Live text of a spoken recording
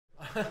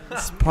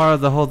It's part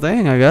of the whole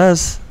thing, I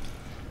guess.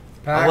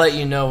 I'll let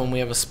you know when we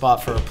have a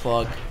spot for a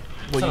plug.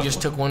 Well, you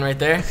just took one right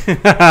there?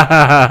 What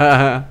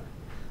are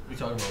you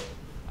talking about?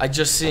 I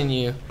just seen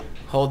you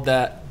hold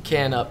that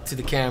can up to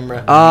the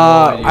camera.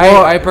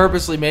 I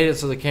purposely made it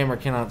so the camera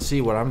cannot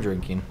see what I'm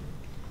drinking.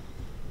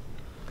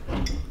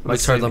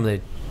 Mike's Hard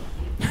Lemonade.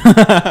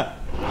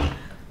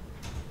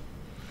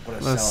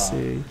 Let's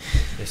see.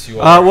 Yes,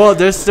 you are. Well,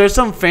 there's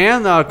some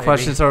fan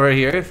questions over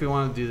here if you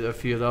want to do a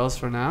few of those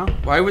for now.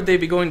 Why would they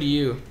be going to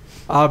you?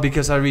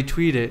 Because I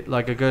retweeted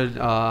like a good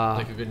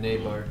like a good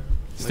neighbor.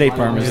 State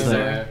Farm is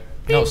there.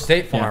 No,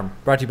 State Farm.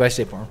 Brought to you by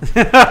State Farm. This is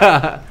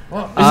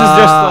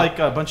just like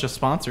a bunch of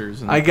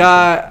sponsors. I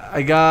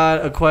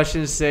got a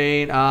question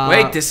saying.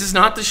 Wait, this is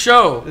not the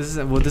show. This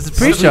is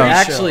pre-show. We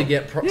actually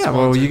get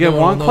you get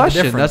one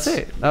question. That's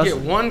it. You get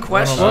one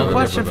question. One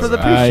question for the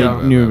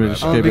pre-show.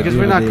 Because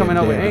we're not coming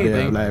up with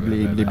anything.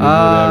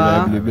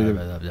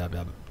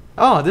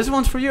 Oh, this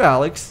one's for you,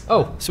 Alex.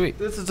 Oh, sweet.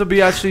 This is to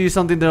be actually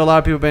something that a lot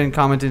of people have been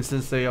commenting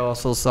since they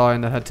also saw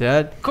in the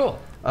head-to-head. Cool.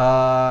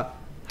 Have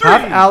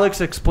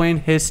Alex explain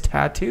his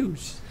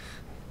tattoos.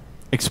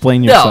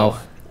 Explain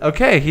yourself.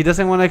 Okay, he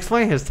doesn't want to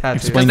explain his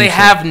tattoos. Because they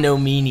have no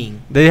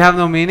meaning. They have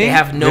no meaning? They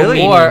have no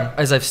meaning. Or,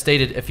 as I've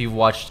stated, if you've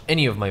watched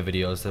any of my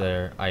videos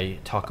there, I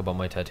talk about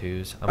my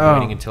tattoos. I'm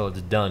waiting until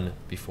it's done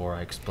before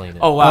I explain it.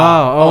 Oh,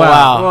 wow. Oh,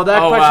 wow. Well,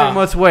 that question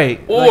must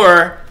wait.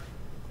 Or,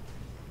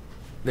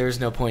 there's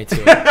no point to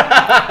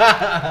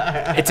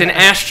it. It's an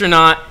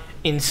astronaut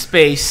in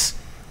space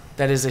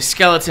that is a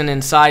skeleton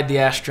inside the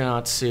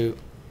astronaut suit.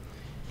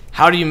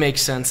 How do you make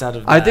sense out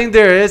of that? I think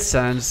there is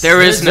sense.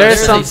 There's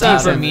some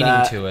deeper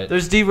meaning to it.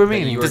 There's deeper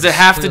meaning. Does it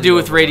have to do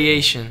with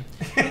radiation?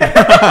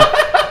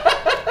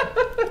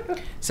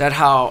 Is that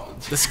how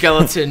the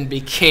skeleton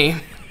became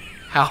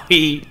how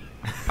he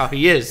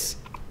is?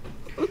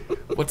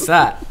 What's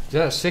that? Is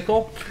that a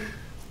sickle?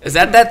 Is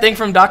that thing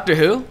from Doctor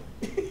Who?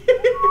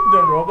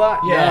 The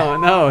robot? Yeah.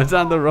 No, it's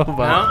not the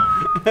robot.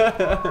 No?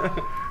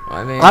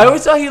 I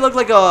always thought he looked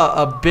like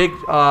a big,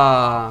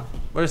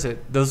 what is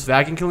it? Those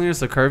vacuum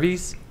cleaners, the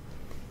Kirby's?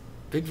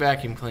 Big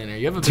vacuum cleaner.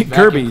 You have a big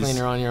vacuum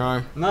cleaner on your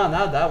arm. No,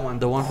 not that one.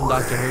 The one from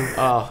Doctor Who.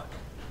 Oh.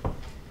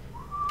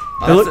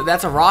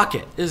 That's a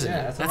rocket, isn't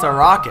it? That's a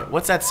rocket.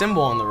 What's that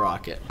symbol on the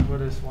rocket?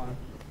 What is one?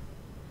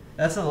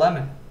 That's a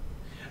lemon.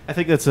 I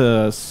think that's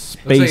a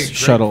space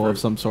shuttle of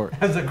some sort.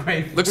 That's a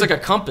grapefruit. Looks like a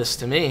compass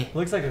to me.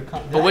 Looks like a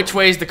compass. But which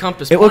way is the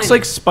compass It pointing? looks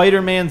like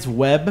Spider-Man's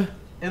web.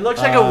 It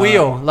looks like a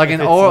wheel, like an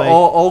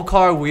old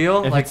car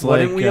wheel, like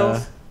wooden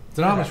wheels. It's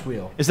an Amish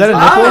wheel. Is that a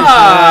nipple?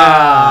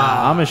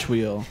 Yeah, Amish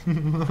wheel.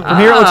 From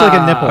here, it looks like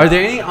a nipple. Are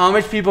there any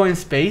Amish people in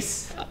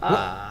space?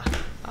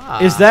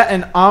 Is that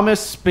an Amish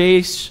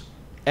space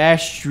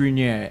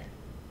astronaut?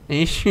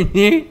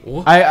 Astronaut?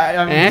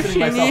 I'm listening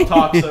myself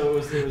talk, so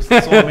it was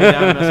slowing me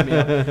down and messing me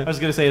up. I was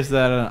gonna say, is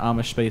that an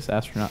Amish space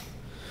astronaut?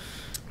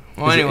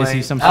 Well, anyway, is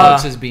he some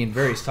Alex is being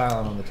very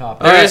silent on the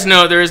topic.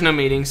 There is no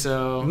meaning,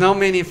 so no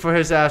meaning for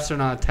his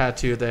astronaut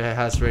tattoo that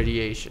has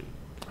radiation.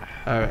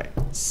 All right,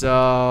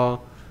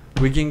 so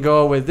we can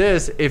go with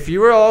this. If you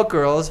were all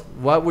girls,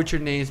 what would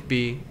your names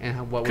be,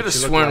 and what would you look like? Could have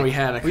sworn we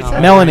had a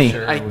comment. Melanie.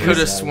 I could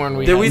have sworn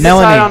we had. Did we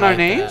Melanie. decide on our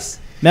names?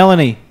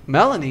 Melanie.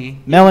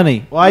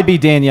 Melanie. Well, I'd be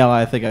Danielle.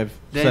 I think I've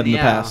said in the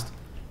past,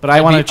 but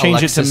I want to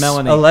change it to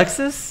Melanie.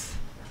 Alexis.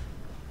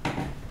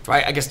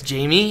 Right, I guess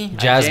Jamie.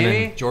 Jasmine.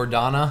 Jamie?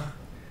 Jordana.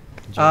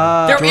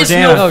 There is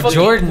Jordana. no No,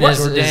 Jordan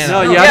is.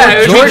 No,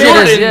 yeah, Jordan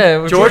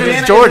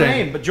is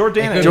Jordan. But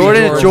Jordana.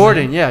 Jordan is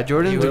Jordan. Yeah,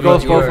 Jordan What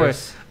goes about both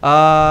ways.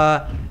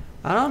 I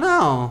don't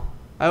know.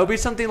 I would be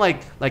something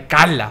like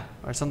Carla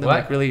or something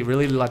What? like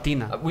really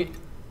Latina. We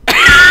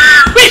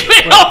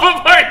went off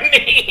of our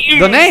names.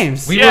 The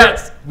names.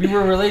 We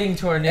were relating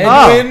to our name.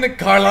 Edwin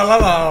Carla.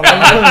 Well,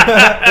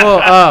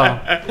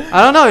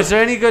 I don't know. Is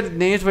there any good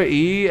names for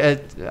E?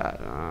 Eiffel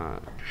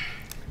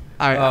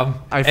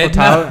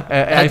Tower.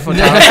 Eiffel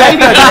Tower.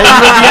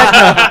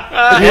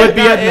 You would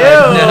be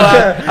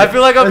Edna. I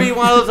feel like I'll be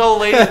one of those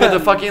old ladies with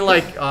the fucking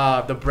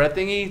the bread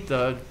thingy.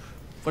 The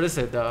what is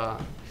it? The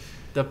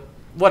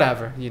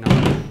whatever, you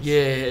know.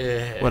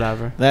 Yeah.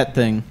 Whatever. That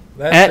thing.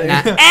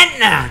 Etna.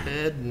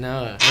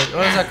 No.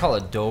 What is that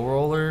called? A dough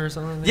roller or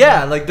something?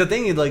 Yeah, like the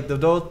thingy, like the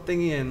dough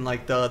thingy, and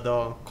like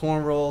the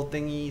corn roll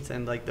thingies,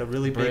 and like the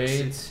really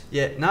Braids? big.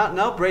 Yeah,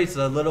 not braids.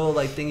 The little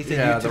like thingies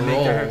that you the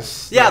make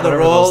rolls. Yeah, the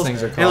Whatever rolls. those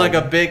things are And like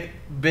a called.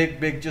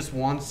 big just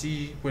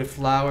onesie with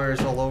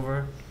flowers all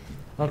over.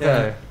 Okay.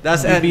 Yeah,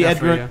 that's You'd be Edna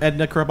for you.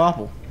 Edna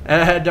Krabappel.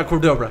 Edna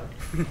Cordobra.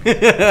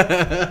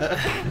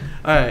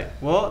 All right.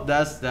 Well,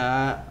 that's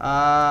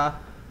that.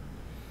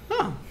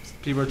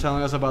 People are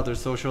telling us about their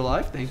social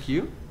life. Thank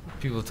you.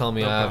 People tell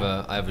me I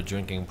have a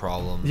drinking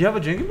problem. Do you have a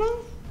drinking problem?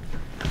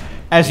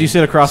 As you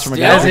sit across from a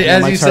guy. As drinking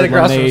you Mike's sit Hard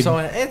across from Lemonade.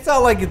 someone, it's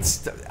not like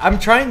it's. I'm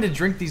trying to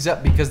drink these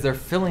up because they're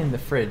filling the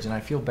fridge, and I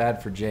feel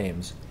bad for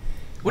James.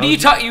 What are you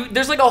talking?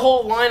 There's like a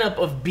whole lineup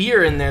of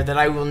beer in there that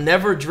I will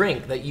never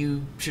drink. That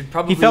you should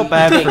probably. He felt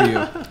bad drink. for you.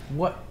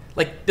 What?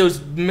 like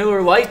those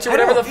Miller Lights or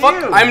whatever the don't-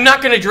 fuck. ew. I'm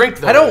not gonna drink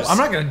those. I'm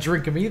not gonna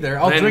drink them either.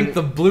 I'll Then- drink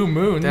the Blue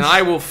Moons. Then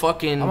I will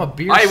fucking. I'm a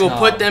beer I will snob.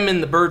 put them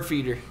in the bird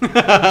feeder.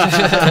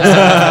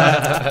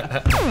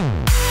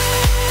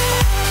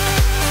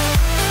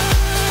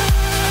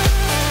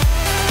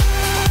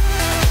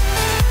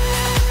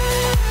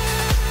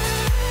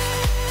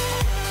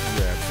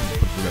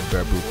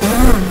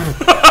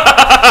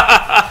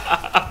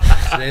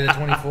 Today the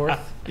 24th.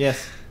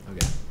 Yes.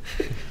 Okay.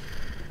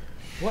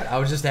 What? I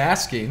was just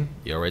asking.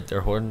 You all right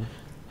there, Horton?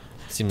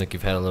 Seemed like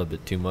you've had a little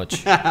bit too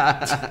much.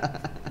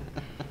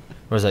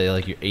 What is that,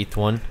 like your 8th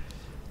one?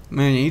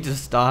 Man, you need to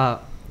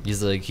stop.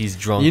 He's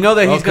drunk. You know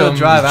that he's gonna Welcome.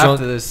 drive He's drunk.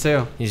 after this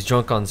too. He's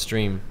drunk on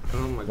stream. Oh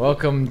my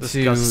Welcome to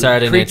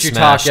Saturday Night Creature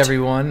Talk, Smashed.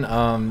 everyone.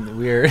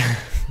 We're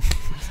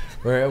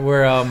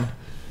we're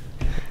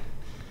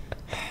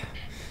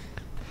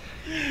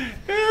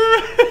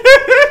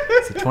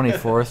it's the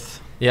 24th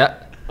Yeah.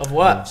 Of of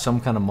what? some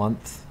kind of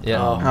month.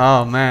 Yeah.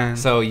 Oh man.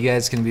 So you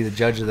guys can be the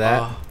judge of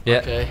that. Oh, Yeah.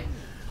 Okay.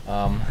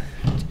 Um,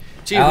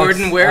 Gee, Aleks-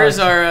 Gordon, where is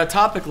Aleks- our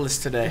topic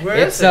list today? Where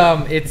it's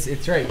is it?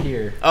 it's right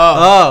here.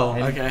 Oh.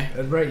 Oh. Okay.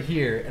 And right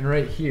here and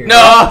right here. No,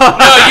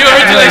 no, you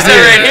originally said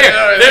right here.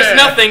 There's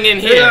nothing in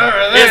here.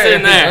 It's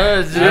in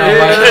there.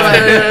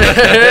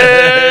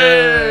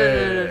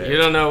 You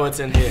don't know what's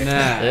in here.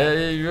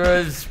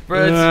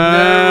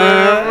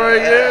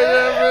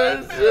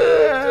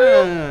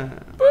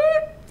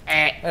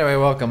 Anyway,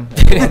 welcome.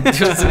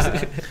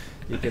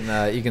 You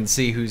can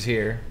see who's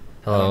here.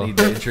 I Hello. don't need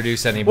to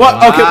introduce anybody. What?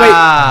 Okay,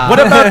 Ah. wait.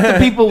 What about the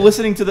people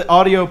listening to the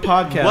audio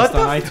podcast What the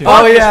on fuck iTunes?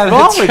 Oh, yeah, is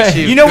wrong that's with right.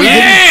 you? You know we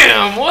didn't.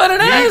 Damn, what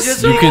an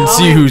ass. You can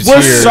see who's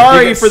We're here.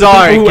 sorry for the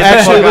Sorry, people who get the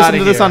actually fuck listen outta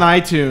to this here. on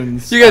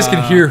iTunes. You guys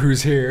can hear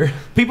who's here.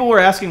 People were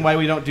asking why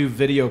we don't do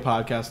video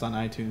podcast on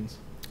iTunes.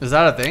 Is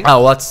that a thing? Oh,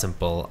 well, that's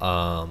simple.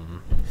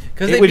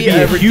 Because It they'd would be be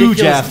a a huge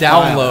ridiculous ass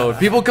file. download.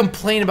 People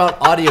complain about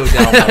audio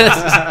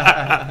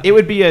downloads. It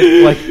would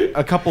be like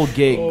a couple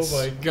gigs.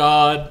 Oh my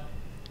god.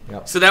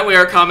 Yep. So that way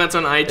our comments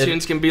on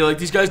iTunes can be like,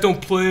 these guys don't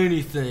play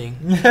anything.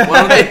 Why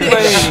don't they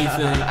play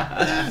anything?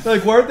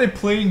 Like, why aren't they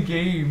playing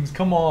games?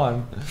 Come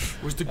on.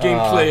 Where's the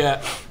gameplay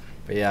at?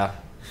 But yeah.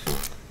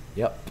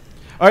 Yep.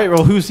 All right,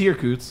 well, who's here,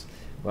 Coots?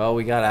 Well,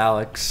 we got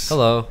Aleks,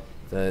 Hello.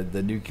 the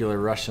nuclear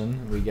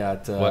Russian. We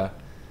got What?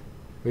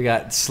 we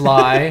got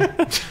Sly,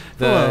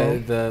 Hello.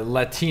 the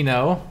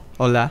Latino,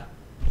 Hola.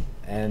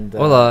 and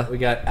Hola. we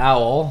got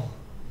Owl,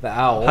 the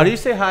owl. How do you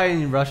say hi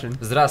in Russian?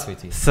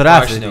 Здравствуйте.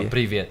 Здравствуйте. No,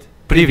 привет.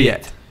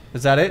 Привет.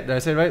 Is that it? Did I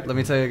say it right? Let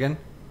me say it again.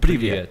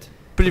 Привет.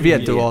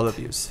 Привет to Привет. all of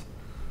you.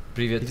 Привет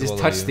You to just all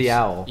of touched the yous.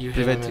 owl. You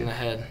hit him Privet in you. the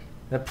head.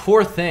 That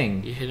poor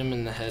thing. You hit him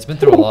in the head. It's been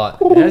through a lot.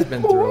 It has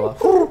been through a lot.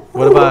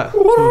 What about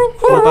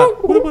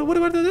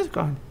this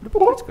guy?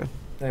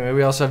 Anyway,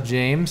 we also have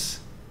James.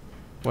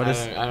 What is?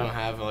 I don't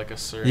have like a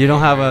certain. You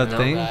don't have a know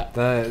thing? that.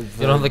 The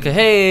You don't have like a,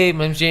 hey,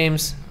 my name's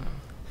James.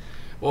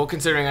 Well,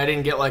 considering I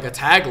didn't get like a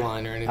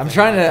tagline or anything. I'm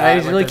trying to- like I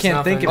that, really there's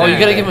can't think nothing of Oh, you there.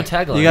 gotta give him a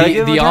tagline. You gotta the,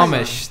 give him the a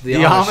tagline. Amish, the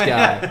Amish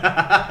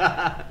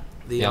guy.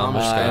 The Yeah, Amish and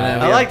guy. And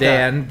then I we like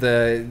have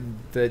Dan,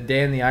 the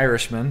Dan the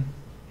Irishman.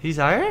 He's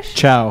Irish?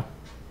 Ciao.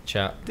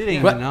 Chat. Didn't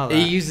even What? know that.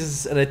 He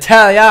uses an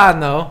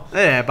Italiano.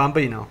 Yeah,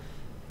 bambino.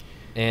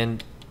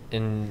 And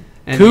And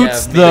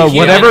Coots, yeah, the He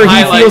whatever had he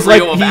highlight feels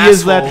like reel of he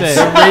is that assholes.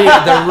 The, day.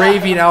 the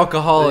raving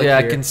alcoholic. yeah,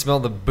 I here. can smell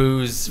the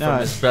booze No, from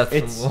his breath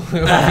it's- from over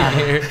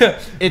here.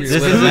 It's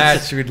This With is a a-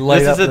 match, we'd light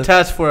This up is a the-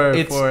 test for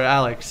It's-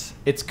 Alex.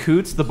 It's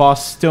Coots, the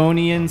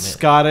Bostonian,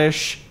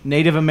 Scottish,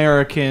 Native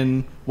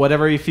American,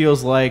 whatever he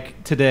feels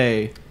like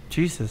today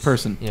Jesus.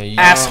 person. Yeah, you,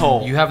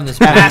 Asshole. You having this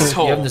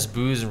Asshole. You having this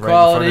booze right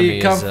Quality,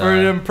 in front of me comfort,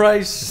 is, and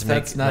price. just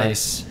That's make-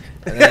 nice. nice.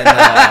 And then,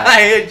 I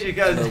hate you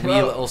guys. the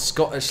wee little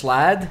Scottish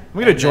lad. I'm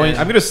gonna And join.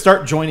 then- I'm gonna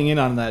start joining in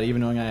on that,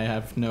 even though I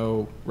have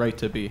no right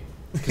to be.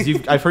 Because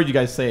I've heard you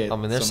guys say it. I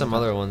mean, there's so some many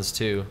other times. ones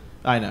too.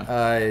 I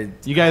know. You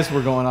You guys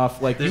were going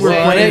off like you There's were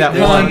one playing that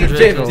one.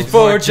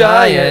 1-854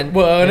 giant.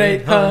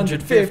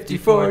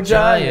 1-854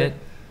 giant.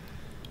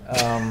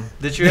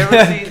 Did you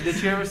ever see?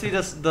 Did you ever see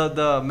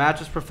the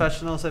mattress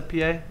professionals at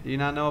PA? Do you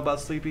not know about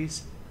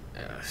sleepies?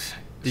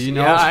 Do you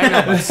know? Yeah, I know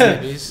about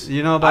Sleepies.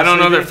 You know about? I don't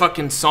know their Sleepies?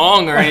 fucking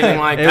song or anything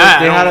like They-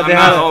 that. they had a- I'm they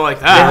not had a- all like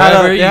they had that. a-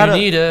 Wherever they had you a-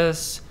 need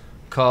us,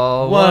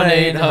 call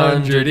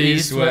 1-800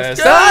 East West.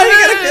 Ah, you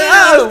gotta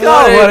Call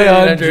call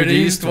 1-800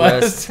 East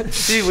West.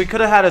 See, we could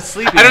have had a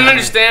sleepy. I don't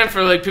understand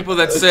for like people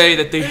that say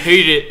that they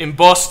hate it in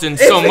Boston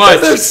It's so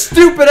because much. of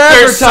stupid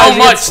There's so advertising.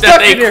 much It's that stuck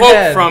they in your quote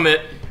head. from it.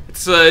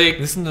 It's like,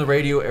 Listen to the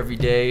radio every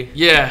day.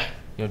 yeah.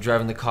 You know,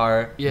 driving the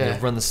car. Yeah. You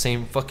run the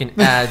same fucking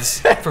ads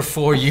for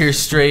 4 years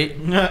straight.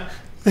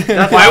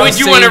 Why would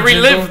you want to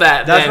relive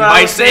that That's then what I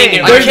by was saying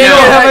saying. it There's right no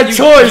now? have a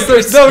choice.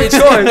 There's no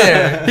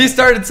choice. He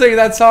started singing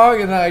that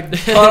song, and I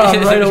caught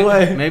on right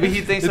away. Maybe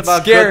he thinks It's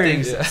about scary.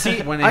 good things.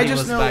 See, when I he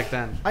just was know, back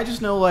then. I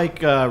just know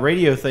like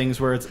radio things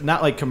where it's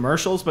not like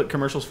commercials, but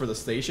commercials for the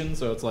station.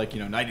 So it's like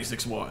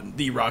 96.1,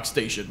 the rock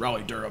station,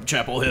 Raleigh, Durham,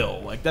 Chapel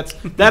Hill. Like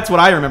that's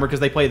what I remember because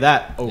they play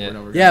that over and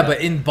over. Yeah, again.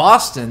 but in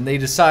Boston, they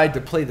decide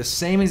to play the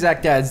same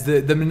exact ads.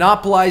 The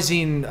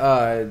monopolizing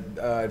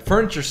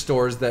furniture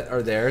stores that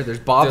are there. There's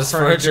Bob's There's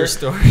furniture Furniture.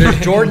 stores. There's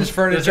Jordan's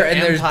Furniture, There's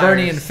and there's Empire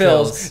Bernie and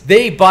Phil's. Phil's.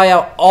 They buy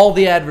out all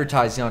the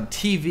advertising on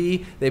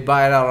TV. They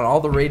buy it out on all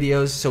the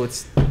radios, so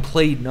it's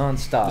played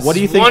nonstop. What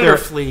do you think they're-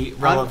 Wonderfully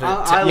relevant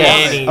I to love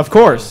any. Of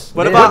course.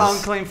 What It about is.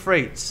 unclaimed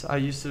freights? I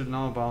used to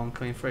know about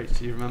unclaimed freights.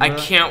 Do you remember? I that?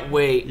 can't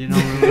wait. You know,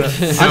 remember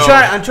that? No.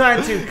 I'm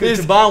trying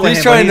to bond with he's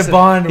him. trying but to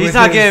bond He's with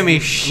not his giving me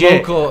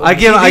shit. local- I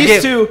give.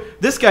 These two,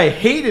 this guy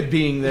hated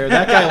being there.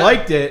 That guy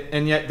liked it,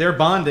 and yet they're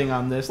bonding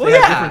on this. They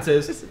Well, have yeah.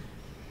 differences.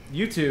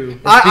 You two.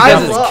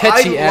 because it's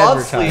catchy I love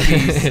advertising.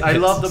 Sleepies. I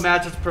love the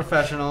Mattress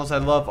Professionals. I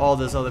love all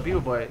this other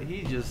people, but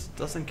he just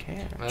doesn't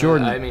care.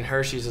 Jordan. I mean,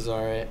 Hershey's is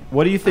alright.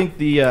 What do you think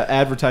the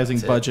advertising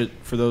That's it. budget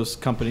for those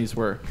companies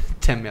were?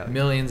 10 million.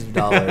 Millions of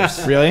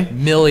dollars. Really?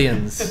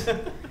 Millions.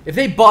 If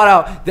they bought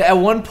out, at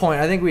one point,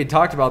 I think we had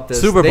talked about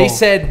this. Super They Bowl.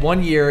 said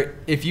one year,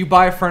 if you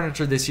buy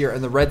furniture this year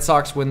and the Red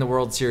Sox win the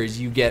World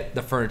Series, you get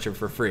the furniture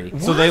for free.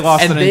 So they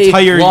lost And an they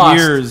entire lost.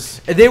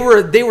 year's. And they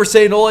were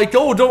saying, oh, like,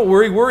 oh, don't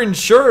worry, we're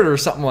insured or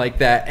something like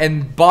that.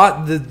 And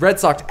the Red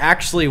Sox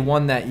actually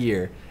won that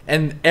year,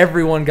 and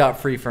everyone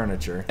got free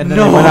furniture. And then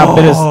they went out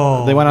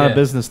business. They went out Yeah. of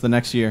business the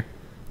next year.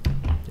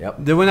 Yep.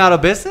 They went out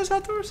of business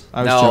afterwards?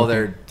 I was No, joking.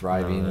 they're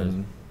thriving. No,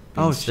 and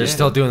Oh, They're shit.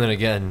 still doing it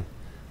again.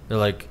 They're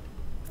like,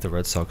 if the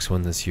Red Sox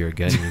win this year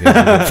again, you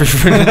guys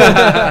will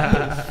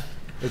get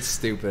it's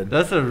stupid.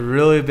 That's a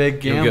really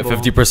big You'll gamble.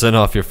 get 50%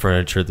 off your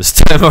furniture this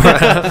time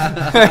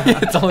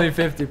around. It's only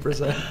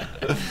 50%.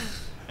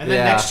 And then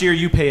Yeah. next year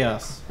you pay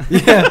us.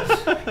 Yeah,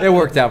 it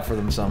worked out for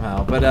them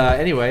somehow. But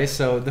anyway,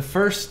 so the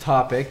first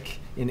topic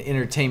in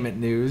entertainment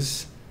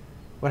news,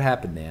 what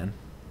happened, Dan?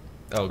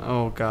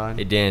 Oh, God.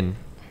 Hey, Dan.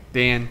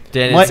 Dan.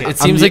 Dan, What? it I'm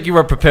seems the- like you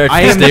were prepared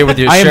I to am stay with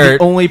your I am shirt.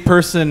 the only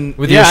person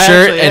With Yeah, your I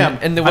shirt actually am.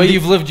 and the I'm way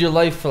you've lived your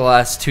life for the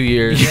last 2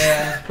 years.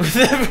 Yeah.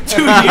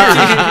 2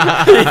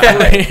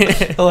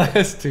 years. The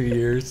last 2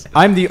 years.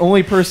 I'm the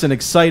only person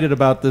excited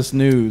about this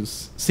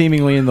news,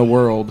 seemingly in the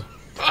world.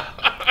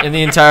 In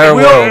the entire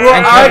world.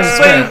 And I'll Kevin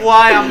explain Smith.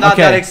 why I'm not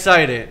Okay. that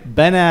excited.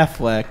 Ben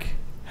Affleck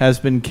has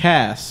been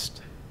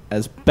cast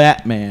as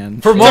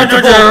Batman For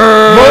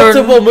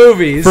multiple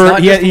movies. for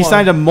not just he one.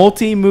 signed a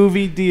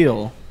multi-movie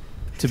deal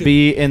to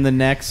be in the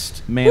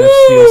next Man of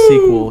Steel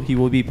sequel. He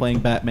will be playing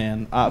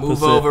Batman opposite.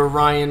 Move over,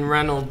 Ryan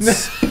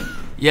Reynolds.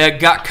 Yeah,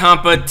 got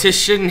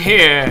competition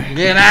here.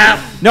 Get out.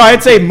 No,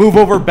 I'd say move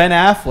over Ben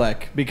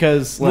Affleck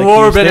because like Move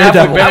over he's Ben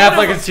Daredevil. Affleck. Ben I Affleck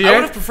would've- is I here?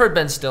 would have preferred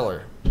Ben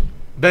Stiller.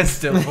 Ben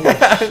Stiller.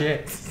 Holy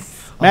shit.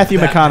 Matthew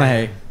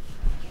McConaughey.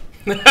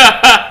 You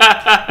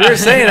were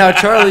saying how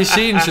Charlie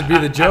Sheen should be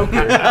the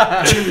Joker.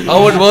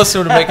 Owen Wilson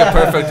would make a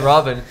perfect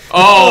Robin.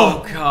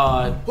 Oh,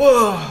 God.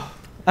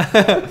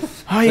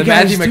 How you Then guys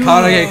Matthew doing?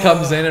 McConaughey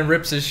comes in and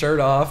rips his shirt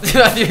off.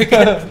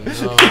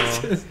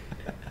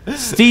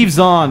 Steve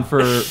Zahn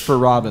for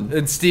Robin.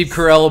 And Steve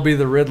Carell will be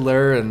the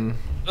Riddler. And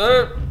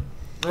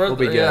We'll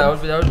be good. Yeah,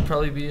 that would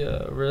probably be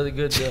a really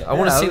good. I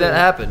want to Yeah, see I that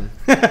happen.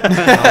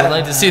 I would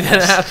like to see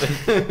that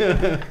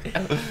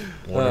happen.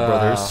 Warner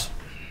Brothers,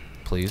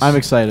 please. I'm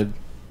excited.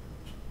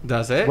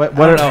 Does it? What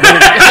are, no,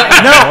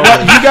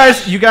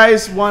 what, you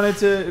guys wanted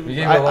to. We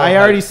gave it a lot I of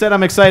already hype. said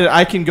I'm excited.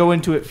 I can go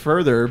into it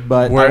further,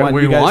 but I want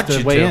we you guys want to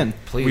you weigh to. in.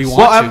 Please. We Well,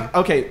 want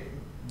okay.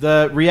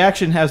 The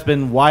reaction has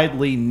been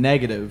widely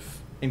negative,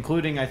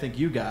 including I think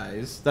you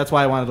guys. That's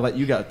why I wanted to let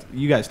you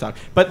guys talk.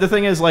 But the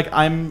thing is, like,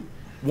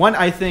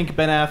 I think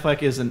Ben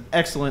Affleck is an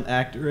excellent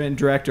actor and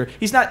director.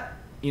 He's not,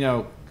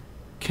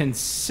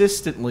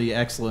 consistently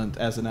excellent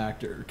as an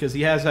actor because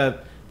he has had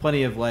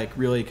plenty of like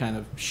really kind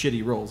of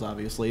shitty roles.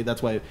 Obviously,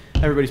 that's why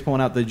everybody's pulling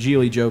out the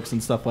Geely jokes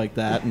and stuff like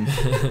that. And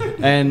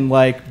and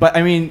like, but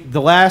I mean, the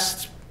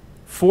last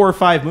 4 or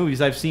 5 movies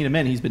I've seen him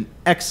in, he's been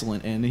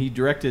excellent in. He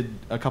directed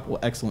a couple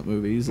of excellent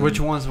movies. and- Which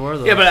ones were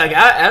those? Yeah, but like,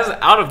 as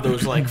out of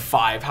those like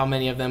 5, how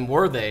many of them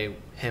were they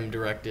him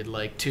directed?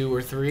 Like 2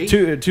 or 3?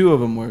 Two of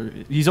them were.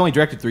 He's only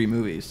directed 3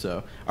 movies.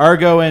 So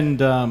Argo and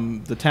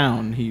The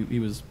Town. He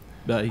was.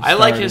 He I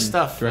like starred his and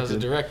stuff as a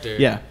directed. director.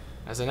 Yeah.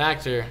 As an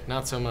actor,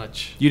 not so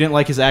much. You didn't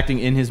like his acting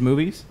in his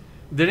movies?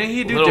 Didn't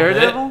he A do little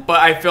Daredevil? bit,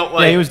 but I felt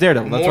like Yeah, he was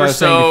Daredevil. That's more what I was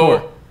saying so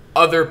before.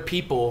 other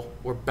people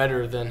were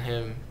better than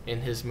him in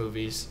his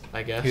movies,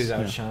 I guess. he was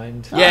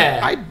outshined.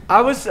 Yeah.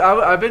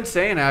 I've been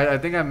saying I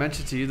think I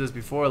mentioned to you this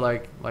before.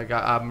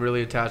 I'm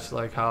really attached to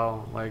like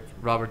how like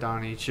Robert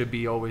Downey should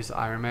be always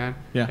Iron Man.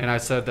 Yeah. And I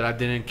said that I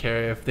didn't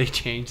care if they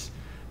changed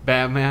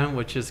Batman,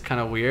 which is kind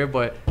of weird,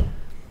 but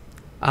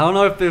I don't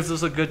know if this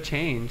was a good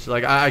change.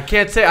 Like I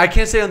can't say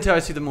until I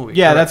see the movie.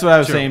 Yeah, Correct. that's what I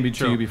was True, saying to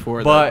true. you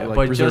before. But that, like,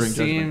 but reserving just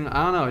seeing, judgment.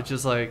 I don't know. It's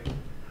just like,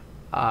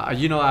 I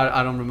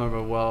don't remember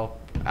well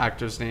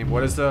actor's name?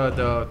 What is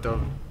the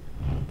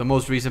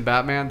most recent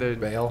Batman?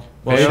 Bale.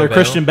 Well, Bale? either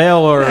Christian Bale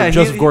or Yeah,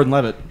 Joseph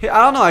Gordon-Levitt. I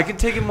don't know. I can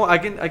take him more. I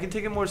can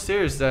take him more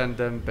serious than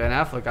Ben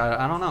Affleck.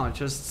 I don't know. It's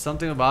just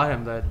something about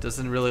him that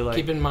doesn't really like.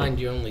 Keep in mind,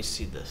 you only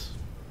see this.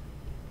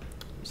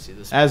 You see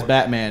this As portion.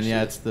 Batman,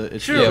 yeah, it's True,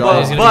 Yeah, the but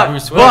he's jaw. gonna be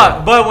Bruce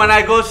Wayne. but when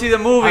I go see the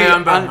movie, I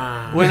am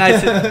Batman. when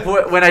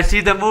I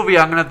see the movie,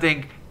 I'm gonna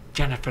think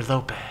Jennifer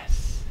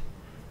Lopez.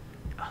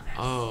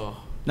 Oh,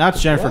 Now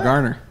it's Jennifer What?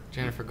 Garner.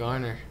 Jennifer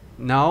Garner.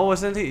 No,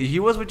 wasn't he? He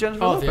was with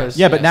Jennifer Oh, Lopez. yes.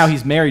 Yeah, but now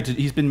he's married to.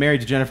 He's been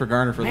married to Jennifer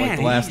Garner for like Man,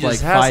 the last he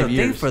just like has 5 a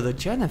years. thing for the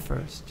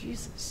Jennifers.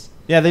 Jesus.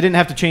 Yeah, they didn't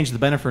have to change the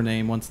Bennifer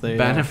name once they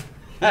they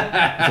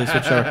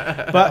switched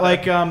over. But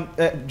like,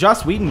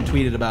 Joss Whedon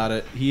tweeted about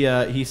it.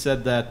 He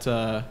said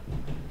that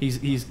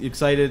he's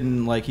excited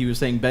and like he was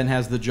saying Ben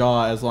has the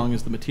jaw as long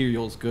as the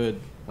material's good.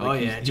 Like, Oh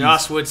he's- yeah, he's-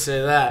 Joss would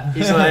say that.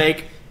 He's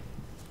like,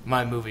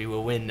 my movie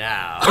will win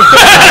now.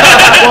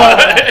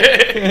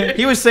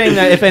 He was saying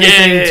that if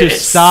anything to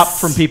Yes. stop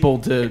from people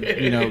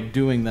to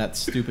doing that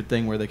stupid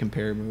thing where they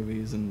compare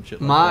movies and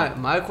shit. Like that.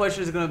 My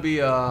question is gonna be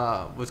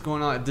what's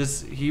going on?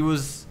 He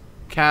was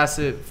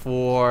casted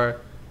for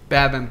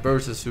Batman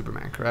versus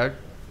Superman, correct?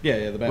 Yeah,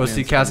 the Batman. Was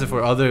he casted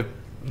for other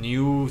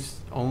new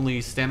only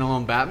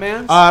standalone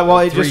Batmans? Well,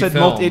 it Three just said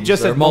films, it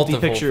just or said multiple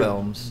multi-picture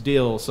films.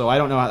 deal. So I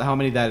don't know how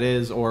many that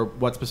is or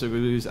what specific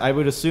movies. I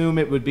would assume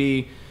it would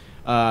be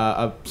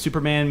a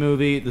Superman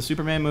movie. The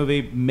Superman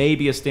movie,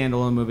 maybe a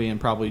standalone movie, and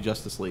probably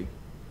Justice League.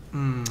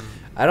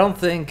 I don't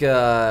think.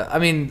 I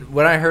mean,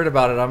 when I heard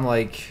about it, I'm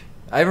like,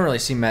 I haven't really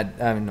seen Matt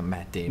Damon.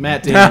 Matt Damon.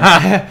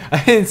 I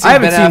haven't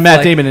seen,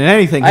 Matt Damon in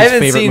anything. I His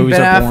haven't favorite seen movies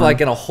Ben are Bourne.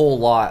 Affleck in a whole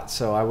lot,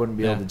 so I wouldn't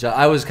be Yeah. able to judge.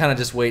 I was kind of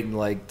just waiting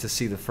like to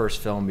see the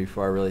first film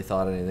before I really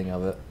thought anything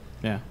of it,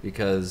 Yeah.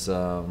 because.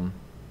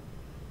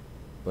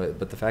 But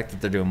the fact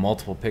that they're doing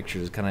multiple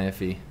pictures is kind of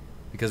iffy,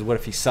 because what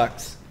if he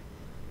sucks?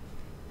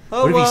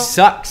 Oh, What if well. he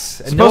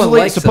sucks? And no one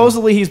likes him?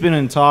 Supposedly he's been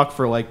in talk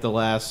for like the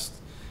last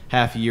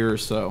half year or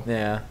so.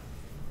 Yeah.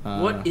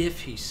 What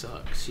if he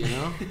sucks? You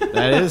know.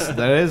 that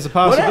is a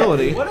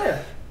possibility. What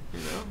if?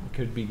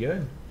 Could be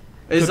good.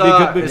 Is, Could be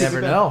good, but is-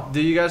 never know. Do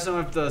you guys know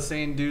if the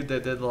same dude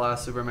that did the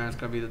last Superman is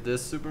gonna be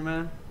this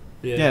Superman?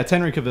 Yeah, it's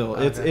Henry Cavill.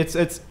 Okay.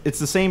 It's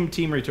the same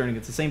team returning.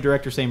 It's the same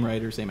director, same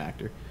writer, same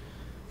actor.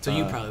 So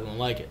you probably won't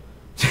like it.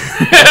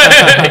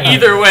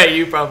 Either way,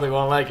 you probably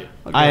won't like it.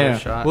 I'll give I it a know.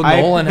 shot. Will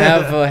Nolan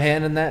have a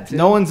hand in that too?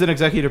 Nolan's an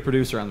executive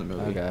producer on the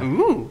movie. Okay.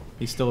 Ooh.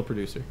 He's still a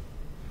producer.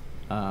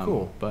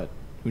 Cool. But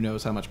who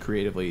knows how much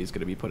creatively he's going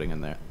to be putting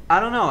in there. I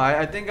don't know.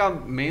 I think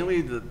I'm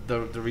mainly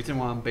the reason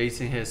why I'm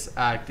basing his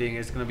acting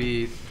is gonna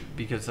be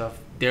because of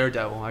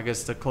Daredevil. I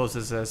guess the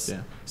closest has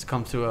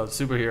come to a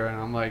superhero, and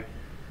I'm like,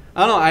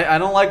 I don't know. I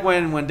don't like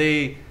when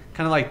they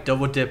kind of like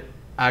double dip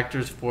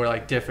actors for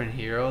like different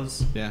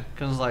heroes. Yeah.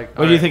 Cause like,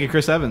 What do you think of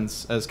Chris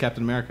Evans as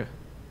Captain America?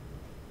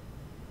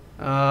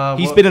 He's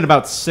He's been in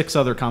about 6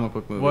 other comic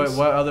book movies.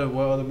 what other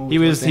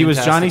movies? He was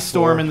Johnny Fantastic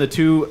Storm Four. in the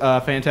 2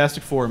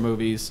 Fantastic Four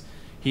movies.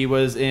 He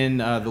was in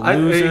the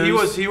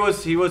Losers. He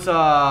was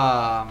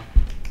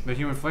the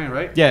Human Flame,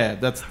 right? Yeah,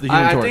 that's the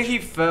Human I Torch. think he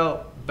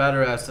felt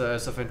better as a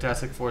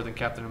Fantastic Four than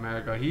Captain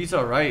America. He's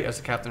alright as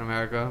a Captain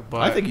America,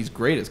 but I think he's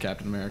great as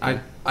Captain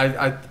America.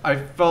 I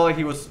felt like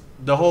he was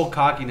the whole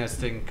cockiness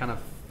thing kind of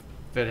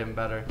fit him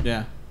better.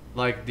 Yeah.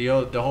 Like the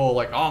whole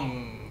like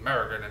I'm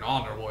American and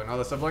honorable and all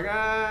that stuff. Like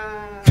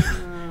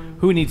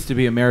Who needs to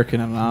be American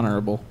and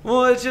honorable?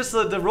 Well, it's just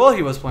the role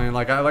he was playing.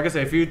 Like I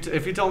say, if you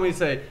told me to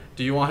say,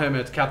 do you want him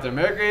as Captain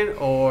American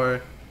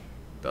or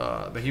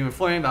the Human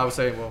Flame? I would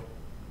say, well,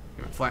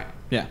 Human Flame.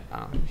 Yeah.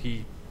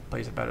 He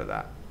plays it better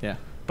that. Yeah.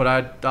 But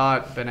I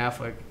thought Ben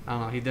Affleck, I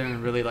don't know, he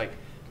didn't really like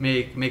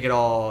make it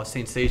all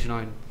sensational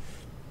and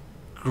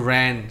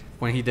grand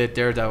when he did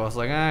Daredevil. I was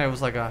like, it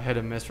was like a hit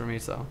and miss for me.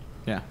 So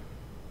Yeah.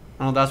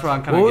 I don't know. That's where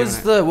I'm kind What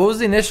of. was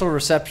the initial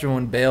reception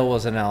when Bale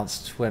was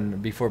announced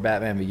before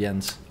Batman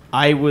Begins?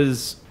 I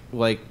was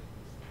like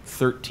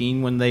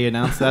 13 when they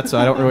announced that, so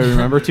I don't really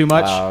remember too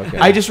much. Oh, okay.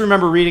 I just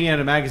remember reading in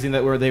a magazine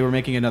that they were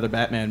making another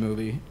Batman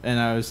movie, and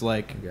I was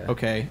like,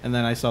 okay. And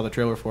then I saw the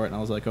trailer for it, and I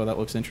was like, oh, that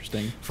looks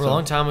interesting. For a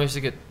long time, I used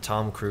to get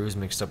Tom Cruise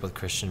mixed up with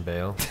Christian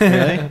Bale. Really?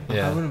 I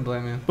Yeah. wouldn't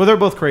blame you. Well, they're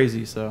both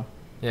crazy, so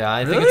Yeah,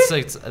 I think Really?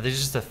 it's like there's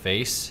just a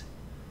face.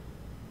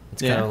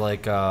 It's Yeah. kind of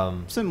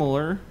like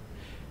similar.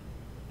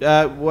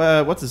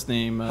 What's his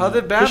name? How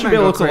did Christian Batman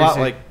Bale go looks a lot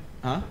crazy? like.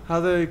 Huh? How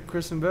did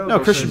Christian Bale? No,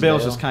 go Christian crazy?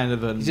 Bale's just kind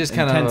of an He's just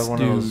kind intense of one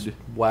dude. of those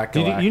wacko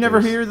Did you never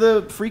actors hear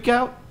the freak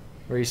out?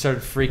 where he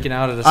started freaking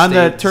out at a On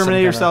the stage,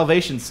 Terminator some kinda-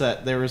 Salvation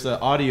set, there was an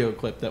audio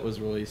clip that was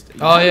released.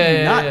 Oh, How did yeah, you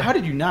yeah, not- yeah. How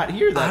did you not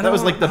hear that? I That was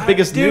don't- like the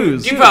biggest dude,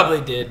 news. You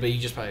probably did, but you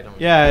just probably don't.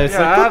 Yeah, it's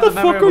Yeah, I like, have what the the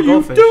memory fuck of are a you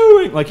goldfish.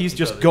 doing? Like, he's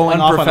just going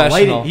off on a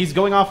Unprofessional. lighting. He's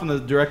going off on the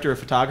director of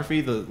photography,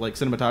 the like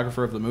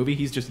cinematographer of the movie.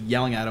 He's just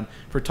yelling at him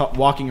for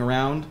walking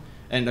around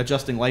and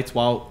adjusting lights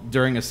while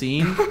during a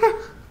scene.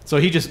 So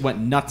he just went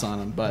nuts on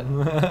him. But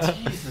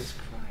Jesus Christ.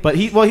 but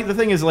the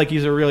thing is, like,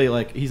 he's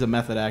a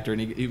method actor, and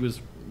he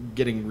was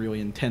getting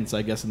really intense,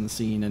 I guess, in the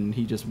scene, and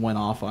he just went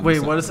off on. Wait,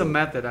 himself. what is a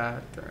method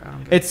actor? I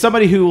don't get It's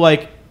somebody who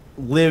like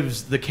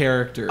lives the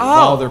character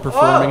while they're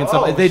performing and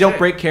stuff. They don't shit.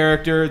 break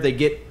character. They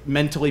get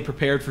mentally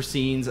prepared for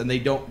scenes, and they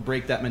don't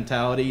break that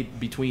mentality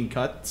between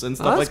cuts and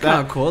stuff like that. That's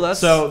kind of cool.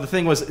 So the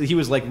thing was, he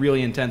was like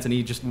really intense, and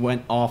he just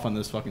went off on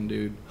this fucking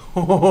dude.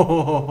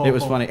 It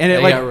was funny, and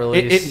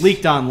it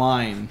leaked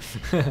online.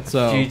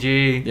 So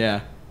GG.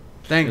 yeah.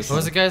 Thanks. What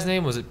was the guy's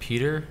name? Was it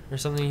Peter or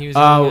something he was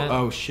yelling at?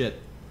 Oh shit.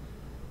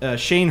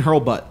 Shane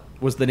Hurlbutt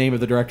was the name of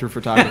the director of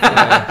photography.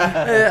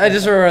 I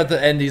just remember at the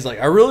end, he's like,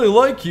 "I really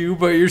like you,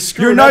 but you're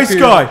screwing You're a up nice here.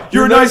 guy.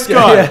 You're a nice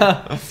guy.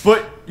 Yeah.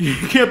 But you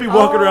can't be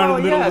walking around in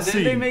the middle of the Didn't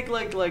scene." they make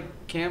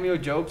like cameo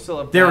jokes? There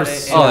was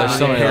there's so many, like,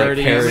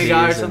 Family parodies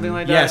Guy or and- something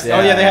like that. Yes. Yeah.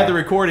 Oh yeah, they had the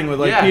recording with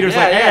like Yeah, Peter's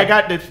yeah, like, "Hey, yeah. I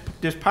got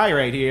this pie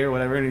right here,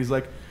 whatever," and he's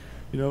like,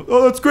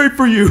 "Oh, that's great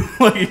for you."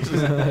 Like, he's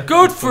just,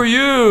 Good for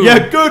you.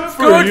 yeah, good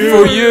for Good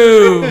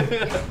you.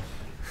 for you.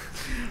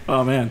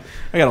 Oh man,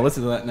 I gotta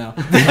listen to that now.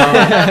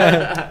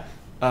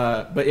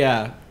 But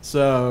yeah,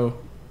 so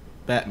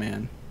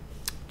Batman.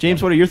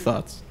 James, what are your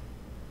thoughts?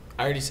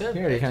 I already said.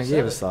 He already I kind of just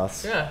gave said us it.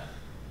 thoughts. Yeah.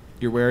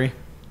 You're wary.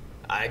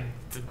 I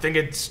think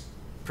it's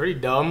pretty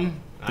dumb.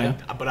 Yeah.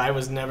 But I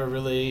was never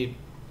really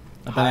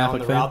A Ben high on Affleck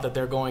the fan? route that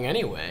they're going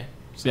anyway.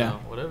 So, Yeah.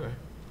 whatever.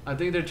 I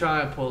think they're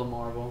trying to pull a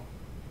Marvel.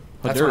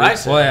 That's But what I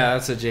said. Well, yeah,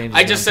 that's what James.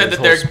 I just said went that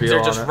through his whole they're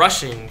spiel just on it.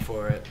 rushing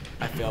for it.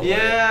 I feel like.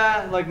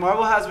 Yeah, like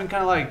Marvel has been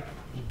kind of like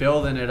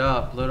building it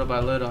up little by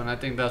little, and I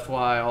think that's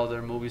why all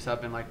their movies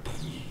have been like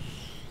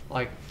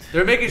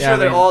they're making Yeah, sure I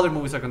that mean- all their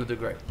movies are gonna do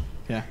great.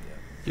 Yeah.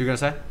 You're gonna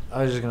say?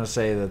 I was just gonna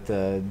say that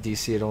the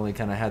DC had only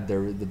kind of had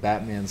the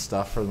Batman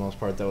stuff for the most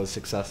part that was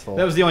successful.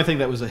 That was the only thing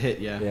that was a hit.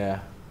 Yeah. yeah.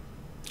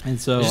 And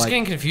so It's just like,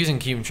 getting confusing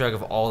keeping track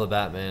of all the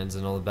Batmans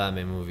and all the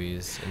Batman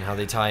movies and how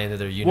they tie into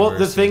their well, universe.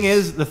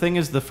 the thing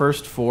is, the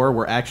first four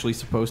were actually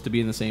supposed to be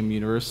in the same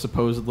universe.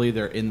 Supposedly,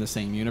 they're in the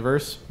same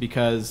universe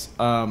because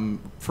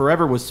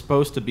Forever was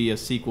supposed to be a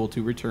sequel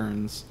to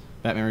Returns,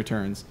 Batman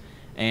Returns,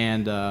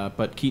 and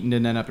but Keaton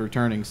didn't end up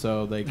returning,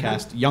 so they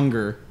cast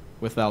younger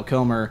with Val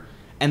Kilmer,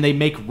 and they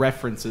make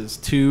references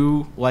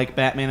to like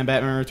Batman and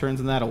Batman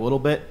Returns in that a little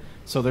bit,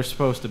 so they're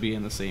supposed to be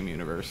in the same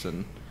universe,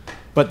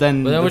 but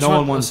then the which Nolan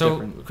one? one's So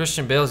different.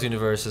 Christian Bale's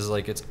universe is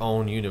like its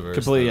own universe.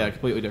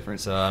 Completely different.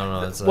 So I don't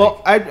know. It's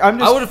Well, like I'm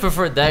just I would have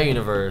preferred that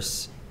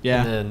universe.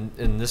 Yeah. And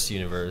then in this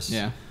universe.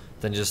 Yeah.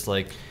 Than just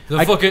like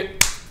I- fuck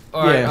it.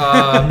 All right,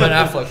 Yeah. Ben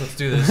Affleck, let's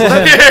do this.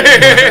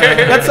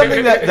 That's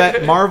something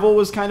that Marvel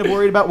was kind of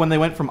worried about when they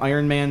went from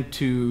Iron Man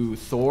to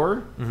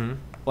Thor. Mm-hmm.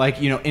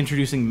 Like,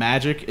 introducing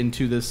magic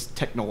into this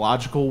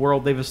technological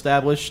world they've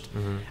established.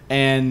 Mm-hmm.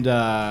 And,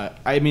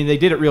 I mean, they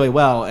did it really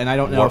well, and I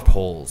don't know. Warp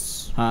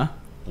holes. Huh?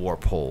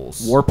 Warp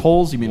holes. Warp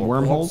holes? You mean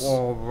Warp wormholes?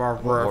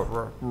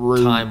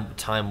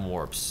 Time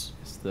warps.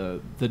 It's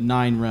the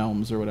 9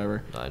 realms or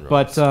whatever. 9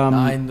 But,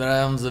 Nine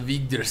realms of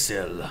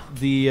Yggdrasil.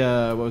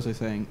 what was I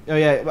saying? Oh,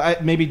 yeah,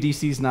 maybe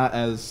DC's not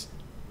as,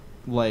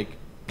 like,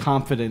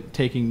 confident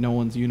taking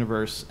Nolan's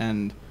universe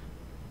and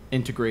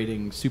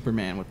integrating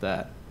Superman with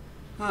that.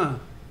 Huh.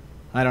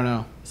 I don't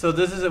know. So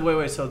this is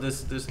wait. So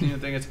this new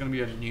thing, it's gonna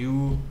be a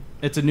new.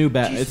 It's a new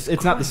Bat. Jesus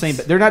It's not the same.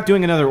 Christ. They're not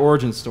doing another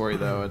origin story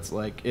though.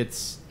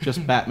 It's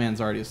just Batman's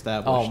already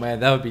established. Oh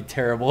man, that would be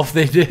terrible if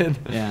they did.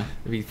 Yeah.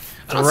 It'd be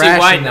I don't see why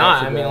thrashing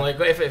not. that I for mean, that.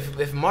 like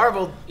if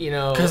Marvel,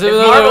 Because if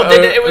Marvel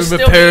did it, it was my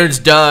still. parents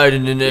died,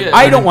 and then Yeah.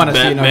 I don't want to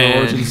see another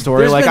origin story.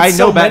 There's Like been I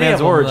so know many Batman's of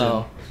them, origin.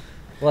 though.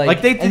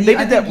 Like, they and did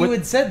I that think with- you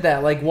had said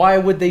that. Like, why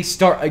would they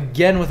start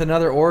again with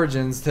another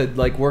origins to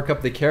like work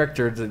up the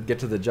character to get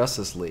to the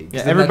Justice League? Yeah,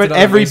 'Cause then that's another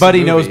everybody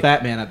wasted knows movie.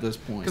 Batman at this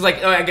point. Because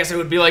I guess it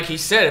would be like he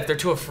said, if they're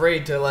too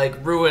afraid to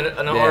like ruin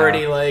an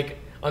already like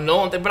a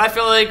Nolan thing. But I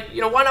feel like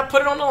why not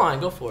put it on the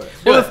line? Go for it.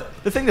 Well,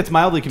 the thing that's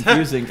mildly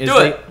confusing is Do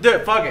it. Do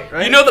it. Fuck it.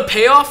 Right. You know the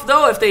payoff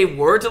though, if they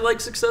were to like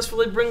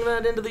successfully bring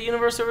that into the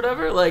universe or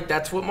whatever, like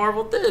that's what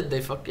Marvel did. They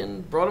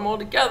fucking brought them all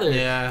together.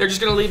 Yeah. They're just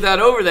gonna leave that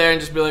over there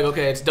and just be like,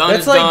 okay, it's done. That's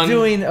it's like done.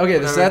 doing so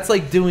whatever. that's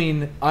like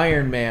doing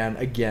Iron Man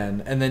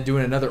again, and then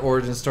doing another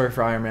origin story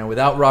for Iron Man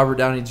without Robert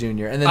Downey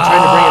Jr. and then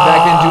trying to bring it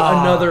back into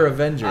another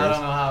Avengers. I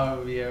don't know how it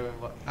would be.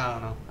 I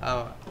don't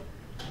know.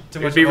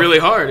 It'd be really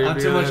hard. It'd I'm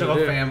be too really much of a hard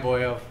to do.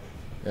 fanboy of.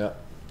 Yeah.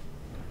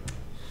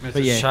 Mr.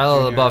 But yeah.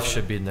 Shia Junior. LaBeouf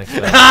should be the next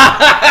guy.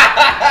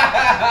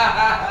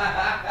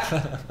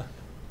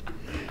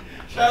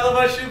 Shia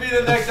LaBeouf should be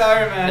the next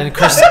Iron Man. And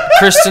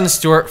Kristen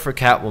Stewart for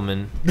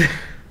Catwoman.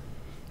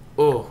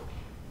 Oh,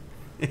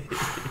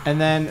 and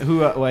then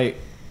who? Wait.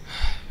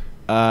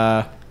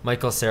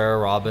 Michael Cera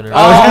Robin or No,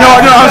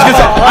 I was gonna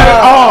say.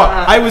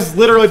 I was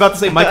literally about to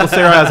say Michael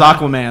Cera as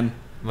Aquaman.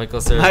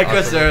 Michael Cera.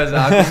 Michael Cera's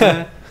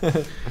Aquaman.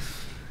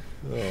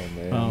 Oh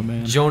man. Oh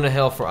man. Jonah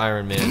Hill for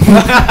Iron Man.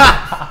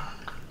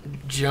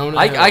 Jonah.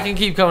 I can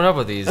keep coming up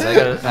with these. I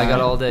got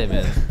all day,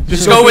 man.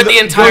 Just go with the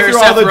entire Go through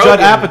Seth all the Judd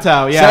Rogen.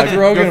 Apatow. Yeah. Seth go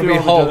Rogen through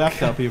will be all the Hulk.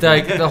 Judd Apatow people.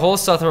 Like the whole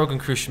Seth Rogen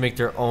crew should make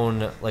their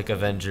own like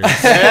Avengers.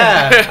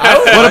 Yeah.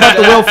 What about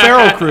the Will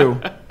Ferrell crew?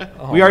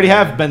 We already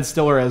have Ben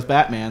Stiller as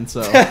Batman,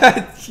 so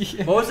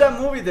What was that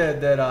movie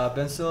that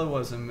Ben Stiller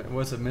was in?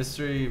 Was it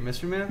Mystery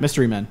Man?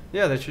 Mystery Men.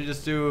 Yeah, they should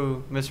just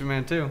do Mystery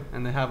Man 2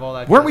 and they have all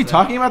that. Weren't we cast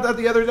talking about that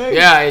the other day?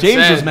 Yeah, it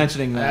James said- was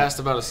mentioning I that. asked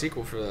about a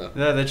sequel for that.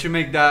 Yeah, they should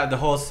make that the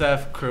whole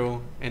Seth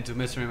crew into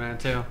Mystery Man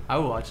 2. I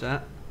would watch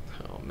that.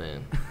 Oh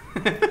man,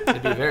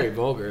 it'd be very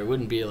vulgar. It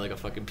wouldn't be like a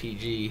fucking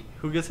PG.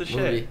 Who gives a Movie.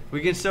 shit?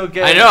 We can still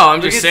get. I know, I'm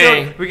we just can still-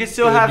 saying. we can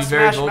still It would have be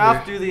very Smash Mouth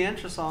vulgar. do the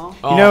intro song.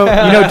 Oh.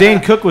 You know, Dane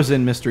Cook was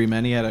in Mystery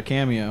Men. He had a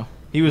cameo.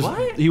 He was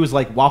What? he was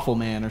like Waffle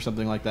Man or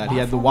something like that. He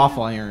had the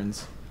waffle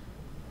irons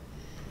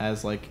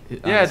as like.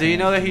 Yeah, do you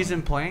know that he's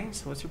in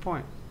Planes? What's your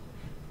point?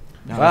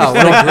 Wow,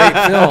 what a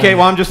great film. Okay,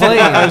 well I'm just saying,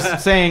 I Planes.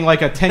 was saying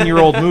like a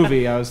 10-year-old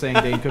movie. I was saying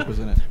Dane Cook was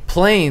in it.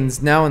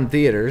 Planes now in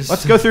theaters.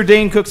 Let's go through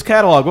Dane Cook's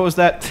catalog. What was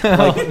that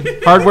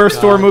like hardware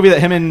store movie that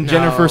him and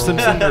Jennifer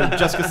Simpson or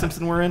Jessica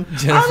Simpson were in?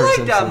 Jennifer I like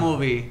Simpson. that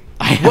movie.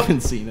 I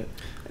haven't seen it.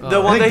 The I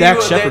one think that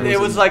Dax Shepard it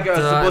was was in like The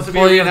supposed to be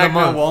a Employee of the reenactment at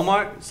Month.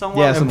 Walmart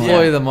somewhat. Yeah, something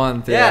Employee of the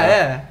month.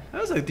 Yeah.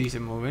 That was a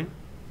decent movie.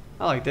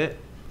 I liked it.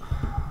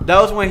 That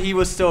was when he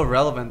was still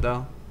relevant,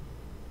 though.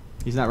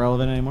 He's not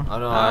relevant anymore. I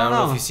don't know. I I don't don't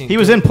know know. if you've seen. He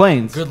was in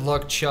Planes. Good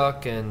Luck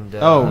Chuck and.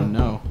 Oh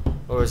no,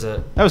 What was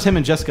it? that was him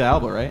and Jessica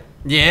Alba, right?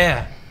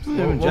 Yeah.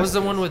 What was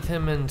the one with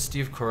him and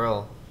Steve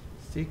Carell?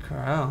 Steve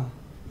Carell.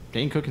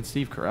 Dane Cook and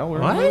Steve Carell were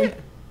in What? the movie?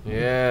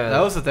 Yeah. That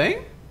was the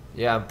thing?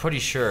 Yeah, I'm pretty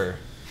sure.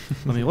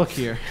 Let me look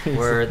here.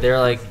 Where they're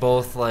like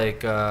both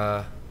like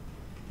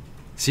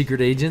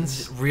Secret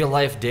Agents. real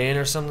life Dan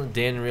or something.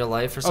 Dan in real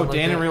life or Oh, something.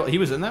 Dan like in that. real. He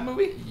was in that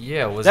movie.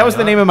 Yeah. That was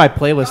the name of my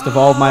playlist of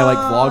all of my like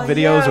vlog Oh,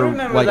 videos yeah, I or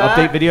remember like that.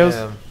 update videos.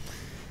 Yeah.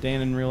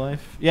 Dan in real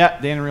life.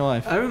 Yeah, Dan in real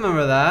life. I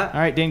remember that.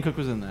 All right, Dane Cook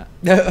was in that.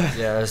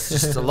 Yeah, it's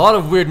just a lot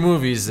of weird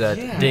movies that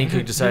Yeah. Dane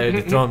Cook decided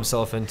to throw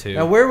himself into.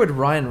 Now, where would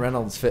Ryan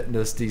Reynolds fit into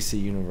this DC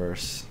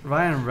universe?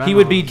 Ryan Reynolds. He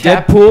would be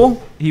Cap-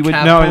 Deadpool. He would no,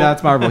 Cappool.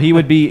 that's Marvel. He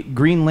would be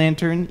Green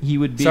Lantern. He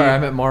would be Sorry, I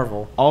meant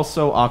Marvel.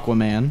 also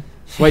Aquaman.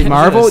 Wait,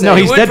 Marvel? say, No,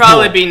 He he's would Deadpool.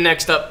 probably be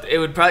next up. It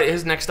would probably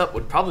his next up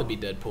would probably be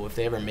Deadpool if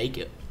they ever make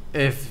it.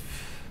 If.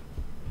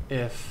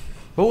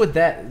 What would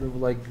that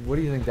like? What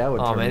do you think that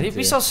would? Oh turn man, he'd into?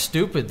 be so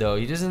stupid though.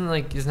 He doesn't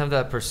have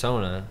that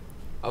persona.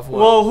 Of what?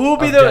 Well, who would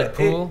be Of the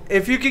Deadpool?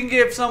 if you can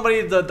give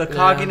somebody the Yeah.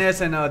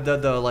 cockiness and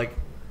the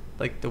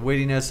like the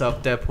wittiness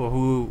of Deadpool,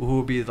 who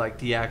would be like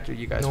the actor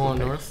you guys Nolan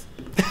would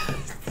pick?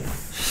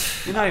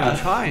 North. You're not even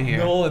trying here.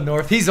 Nolan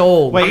North. He's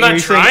old. Wait, I'm are not you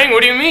saying- trying.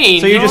 What do you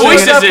mean? So you're He just saying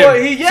voices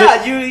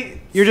that him. Yeah,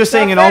 You're just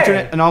saying an not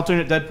fair.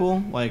 alternate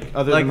Deadpool, like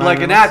other like than like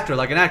Ryan an Reynolds? actor,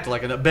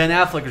 like a Ben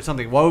Affleck or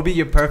something. What would be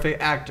your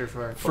perfect actor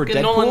for? for Fucking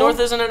Deadpool. Nolan North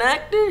isn't an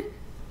actor.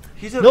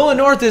 He's a Nolan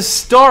North is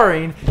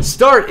starring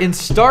in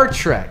Star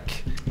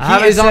Trek. I He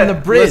haven't is on said- the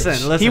bridge.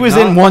 Listen, He was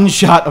in one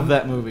shot of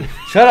that movie.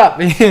 Shut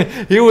up.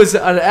 He was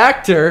an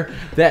actor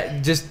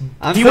that just.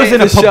 I'm He was saying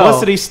in a the show.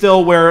 publicity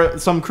still where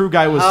some crew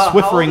guy was How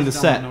old swiffering the is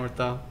Nolan set. North,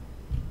 though?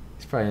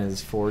 He's probably in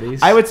his 40s.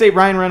 I would say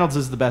Ryan Reynolds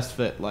is the best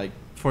fit. Like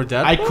For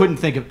Deadpool, I couldn't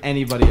think of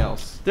anybody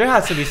else. There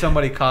has to be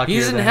somebody cocky. He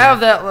doesn't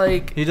have that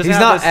like. He doesn't He's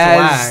have not the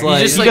as, swag.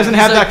 like- He's just He like, doesn't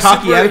he's have like that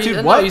cocky super- attitude?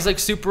 No, What? he's like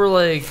super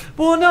like.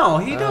 Well, no,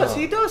 he does. Oh.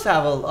 He does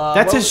have a.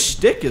 That's well, his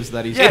shtick. Is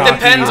that he's Yeah, It cocky.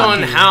 depends on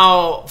Cocky.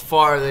 how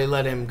far they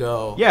let him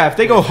go. Yeah, if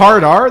they go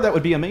hard R, that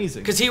would be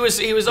amazing. Because he was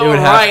would all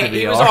have right. to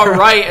be He was R. all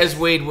right as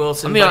Wade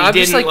Wilson. I mean, but he I'm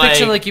just didn't, like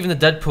picturing like even the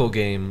Deadpool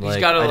game. He's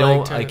Like gotta, I like,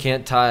 don't, turn I it-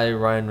 can't tie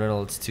Ryan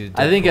Reynolds to. Deadpool.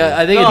 I think a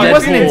No, He Deadpool.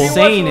 wasn't Deadpool.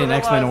 insane He in was-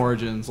 X Men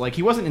Origins. Like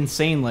he wasn't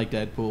insane like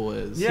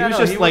Deadpool is. Yeah, he was no,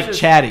 just he was like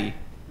just- chatty.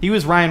 He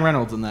was Ryan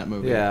Reynolds in that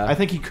movie. Yeah. I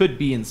think he could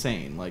be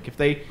insane. Like if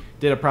they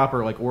did a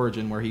proper like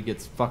origin where he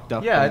gets fucked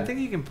up. Yeah, I and- think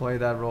he can play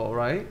that role,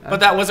 right? But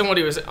that wasn't what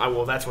he was.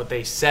 Well, that's what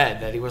they said,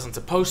 that he wasn't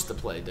supposed to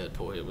play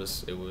Deadpool. It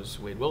was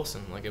Wade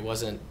Wilson. Like it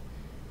wasn't.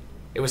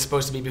 It was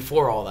supposed to be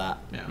before all that.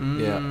 Yeah.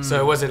 Yeah. So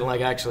it wasn't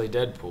like actually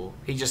Deadpool.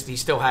 He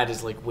still had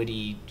his like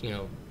witty,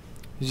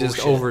 He's just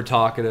bullshit. over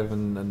talkative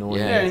and annoying.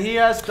 Yeah, and he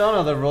has done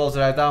other roles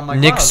that I thought, I'm like,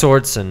 Nick wow,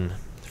 Swardson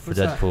for What's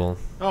that? Deadpool.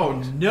 Oh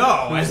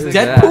no! Who's As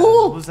that?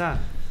 Deadpool? Who's that?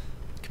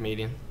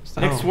 comedian.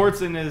 Nick Oh.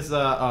 Swardson is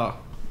oh.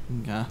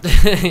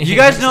 Okay. You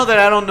guys know that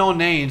I don't know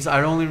names.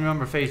 I only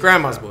remember faces.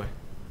 Grandma's boy.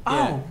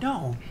 Oh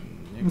no.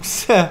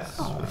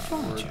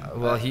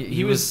 Well, he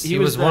He was- he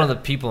was one of the-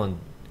 the people in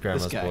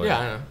Grandma's guy. Boy. Yeah,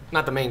 I know.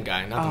 Not the main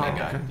guy. Not the main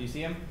guy. okay. Do you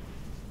see him?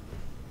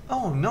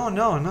 Oh no,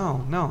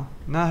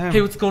 not him.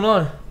 Hey, what's going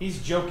on?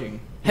 He's joking.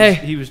 Hey.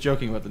 He was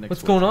joking about the Nick.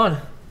 What's Swardson. going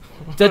on?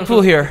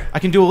 Deadpool here. I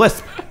can do a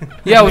lisp.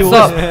 Yeah, I can do what's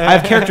a up? lisp. I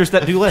have characters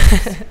that do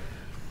lisps.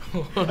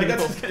 Like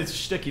that's his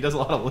shtick. He does a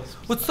lot of lisps.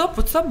 What's up?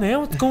 What's up,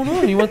 man? What's going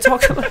on? You want to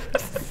talk about?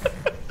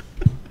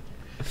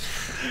 I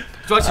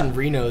was watching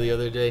Reno the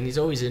other day, and he's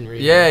always in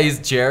Reno. Yeah, he's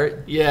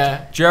Jerry.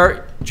 Yeah,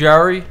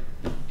 Jerry.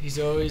 he's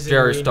always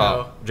Jerry, in Reno.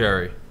 stop.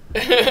 Jerry.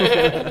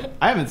 I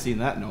haven't seen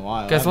that in a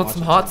while. Guys, I want haven't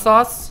some watched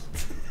hot it. sauce?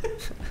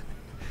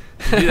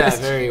 You do that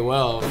very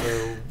well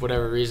for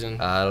whatever reason.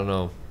 I don't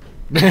know.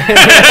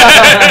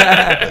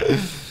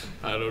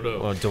 I don't know.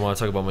 Well, don't want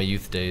to talk about my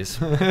youth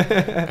days.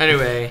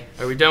 Anyway,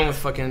 are we done with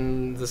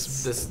fucking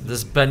this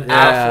Ben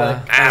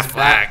Affleck?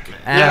 Affleck.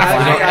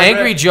 Yeah,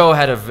 Angry Joe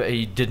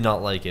he did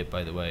not like it,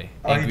 by the way.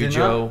 Oh, he Angry did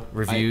Joe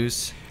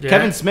reviews. Yeah.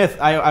 Kevin Smith.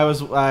 I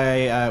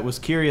was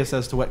curious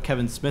as to what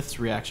Kevin Smith's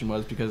reaction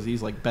was because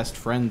he's like best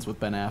friends with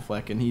Ben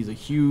Affleck and he's a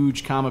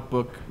huge comic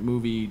book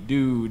movie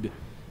dude.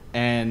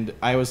 And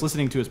I was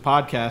listening to his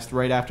podcast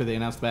right after they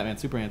announced the Batman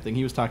Superman thing.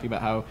 He was talking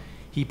about how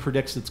he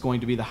predicts it's going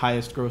to be the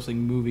highest grossing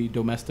movie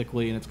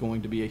domestically and it's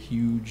going to be a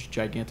huge,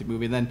 gigantic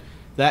movie. And then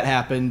that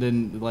happened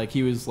and like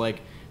he was like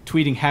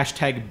tweeting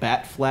hashtag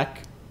Batffleck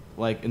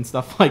like and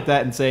stuff like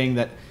that and saying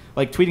that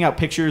like tweeting out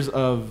pictures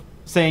of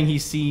saying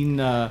he's seen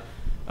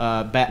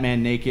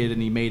Batman naked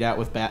and he made out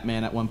with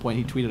Batman at one point.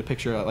 He tweeted a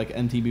picture at like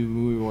MTV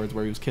Movie Awards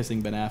where he was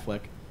kissing Ben Affleck.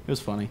 It was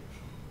funny.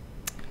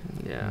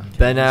 Yeah.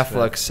 Ben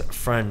Affleck's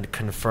friend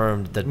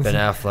confirmed that Ben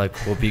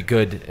Affleck will be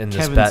good in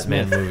this Kevin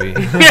Batman Smith. movie.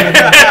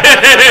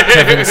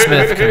 Kevin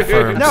Smith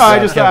confirmed. No, I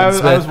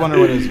was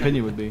wondering what his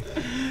opinion would be.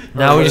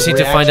 Now we just need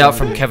to find Reaction. out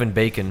from Kevin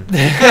Bacon.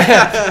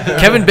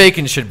 Kevin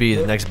Bacon should be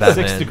the next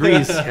Batman. 6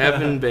 degrees.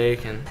 Kevin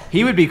Bacon.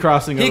 He would be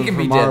crossing He over can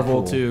from be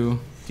Marvel Deadpool. to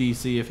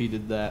DC if he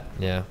did that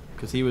Yeah.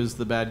 because he was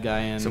the bad guy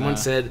in. Someone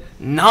said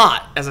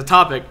not as a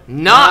topic,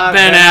 not Not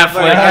Ben Ben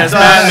Affleck Affleck. as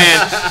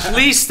Batman.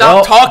 Please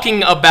stop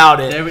talking about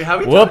it. How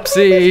we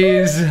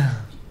Whoopsies.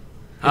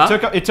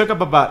 Huh? It took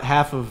up about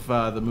half of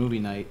the movie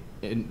night.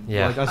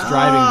 Yeah. Like us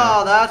driving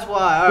Oh, there. that's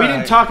why. We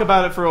didn't talk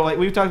about it for like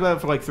we talked about it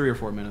for like 3 or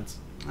 4 minutes.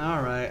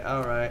 All right.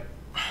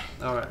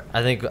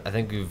 I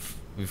think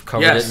we've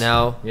covered Yes. it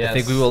now. Yes. I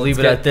think we will leave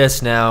it Let's at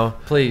this now.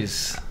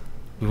 Please.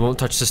 We won't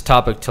touch this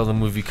topic till the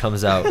movie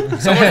comes out.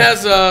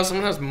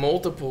 Someone has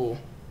multiple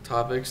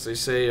topics. They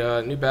say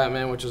new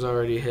Batman, which is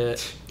already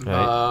hit.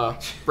 Right.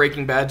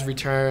 Breaking Bad's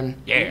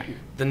return. Yeah.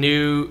 The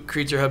new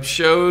Creature Hub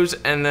shows,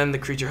 and then the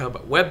Creature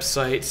Hub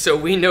website. So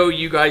we know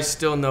you guys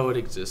still know it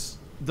exists.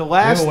 The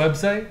last.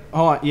 website?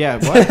 Oh yeah.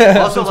 What?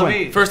 Also, let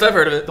me. First I've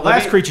heard of it. The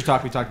last Creature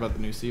Talk we talked about the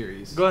new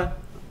series. Go ahead.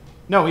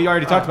 No, we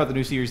already talked about the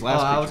new series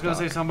last. I Creature was gonna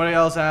Talk. say somebody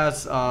else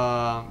has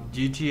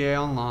GTA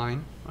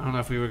Online. I don't know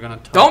if we were gonna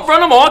touch. Don't run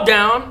them all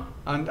down.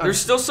 I'm- There's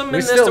still some in We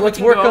this still, that we let's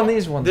can work go. on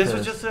these ones This first.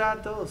 was just to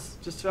add those.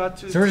 Just to add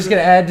to. So we're just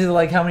going to add to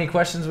like how many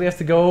questions we have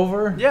to go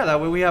over? Yeah,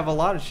 that way we have a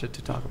lot of shit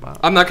to talk about.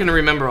 I'm not gonna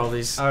remember all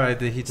these. All right,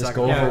 the Heat Just Saga.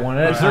 go over Yeah, one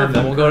at a reserve time,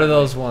 then them we'll go to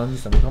those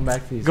ones, then we'll come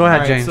back to these. Go ones.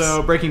 ahead, Alright, James.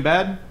 so Breaking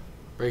Bad.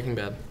 Breaking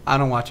Bad. I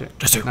don't watch it.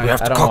 Jesse, No, we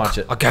have I to don't cook watch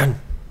it. again.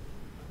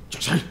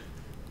 Jesse.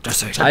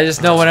 I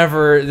just know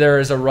whenever there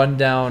is a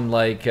rundown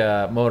like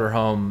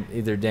motorhome,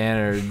 either Dan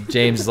or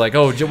James is like,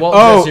 "Oh, Walt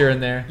and Jesse are in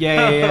there."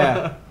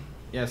 Yeah.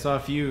 Yeah, saw a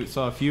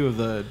few of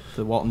the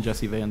Walt and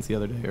Jesse vans the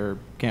other day, or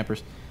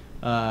campers.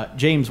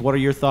 James, what are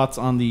your thoughts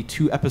on the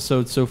 2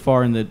 episodes so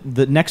far and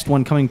the next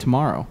one coming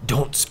tomorrow?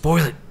 Don't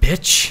spoil it,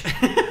 bitch.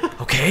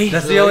 Okay?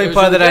 That's It the only was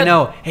part that I good.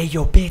 know. Hey,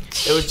 yo,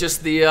 bitch. It was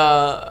just the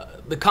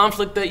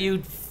conflict that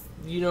you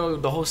know,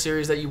 the whole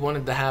series that you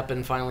wanted to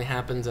happen finally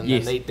happens, and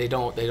Yes. then they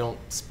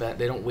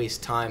don't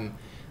waste time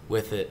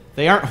with it.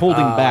 They aren't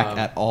holding back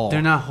at all.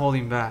 They're not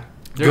holding back.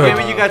 They're Good.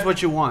 giving you guys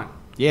what you want.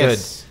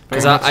 Yes.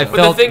 Because very much I so. But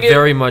the felt thing is-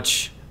 very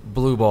much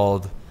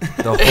blue-balled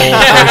the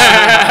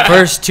whole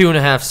first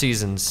 2.5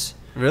 seasons.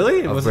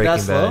 Really? Of Was it that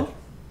Breaking slow? Bad.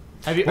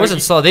 Have you, It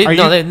wasn't slow.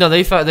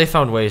 They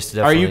found ways to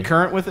Are definitely. you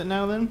current with it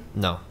now then?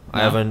 No, I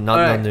No? haven't not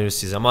Alright. done the new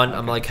season.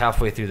 I'm like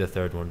halfway through the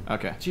 3rd one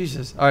Okay.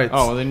 Jesus. All right.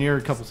 Oh, well, then you're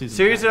a couple seasons.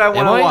 series back. that I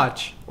want Am I? to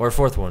watch. or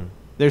 4th one.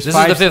 There's This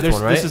is the 5th there's-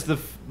 one, right? This is the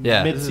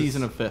Yeah.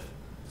 mid-season of 5th.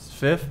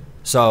 Fifth.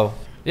 So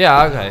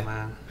yeah, okay. Oh,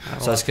 man.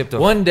 So I skipped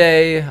over. One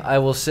day I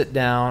will sit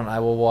down. I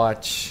will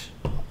watch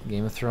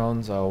Game of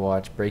Thrones. I'll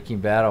watch Breaking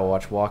Bad. I'll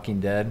watch Walking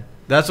Dead.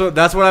 That's what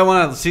I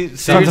want to see.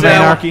 Sons of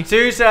Anarchy.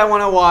 Series that I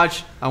want to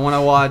watch. I want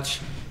to watch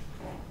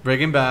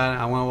Breaking Bad.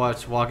 I want to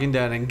watch Walking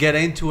Dead and get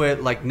into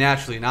it like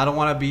naturally. And I don't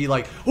want to be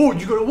like, oh,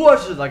 you gotta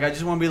watch it. Like I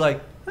just want to be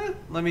like,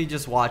 let me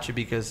just watch it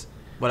because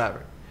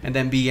whatever, and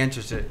then be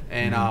interested.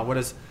 And what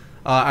is?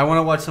 I want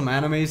to watch some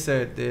animes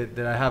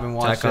that I haven't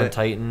watched. Attack on yet.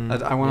 Titan.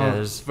 I want Yeah, to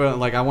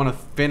there's- I want to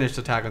finish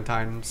Attack on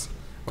Titans,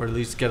 or at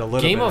least get a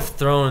little. Game bit. of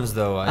Thrones,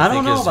 though, I I don't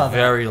think know is about that.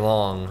 very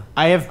long.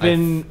 I have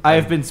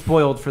been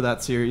spoiled for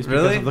that series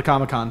because Really? of the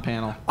Comic-Con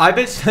panel. I've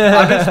been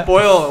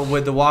spoiled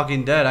with The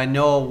Walking Dead. I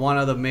know one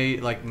of the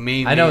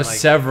main. I know like,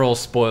 several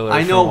spoilers.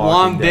 I know from one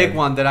Walking big Dead.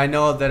 one that I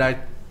know that I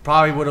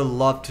probably would have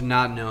loved to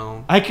not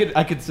know. I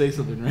could say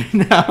something right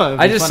now.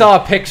 I just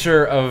saw a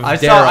picture of I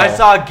Daryl.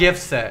 saw a gift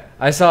set.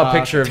 I saw a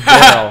picture of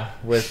Daryl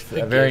with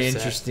a very Gift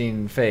set.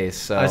 interesting face.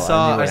 So I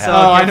saw- knew what I happened.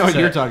 saw- Oh, I know gift what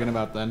you're set. talking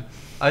about then.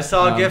 I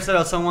saw Um, a gift set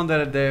of someone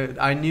that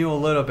I knew a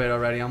little bit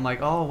already. I'm like,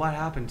 oh, what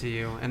happened to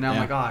you? And then I'm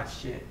Yeah. like, oh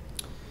shit.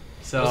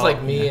 So It was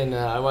like me and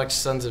I watched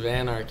Sons of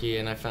Anarchy,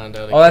 and I found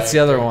out. Oh, that's the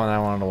other one I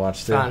wanted to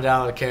watch too. Found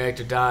out a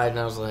character died, and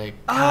I was like,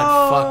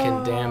 God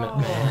fucking damn it,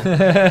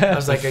 man. I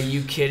was like, are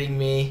you kidding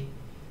me?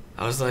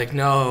 I was like,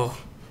 no.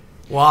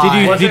 Why?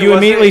 Did you Was it- did you was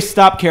immediately it-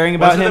 stop caring was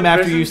about it him the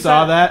after prison you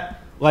saw set?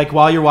 that? Like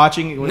while you're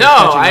watching? when No,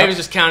 it's catching I up? was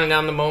just counting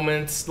down the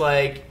moments.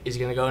 Like, is he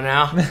gonna go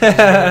now? Is he gonna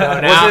go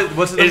now?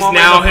 Was it the Is moment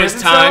now in the his prison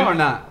cell time or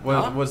not?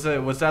 Huh?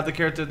 Was that the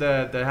character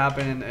that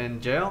happened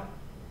in jail?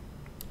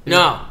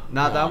 No,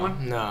 Not that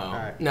one? No,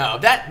 right. no.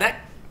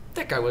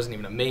 That guy wasn't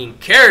even a main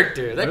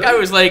character. That guy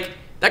was like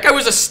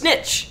a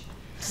snitch.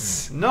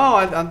 No,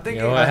 I'm thinking.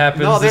 You know what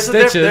happens No, to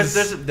there's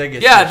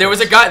snitches? Yeah, there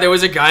was a guy. There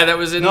was a guy that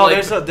was in. No,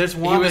 like, there's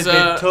one he was that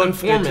a they took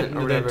informant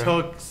or they whatever.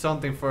 took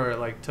something for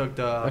took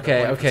the.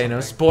 Okay, the okay,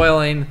 no something.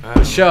 spoiling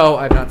the show.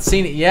 I've not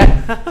seen it yet.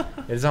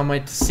 It is on my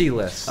to see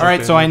list. All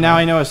right, so I know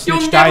a You'll snitch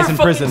never dies in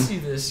fucking prison. see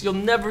this. You'll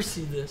never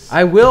see this.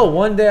 I will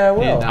one day. I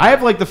will. I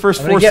have like the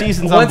first I'm gonna 4 get-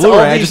 seasons on once Blu-ray.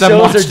 all I these just haven't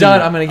shows watched are done,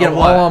 them I'm gonna get Of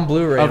them all what? on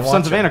Blu-ray. of and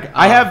Sons watch of them. Anarchy.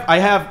 I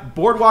have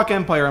Boardwalk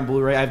Empire on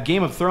Blu-ray. I have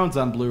Game of Thrones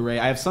on Blu-ray.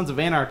 I have Sons of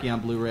Anarchy on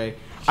Blu-ray.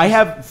 I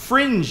have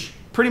Fringe,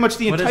 pretty much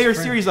the What is entire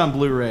Fringe? series on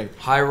Blu-ray.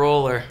 High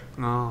roller.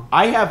 No.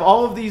 I have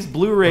all of these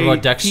Blu-ray What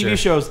about Dexter? TV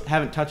shows.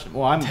 Haven't touched them.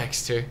 Well,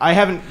 Dexter. I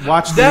haven't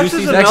watched the new Dexter's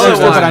season. another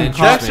Dexter's one. I'm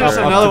caught Dexter's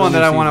up another to one the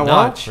that I new want to season.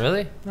 watch.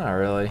 Really? Not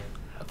really.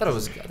 I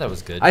thought that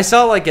was good. I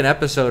saw like an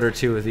episode or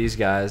two with these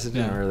guys. It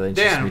didn't Yeah. really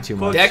interest Dan, me too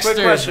quick- much. Dexter quick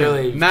is question.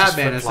 really just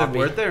Madman. Is it flip-floppy.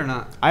 worth it or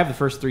not? I have the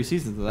first 3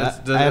 seasons of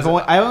that. Does-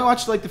 I only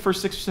watched like the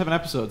first 6 or 7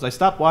 episodes. I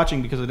stopped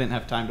watching because I didn't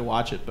have time to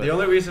watch it. But The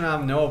only reason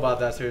I know about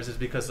that series is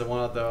because of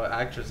one of the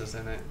actresses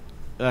in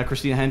it.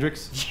 Christina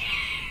Hendricks.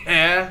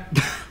 Yeah.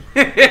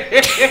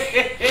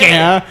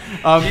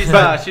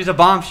 Yeah. She's a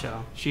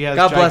bombshell. She has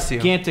God bless you.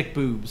 gigantic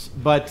boobs.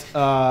 But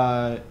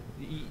the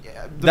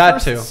That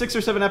first too. 6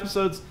 or 7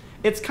 episodes,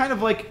 it's kind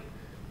of like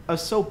a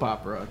soap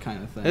opera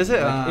kind of thing. Is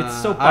it? Like,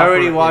 it's soap I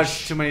already opera-ish.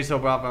 watched too many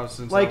soap operas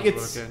since Like I was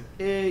it's a little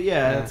kid.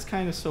 yeah, Yeah. it's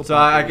kind of soap So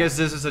opera. I guess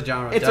this is a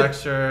genre. It's a-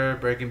 Dexter,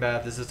 Breaking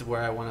Bad. This is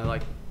where I want to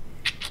like.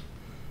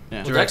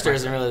 Yeah. Well, Dexter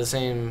isn't really the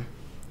same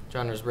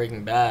genre as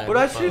Breaking Bad. But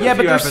I seen Yeah, a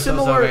but few they're episodes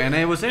similar- of it, and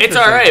it was It's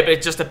interesting. all right, but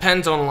it just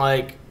depends on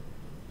like,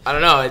 I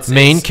don't know. It's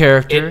Main it's-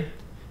 character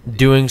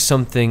doing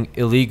something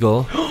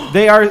illegal,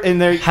 They are,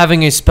 and they're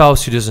having a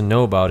spouse who doesn't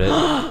know about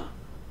it,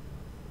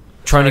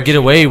 trying to get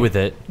away with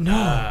it.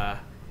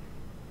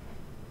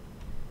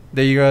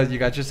 There you go. You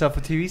got yourself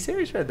a TV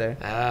series right there.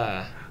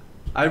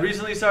 I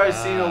recently started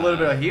seeing a little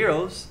bit of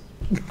Heroes,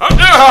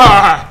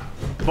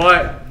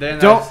 but then I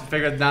Don't-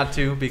 figured not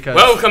to because.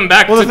 Welcome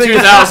back Well, to the thing-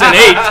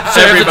 2008,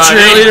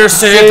 everybody.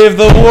 Save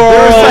the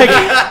world.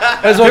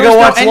 As there we was go no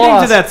watch ending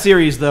Lost. to that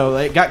series though.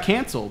 It got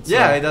canceled. So.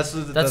 Yeah, that's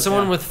That's the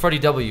one with Freddie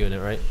W in it,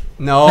 right?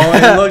 No,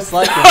 it looks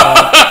like him.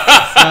 Though.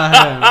 It's not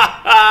him.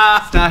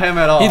 It's not him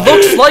at all. He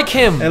looks like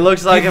him. It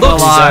looks like He him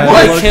looks alive.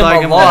 like It looks him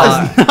like him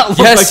alive. alive.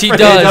 Yes, he It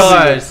does.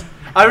 does.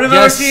 I remember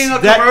Yes. seeing a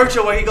That-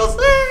 commercial where he goes,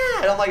 ah,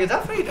 and I'm like, is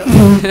that Freddie W?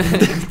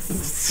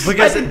 I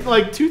Because think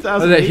like Was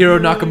 2000. that Hiro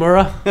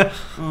Nakamura?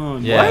 Oh,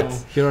 Yeah. no.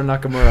 Hiro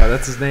Nakamura.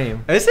 That's his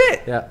name. is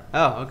it? Yeah.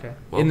 Oh, okay.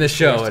 In the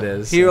show, it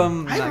is.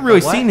 Hiro. I haven't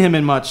really seen him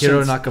in much.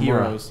 Hiro since Nakamura.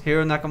 Heroes.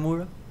 Hiro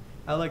Nakamura.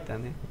 I like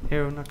that name.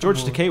 Hiro Nakamura.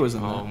 George Takei was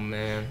in Oh that.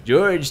 man.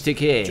 George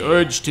Takei.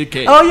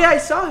 Takei. Oh yeah, I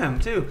saw him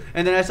too.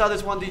 And then I saw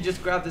this one dude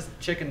just grab this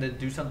chicken to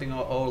do something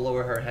all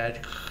over her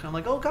head. I'm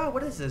like, oh god,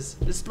 what is this?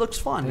 This looks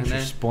fun. And Thanks for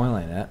then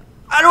spoiling it.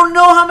 I don't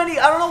know how many.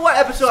 I don't know what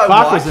episode I Spock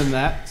watched. was in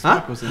that. Huh?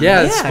 Spock was in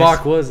Yeah, that. Yes.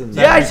 Spock was in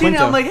that. Yeah, I Zachary seen it.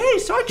 I'm Quinto. like, hey,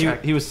 Star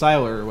Trek. He was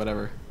Siler or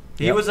whatever.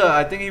 He Yep. was a.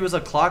 I think he was a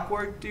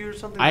clockwork dude or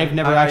something. I've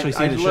never actually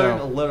seen I the learned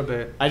show. a little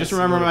bit. I just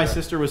remember my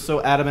sister was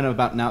so adamant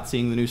about not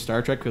seeing the new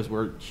Star Trek because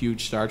we're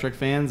huge Star Trek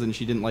fans, and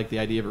she didn't like the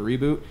idea of a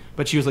reboot.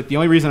 But she was like, the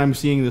only reason I'm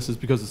seeing this is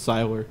because of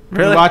Siler.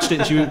 Really? We watched it,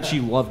 and she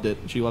loved it.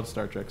 She loved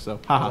Star Trek, so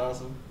haha,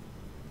 Awesome.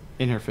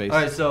 in her face. All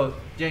right, so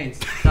James,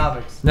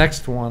 topics.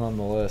 Next one on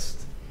the list.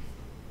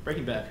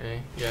 Breaking Bad.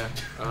 Okay. Yeah.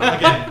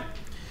 Again.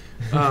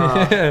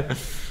 I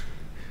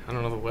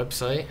don't know the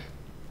website.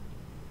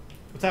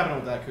 What's happening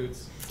with that,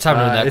 Coots? What's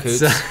happening with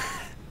that,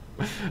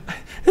 it's,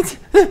 Coots?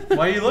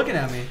 Why are you looking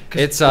at me?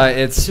 it's So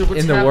what's in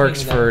the happening works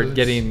with that, for Boots?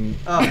 getting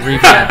Oh.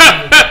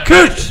 revamped.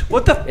 Cooch,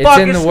 what the fuck It's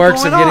in is the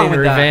works of going on getting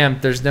with that?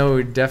 revamped. There's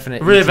no definite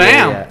ETA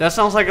Revamp. yet. That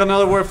sounds like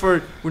another word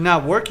for we're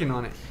not working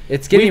on it.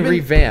 It's getting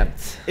We've been-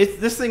 revamped.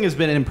 This thing has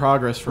been in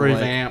progress for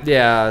Revamp.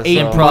 Yeah. 8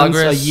 so- months,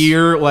 progress. a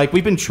year. Like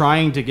we've been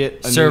trying to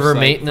get a Server new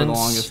site maintenance. for the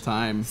longest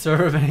time.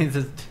 Server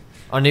maintenance.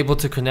 Unable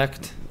to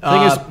connect.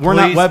 Thing is, we're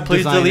not web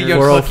please delete designers. your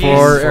 404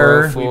 cookies.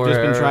 error. We've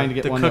just been trying to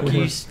get The one that cookies.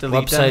 works.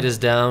 Delete Website them. is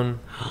down.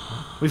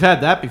 We've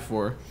had that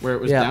before, where it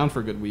was Yeah. down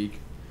for a good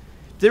week.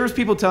 There was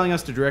people telling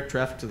us to direct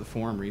traffic to the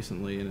forum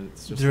recently, and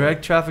it's just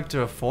Direct traffic to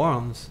the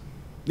forums.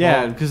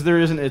 yeah, Well- because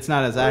it's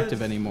not as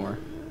active anymore.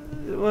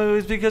 Well,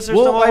 it's because there's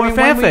no more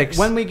fanfics.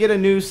 when we get a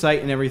new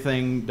site and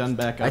everything done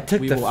back up, I took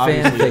we the will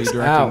obviously be fanfics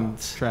directing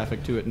out.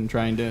 traffic to it and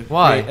trying to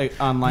Why? create an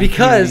online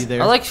Because community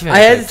there. I like fanfics. I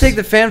had to take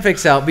the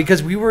fanfics out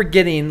because we were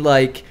getting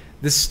like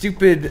the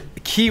stupid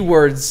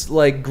keywords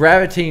like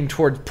gravitating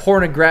towards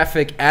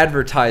pornographic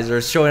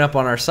advertisers showing up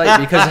on our site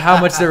because of how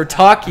much they were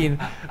talking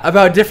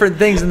about different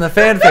things in the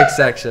fanfic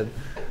section.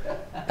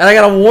 And I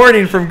got a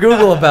warning from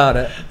Google about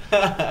it.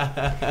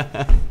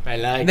 I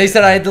like. And they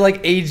said I had to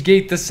like age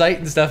gate the site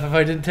and stuff if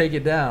I didn't take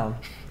it down.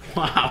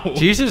 Wow.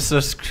 Jesus,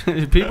 those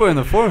people in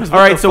the forums. All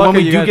right, so when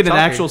we do get an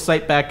actual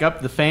site back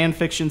up, the fan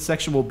fiction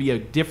section will be a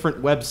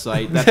different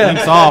website that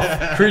links off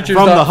from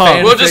the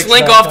hub. We'll just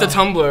link off the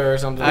Tumblr or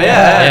something.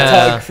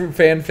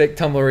 Fanfic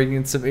Tumblr where you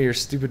can submit your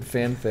stupid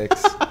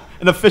fanfics.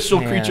 An official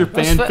Creature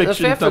fan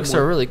fiction. The fanfics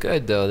are really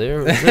good though.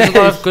 There's a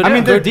lot of good. I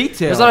mean, they're detailed.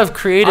 There's a lot of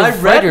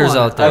creative writers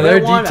out there. They're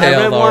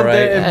detailed, all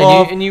right.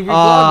 And you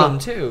reblog them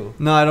too.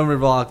 No, I don't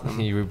reblog them.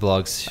 You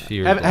reblog.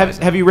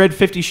 Have you read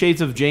 50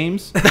 Shades of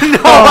James? No,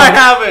 I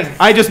haven't.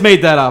 I just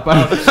made that up.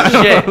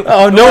 Shit.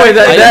 Oh no way!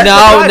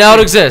 Now it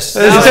exists.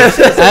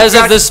 As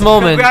of this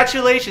moment.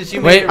 Congratulations,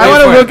 you Wait, made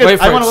it. wait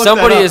for it.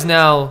 Somebody is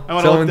now. I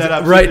want to look that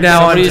up. Right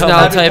now. Somebody's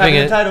now typing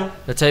it.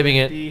 They're typing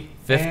it.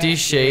 50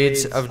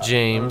 Shades of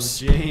James.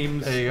 There you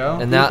go.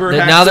 And now they're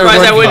Surprised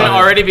working that wouldn't on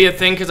it. already be a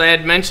thing because I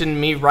had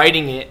mentioned me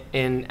writing it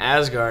in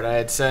Asgard. I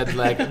had said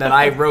like that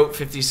I wrote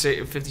 50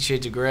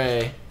 Shades of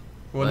Grey.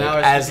 Well, Like, now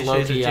it's as 50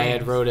 Shades of Loki, I had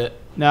James. wrote it.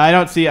 No, I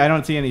don't see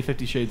any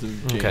 50 Shades of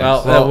James. Okay.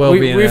 Well, that will be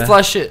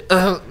reflush it.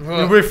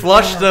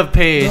 Reflush the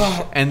page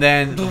and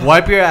then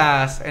wipe your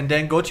ass and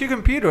then go to your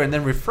computer and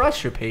then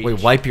refresh your page.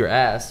 Wait, wipe your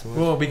ass.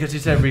 Well, because you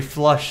said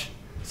reflush.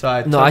 So I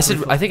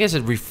I think I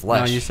said reflush.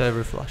 No, you said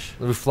reflush.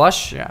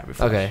 Reflush? Yeah,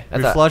 reflush. Okay.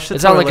 Reflush the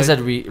it sounded like I toilet, said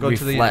go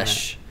to the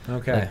reflush.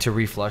 Okay. Like to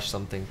reflush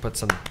something. Put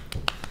some.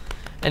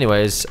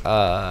 Anyways,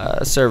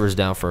 server's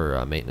down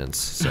for maintenance,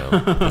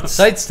 so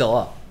Site's still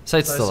up.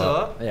 site's still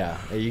up. Yeah,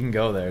 you can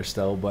go there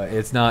still, but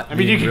it's not. I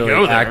mean, you being can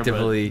really go there,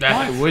 actively. Would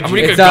I you? mean, you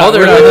It's could not- go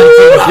there.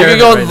 we're not You can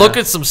go and right look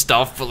now. at some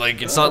stuff, but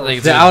like it's not like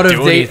it's The gonna out of do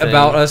date anything.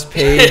 about us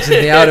page and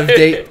the out of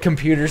date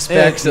computer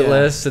specs it Yeah.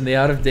 lists and the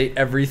out of date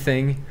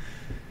everything.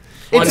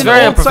 It's an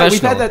very old site.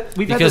 unprofessional.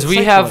 We've had because that we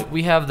site have for, like-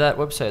 we have that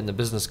website and the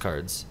business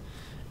cards,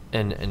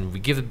 and we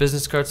give the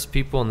business cards to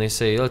people and they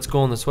say let's go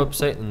on this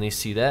website and they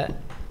see that.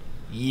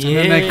 And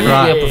then they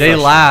cry. Yeah. They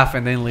laugh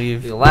and then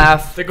leave. They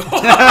laugh. They go,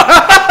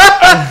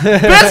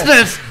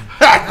 Business.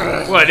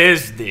 what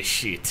is this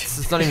shit?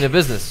 It's not even a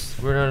business.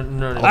 We're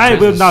not I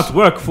will not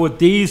work for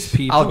these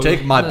people. I'll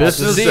take my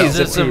business. Anyway,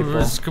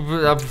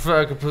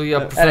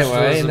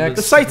 next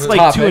The site's like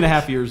topic.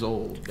 2.5 years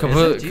old.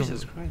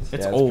 Jesus Christ.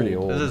 It's Yeah, old. pretty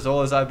old. This is as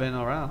old as I've been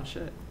around.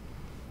 Shit.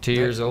 2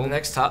 years old.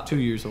 Next top. 2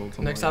 years old.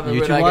 something Next like topic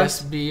would I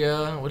YouTube-wise? guess be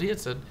what he had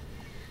said.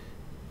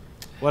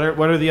 that.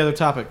 What are the other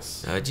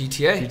topics?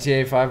 GTA.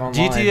 GTA 5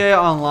 online. GTA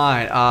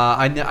Online.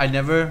 I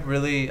never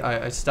really.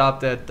 I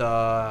stopped at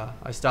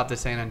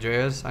San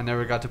Andreas. I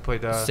never got to play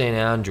the. San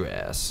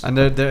Andreas. And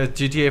the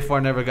GTA 4 I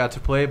never got to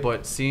play,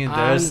 but seeing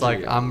this, like,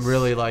 I'm Andreas.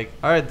 really like,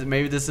 all right,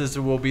 maybe this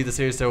will be the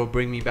series that will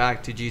bring me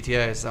back to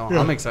GTA. So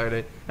I'm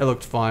excited. It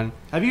looked fun.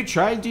 Have you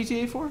tried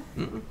GTA 4?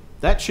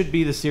 That should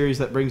be the series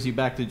that brings you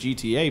back to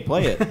GTA.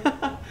 Play it.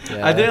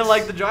 Yeah, I didn't that's-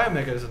 like the driving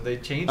mechanism. They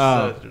changed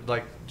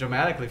like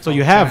dramatically. So from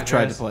you San have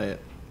tried to Andreas. play it.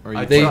 Or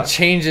I you They tried.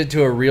 changed it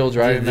to a real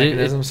driving Dude,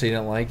 mechanism, so you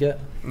didn't like it.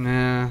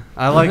 Nah,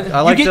 I like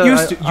get the,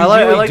 used to- I you like,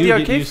 really I like do the get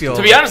arcade used to feel. it.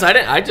 To be honest,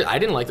 I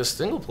didn't like the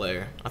single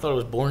player. I thought it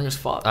was boring as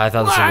fuck. I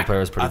thought the single player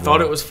was pretty. I thought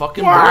boring. it was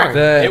fucking boring.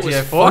 The- It was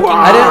GTA fucking.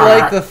 I didn't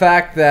like the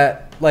fact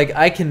that like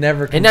I can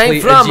never And I'm complete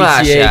a from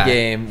GTA Russia.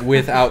 game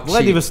without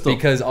Vladivostok. cheats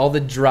because all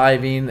the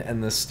driving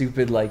and the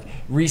stupid like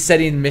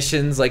resetting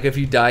missions. Like if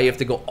you die, you have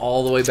to go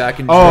all the way back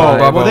and Oh,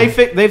 drive. well, they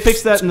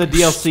fixed that in the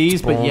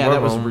DLCs, but yeah,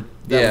 that was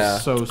Yeah.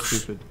 so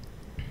stupid.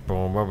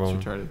 Boom, boom, boom.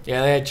 Retarded.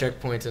 Yeah, they had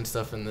checkpoints and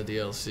stuff in the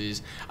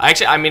DLCs.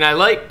 I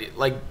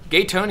liked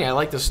Gay Tony. I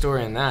liked the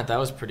story in that. That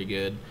was pretty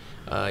good.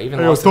 Even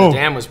Hey, Lost in Tom. the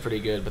Dam was pretty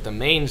good. But the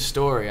main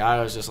story, I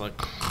was just like,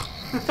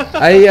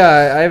 I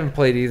haven't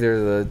played either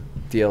of the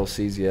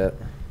DLCs yet,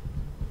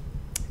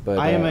 but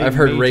I am a I've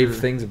heard rave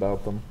major- things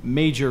about them.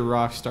 Major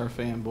Rockstar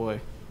fanboy.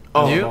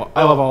 Oh, You?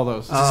 I love all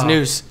those. this is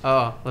news.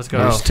 Oh, let's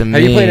go. News to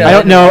Have you me. played I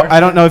don't know. I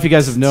don't know if you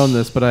guys have known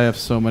this, but I have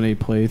so many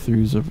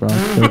playthroughs of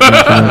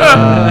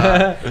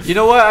Rockstar. You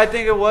know what I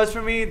think it was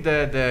for me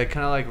that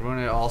kind of like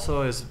ruined it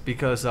also is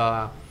because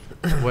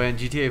when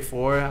GTA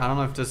 4, I don't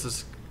know if this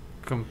is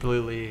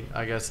completely,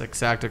 I guess,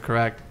 exact or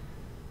correct.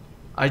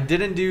 I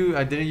didn't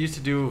used to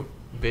do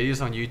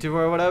videos on YouTube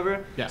or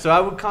whatever. Yeah. So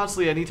I would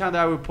constantly, anytime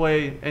that I would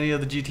play any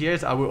of the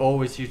GTAs, I would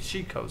always use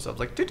cheat codes. I was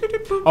like,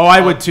 "Doo-doo-doo-boo." Oh, I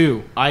would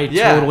too. I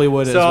Yeah. totally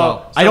would as So-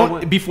 well. so I don't.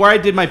 when- Before I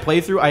did my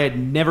playthrough, I had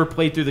never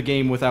played through the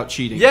game without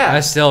cheating. Yeah. I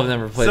still have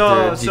never played So-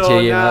 through a so GTA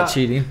game now- without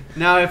cheating.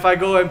 Now, if I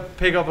go and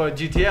pick up a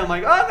GTA, I'm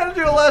like, oh, I'm gonna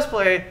do a let's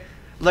play.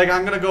 Like,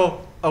 I'm gonna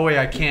go. Oh wait,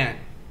 I can't,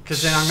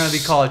 because then I'm gonna be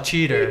called a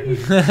cheater.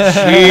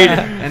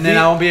 And then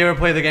I won't be able to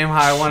play the game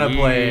how I want to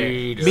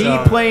play. Me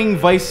So- playing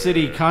Vice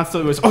City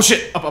constantly was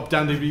up,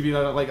 down,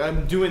 like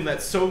I'm doing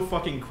that so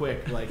fucking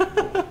quick. Like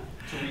to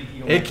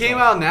reheal It came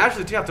myself. out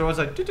naturally too. After I was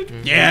like,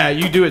 doo-doo-doo. Yeah,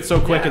 you do it so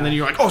quick, Yeah. and then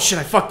you're like, oh shit,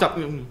 I fucked up.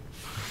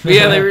 But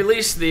yeah, they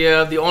released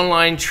the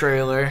online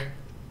trailer,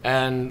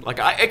 and like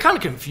it kind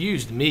of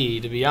confused me,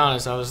 to be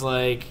honest. I was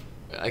like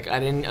I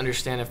didn't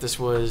understand if this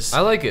was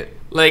I like it.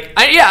 like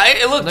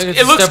it looks Like it's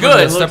it looks step in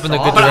good. the- step in the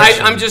good But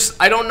But direction.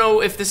 I don't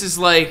know if this is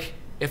like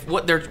if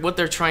what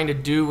they're trying to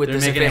do with They're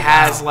this, if making it it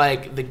has wow.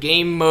 like the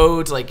game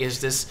modes, like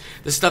is this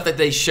the stuff that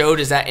they showed,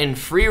 is that in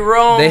free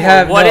roam? They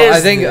have what no, is I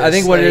think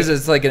this? what it Like, is,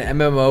 it's like an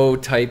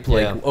MMO type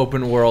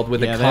open world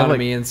with Yeah, they have,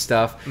 economy and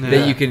stuff Yeah.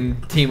 that you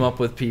can team up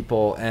with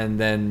people, and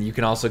then you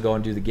can also go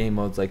and do the game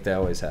modes like they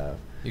always have.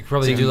 You could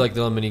probably do like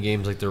the mini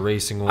games, like the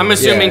racing one. I'm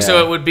assuming Yeah, so.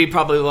 yeah. It would be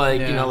probably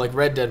like Yeah. like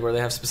Red Dead, where they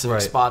have specific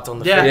Right. spots on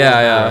the Yeah. free Yeah,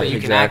 roam yeah, that you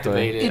can exactly.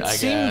 activate it. It I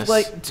seemed guess,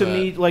 like to but-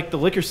 me like the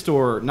liquor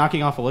store,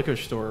 knocking off a liquor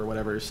store or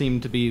whatever,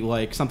 seemed to be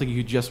like something you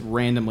could just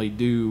randomly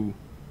do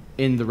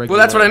in the regular.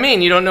 Well, that's what I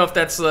mean. You don't know if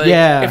that's like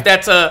if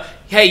that's a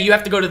hey, you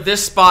have to go to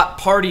this spot,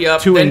 party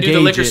up, To then do the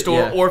engage liquor it, store,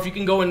 yeah. or if you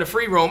can go into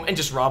free roam and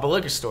just rob a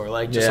liquor store,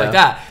 like just Yeah. like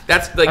that.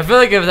 That's like I feel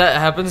like if that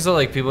happens, though,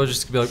 like people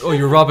just be like, "Oh,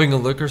 you're robbing a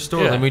liquor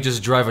store? Yeah. Let me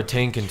just drive a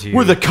tank into you."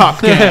 We're the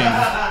cop gang.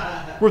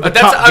 We're the But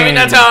that's cop I mean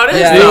that's how it is.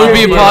 Yeah, it though. would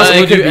be But, impossible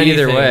like, to do could be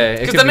either anything. way. It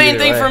Because could the be main either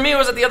thing way. for me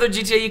was that the other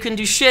GTA you couldn't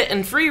do shit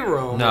in free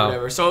roam No. or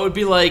whatever. So it would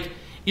be like,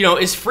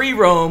 is free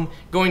roam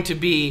going to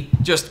be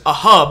just a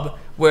hub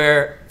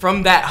where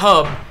from that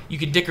hub you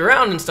could dick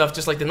around and stuff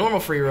just like the normal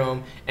free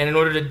roam, and in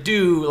order to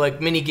do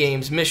like mini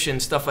games,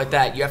 missions, stuff like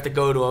that, you have to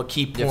go to a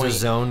key point. You have to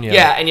zone, yeah.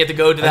 Yeah, and you have to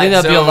go to that I think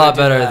that'd be a zone lot and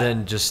do better that.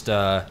 than just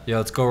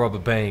let's go rob a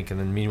bank and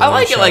then I meanwhile.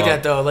 like you it like show that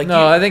up. though. Like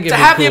No, I think to it'd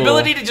be have the cool.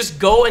 ability to just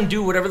go and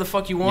do whatever the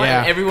fuck you want. Yeah.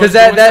 And everyone's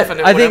Because doing stuff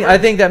and I think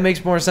whatever. that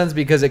makes more sense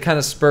because it kind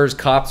of spurs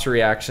cops'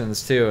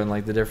 reactions too, and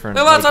like the different.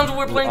 A lot of like, times when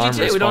we're playing armed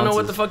GTA, we don't know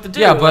what the responses. fuck to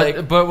do. Yeah,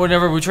 like, but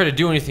whenever we try to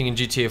do anything in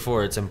GTA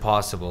 4, it's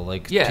impossible.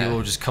 Like yeah. people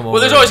will just come over.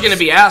 Well, there's always and going to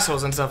be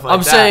assholes and stuff like I'm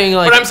that. saying,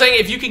 like- but I'm saying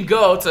if you can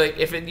go to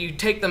like, you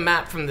take the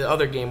map from the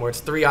other game where it's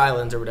 3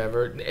 islands or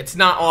whatever, it's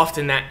not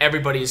often that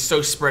everybody is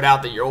so spread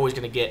out that you're always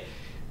going to get,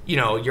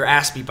 your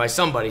ass beat by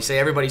somebody. Say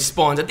everybody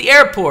spawns at the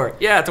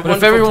airport. Yeah, it's a But if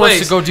wonderful everyone place.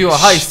 wants to go do a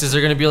heist, is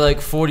there going to be like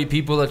 40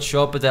 people that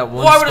show up at that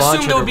one Well, I would spot assume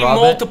trying there to would be rob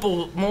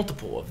it?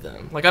 multiple of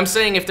them. Like I'm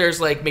saying, if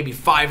there's like maybe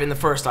 5 in the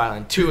first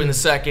island, 2 in the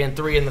second,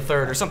 3 in the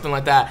third, or something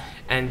like that,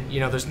 and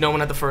there's no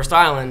one at the first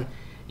island,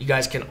 you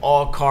guys can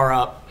all car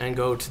up and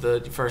go to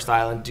the first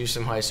island, do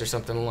some heist or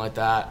something like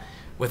that,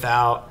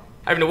 without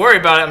having to worry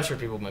about it. I'm sure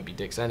people might be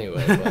dicks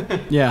anyway.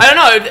 But Yeah. I don't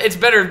know. It's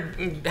better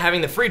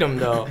having the freedom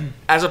though,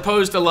 as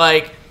opposed to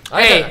like.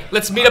 Hey,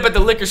 let's meet up at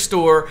the liquor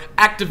store.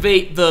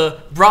 Activate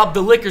the rob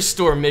the liquor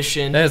store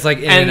mission. Then it's like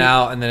in and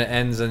out, and then it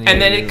ends, and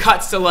then it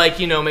cuts to like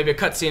maybe a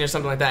cutscene or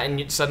something like that,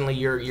 and suddenly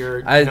you're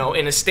in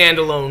a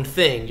standalone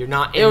thing. You're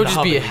not. In It would the just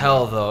hub be anymore.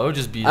 hell, though. It would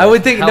just be. I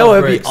would think hell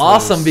it'd be breaks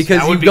awesome loose. because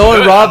That you would be go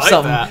and good. rob I like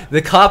something, that.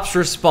 the cops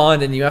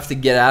respond, and you have to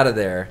get out of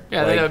there.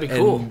 Yeah, I think that'd be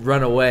cool. And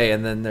run away,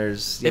 and then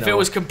there's If it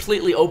was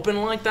completely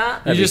open like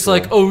that. You're That'd be just cool.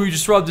 like, oh, we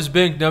just robbed this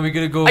bank. Now we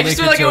gotta go I make just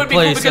it feel like to it a would be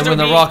cool place, because and there when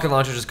the would be- rocket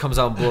launcher just comes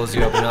out and blows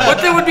you up. You're But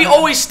like, there would be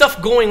always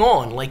stuff going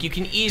on. Like you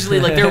can easily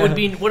there would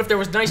be. What if there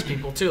was nice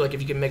people too? Like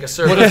if you can make a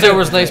server. what if there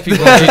was nice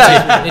people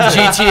in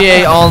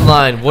GTA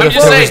Online? What I'm if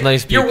just there saying, was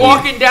nice people? You're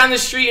walking down the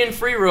street in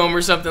free roam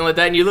or something like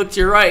that, and you look to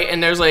your right,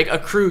 and there's like a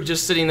crew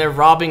just sitting there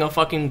robbing a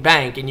fucking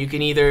bank, and you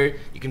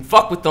can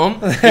fuck with them,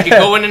 you can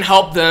go in and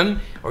help them,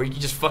 or you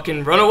can just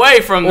fucking run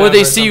away from them. Or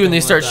they see you and they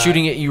something start like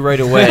shooting at you right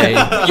away.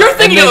 that. You're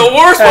thinking of the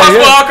worst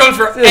possible outcomes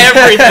for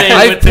everything.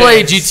 I've with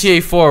played this.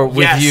 GTA 4 with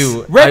Yes.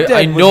 you. Red Dead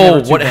I was know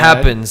never too what bad.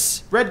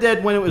 happens. Red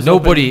Dead when it was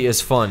Nobody open,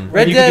 is fun.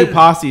 Red you Dead- could do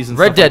posses and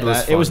Red stuff Dead like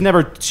was that. It was fun.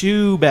 never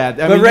too bad.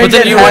 I But mean, Red But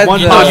then Dead you, had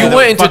went, the- you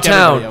went into fuck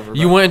everybody town. over,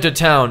 You but- went into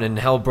town and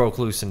hell broke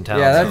loose in town.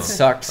 Yeah, that so,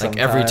 sucks. like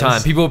every sometimes.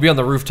 time, people would be on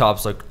the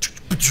rooftops like.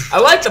 I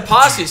like the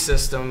posse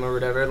system or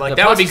whatever. Like The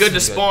that would be posse good to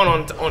system's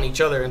spawn on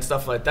each other and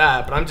stuff like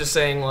that. But I'm just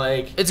saying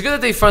like. It's good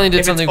that they finally If did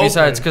it's something open.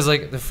 besides, because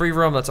like the free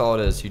roam, that's all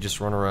it is. You just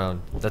run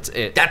around. That's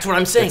it. That's what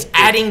I'm saying. That's it.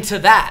 Adding to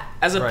that,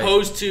 as Right.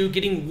 opposed to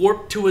getting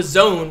warped to a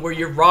zone where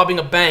you're robbing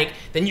a bank,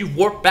 then you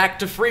warp back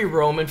to free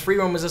roam, and free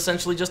roam is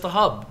essentially just a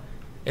hub.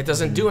 It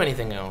doesn't do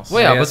anything else.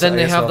 Well, yeah, I but guess- then I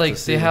they guess have we'll have like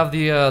to see. they have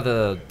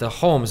the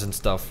homes and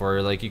stuff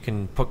where like you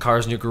can put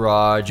cars in your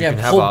garage. You Yeah, can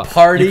have whole a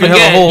party. You can have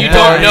Again, a whole you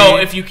party. don't know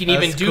if you can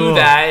even That's do cool.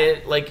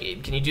 that. Like,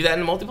 can you do that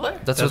in the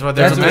multiplayer? That's That's what what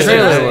they were that's what mentioning.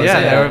 the trailer was, Yeah,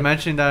 yeah. they were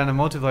mentioning that in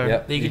the multiplayer.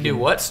 Yep. That you can do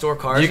what? Store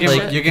cars. You and can-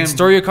 shit? Like, you can- can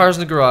store your cars in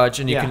the garage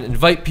and you Yeah. can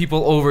invite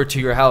people over to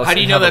your house. How do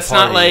you and know have a that's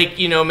not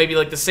party. like maybe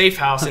like the safe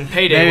house in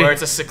Payday Maybe. where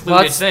it's a Well,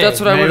 secluded thing? that's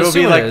what I Maybe would it'll be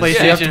assume like it is.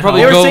 You have to PlayStation probably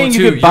They were go saying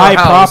you to could buy your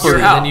house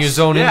property. and then you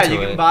zone Yeah, into you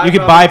can it. buy You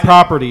could buy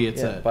property. It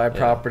Yeah, said. buy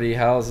property,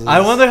 houses. I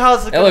wonder how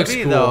it's It gonna looks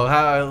be cool. though.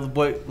 How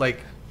what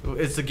like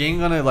is the game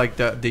gonna like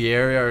the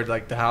area or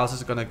like the house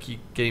is gonna keep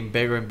getting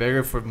bigger and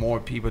bigger for more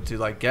people to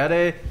like get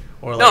it?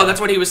 Or like, No,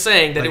 that's what he was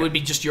saying. That like- it would be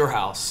just your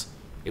house.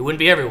 It wouldn't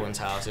be everyone's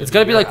house. It's got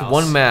to be your like house.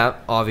 one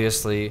map,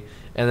 obviously,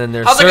 and then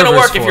there's How's it gonna servers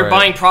work if for you're it.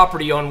 buying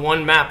property on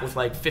one map with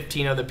like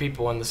 15 other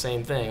people on the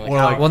same thing? Like, Or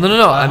how- like- Well,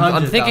 no. I'm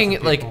 100,000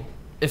 thinking like people.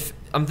 if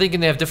I'm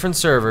thinking they have different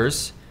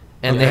servers.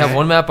 And they Okay. have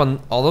one map on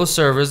all those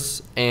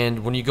servers,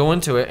 and when you go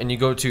into it and you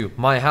go to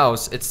my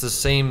house, it's the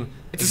same.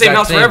 It's the same exact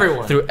house for thing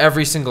everyone. through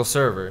every single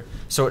server.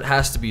 So it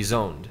has to be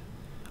zoned.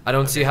 I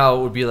don't see how it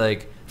would be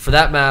like for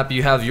that map.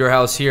 You have your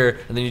house here,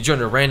 and then you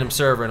join a random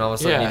server, and all of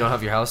a sudden Yeah. you don't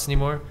have your house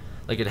anymore.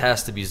 Like it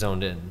has to be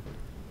zoned in.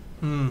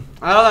 I don't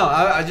know.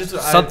 I just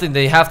Something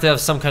they have to have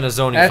some kind of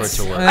zoning for it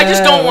to work. I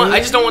just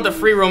don't want the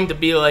free roam to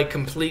be like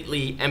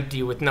completely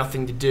empty with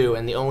nothing to do,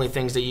 and the only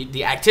things that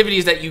the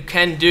activities that you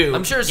can do.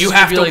 I'm sure it's you just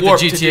have gonna to be like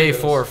warp the to do GTA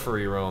those. 4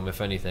 free roam, if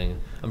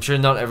anything. I'm sure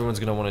not everyone's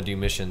gonna want to do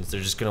missions.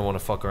 They're just gonna want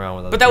to fuck around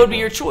with other But that would be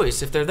people. your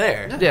choice if they're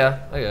there. Yeah,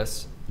 I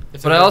guess.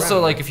 If But they're I also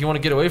around. like if you want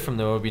to get away from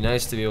them, it would be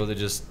nice to be able to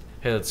just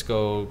hey, let's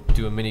go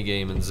do a mini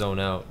game and zone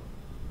out.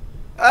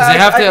 Because they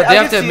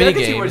have to have mini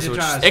games.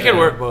 It could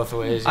work both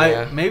ways.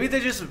 Yeah. Maybe they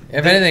just.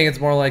 If anything, it's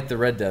more like the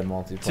Red Dead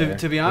multiplayer.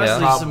 To be honest, Yeah.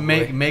 they just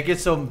Probably. make it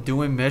so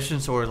doing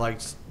missions or like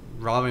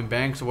robbing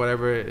banks or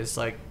whatever is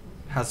like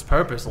has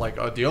purpose.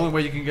 Like the only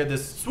way you can get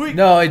this sweet.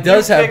 No, it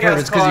does new have big-ass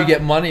purpose because car- you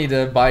get money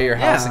to buy your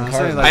house Yeah, and I'm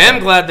cars. saying, like I am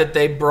that. glad that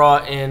they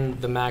brought in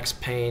the Max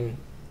Payne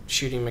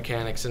shooting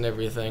mechanics and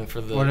everything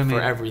for What do you for mean?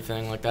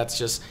 everything. Like that's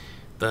just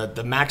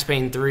the Max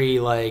Payne 3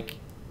 like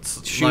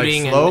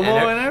shooting like slow-mo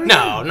and and everything?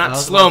 no, not I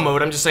was slow about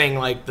mode. I'm just saying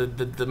like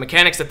the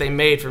mechanics that they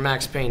made for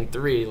Max Payne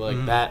 3,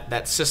 like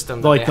that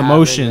system, that Like they the have in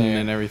motion there.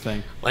 and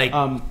everything. Like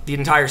Um, the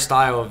entire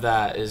style of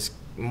that is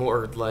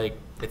more like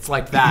it's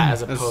like that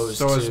as It's- opposed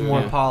so it's to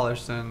more Yeah.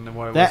 polished than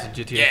what it That- was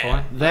in GTA yeah.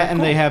 4. That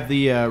and they have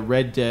the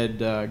Red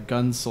Dead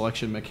gun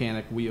selection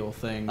mechanic wheel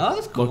thing. Oh,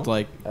 that's cool. Looked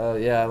like Oh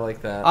yeah, I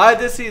like that. I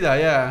did see that.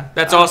 Yeah.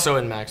 that's also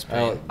in Max I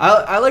Payne.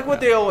 like- I like what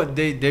they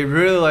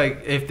really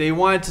like. If they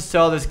wanted to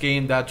sell this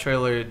game, that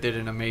trailer did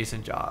an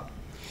amazing job.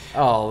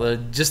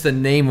 just the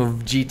name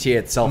of GTA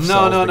itself. No,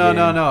 sells no, the no, game.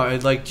 no, no.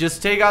 It's like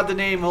just take out the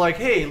name. Like,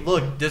 hey,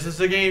 look, this is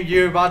the game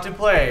you're about to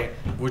play.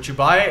 Would you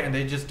buy it? And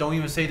they just don't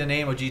even say the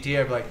name of GTA.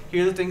 I'd be like,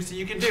 here are the things that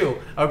you can do.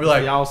 I'd be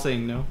like, y'all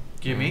saying no.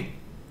 give me,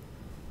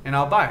 and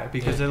I'll buy it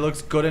because it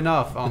looks good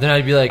enough. But then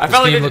I'd be like, I this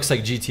felt like game it- looks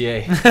like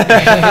GTA.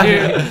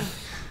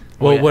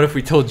 Well, yeah. what if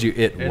we told you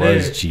it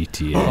was is.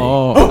 GTA?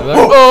 Oh.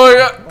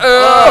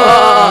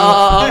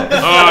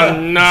 Oh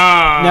no!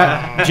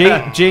 Now,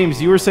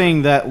 James, you were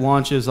saying that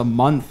launches a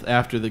month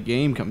after the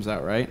game comes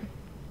out, right?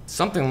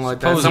 Something like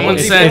that. Supposedly.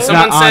 It's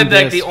Someone not said on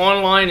that the disc.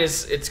 online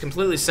it's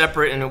completely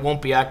separate and it won't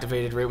be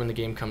activated right when the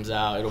game comes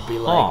out. It'll be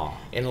like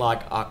in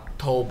like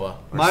October. Or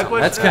My something.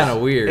 question That's is, kinda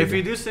weird. If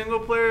you do single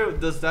player,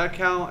 does that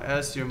count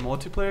as your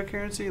multiplayer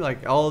currency?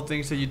 Like all the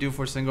things that you do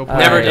for single player?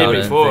 Never I did don't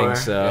before. think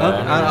so. I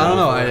don't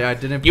know. I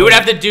didn't. You would play-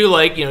 have to do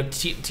like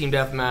team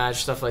deathmatch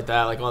stuff like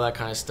that, like all that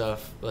kind of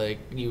stuff. Like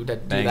you would have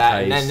to do Bank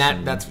that, and then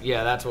heists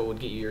and- that's what would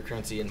get you your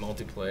currency in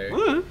multiplayer.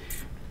 Alright.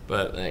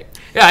 But like,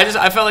 yeah,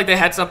 I felt like they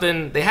had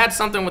something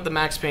with the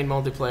Max Payne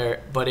multiplayer,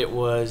 but it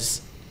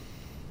was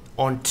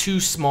on too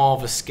small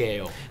of a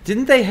scale.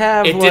 Didn't they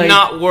have? It like, did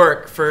not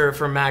work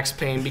for Max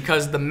Payne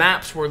because the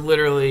maps were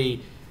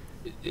literally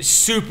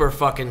super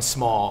fucking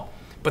small,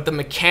 but the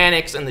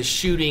mechanics and the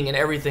shooting and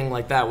everything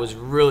like that was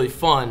really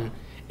fun.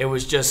 It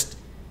was just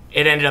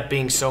it ended up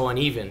being so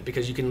uneven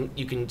because you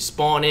can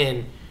spawn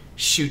in,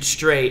 shoot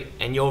straight,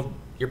 and you're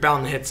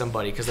bound to hit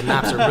somebody because the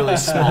maps are really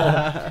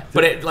small.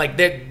 But it like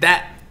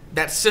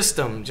that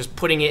system, just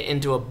putting it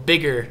into a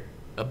bigger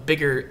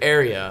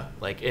area,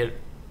 like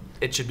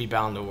it should be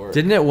bound to work.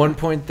 Didn't at one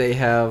point they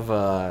have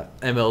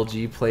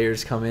MLG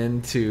players come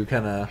in to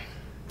kind of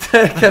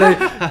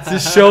to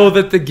show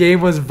that the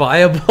game was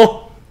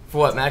viable For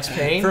what, Max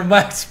Payne? for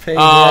Max Payne?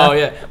 Oh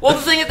yeah. Well,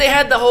 the thing is, they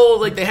had the whole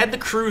they had the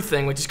crew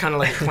thing, which is kind of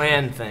like a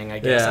clan thing, I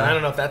guess. Yeah. And I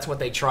don't know if that's what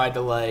they tried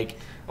to like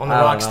on the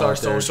I don't know Rockstar what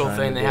they were social trying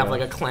thing. to They have do.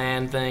 like a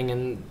clan thing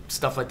and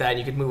stuff like that. And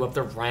you could move up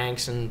the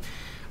ranks and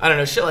I don't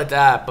know shit like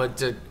that. But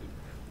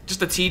just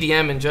the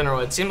TDM in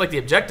general, it seemed like the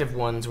objective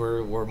ones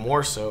were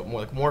more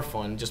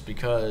fun, just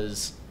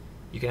because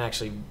you can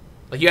actually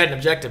you had an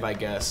objective, I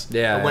guess.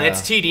 Yeah, But when yeah.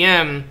 it's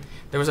TDM,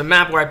 there was a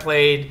map where I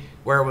played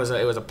where it was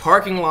a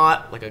parking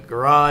lot, like a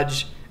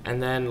garage,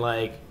 and then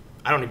like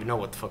I don't even know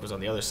what the fuck was on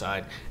the other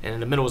side, and in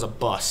the middle was a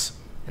bus,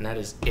 and that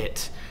is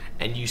it.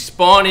 And you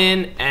spawn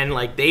in, and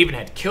like they even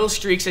had kill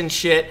streaks and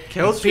shit.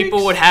 Kill And people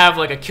streaks? would have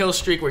like a kill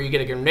streak where you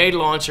get a grenade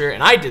launcher,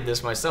 and I did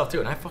this myself too,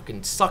 and I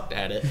fucking sucked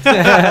at it.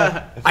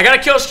 I got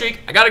a kill streak,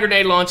 I got a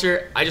grenade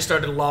launcher, I just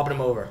started lobbing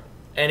them over,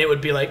 and it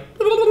would be like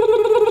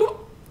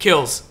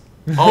kills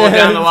all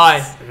down the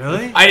line.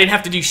 Really? I didn't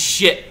have to do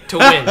shit to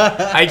win.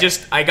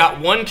 I got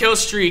one kill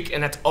streak,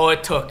 and that's all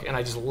it took. And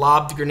I just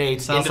lobbed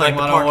grenades Sounds into like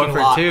the like parking Modern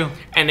Warfare lot,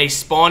 2. and they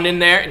spawned in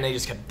there, and they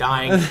just kept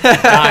dying,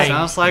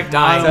 Sounds like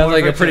dying. Sounds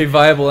like a pretty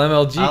viable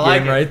MLG I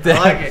like game it. right there. I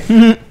like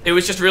it.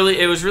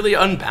 It was really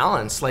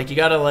unbalanced. Like you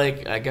gotta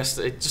I guess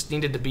it just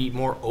needed to be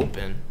more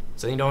open,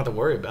 so you don't have to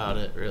worry about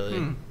it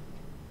really.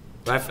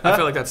 But I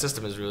feel like that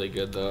system is really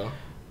good though.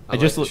 I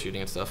just like the look-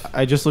 shooting and stuff.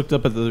 I just looked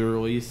up at the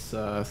release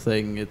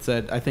thing. It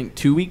said I think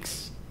 2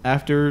 weeks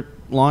after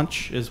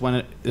launch is when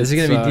it Is it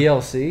going to be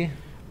DLC?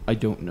 I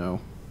don't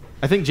know.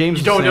 I think James.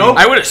 You was don't saying- know?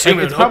 I would assume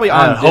it's it would probably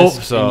I on hope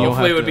disc, so. and you'll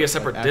Hopefully, have it would be to, a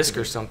separate like, disc or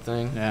activate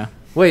something. Yeah.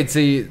 Wait,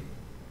 so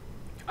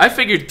I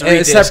figured 3 a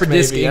discs, separate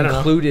disc maybe. I don't know.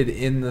 included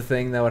in the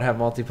thing that would have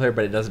multiplayer,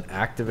 but it doesn't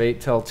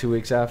activate till 2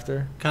 weeks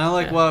after? Kind of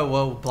like Yeah.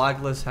 what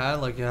Blacklist had.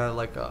 Like you had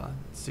like a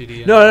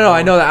CD. No,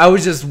 I know that. I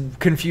was just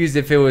confused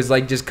if it was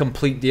like just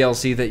complete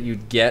DLC that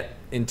you'd get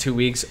in 2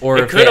 weeks, or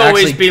It if could it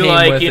always actually be came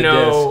like with you a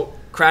know,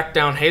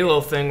 Crackdown Halo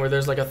thing where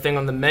there's like a thing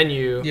on the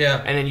menu. Yeah.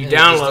 And then you And it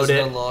just doesn't doesn't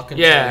it. unlock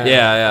until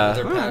Yeah.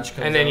 another patch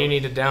comes And then out. you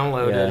need to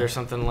download it or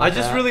something like I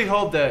that. just really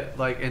hope that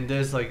like in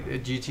this like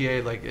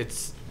GTA like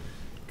it's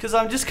because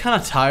I'm just kind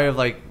of tired of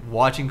like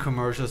watching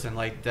commercials and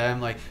like them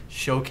like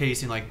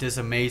showcasing like this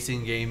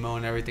amazing game mode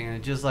and everything, and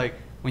it just like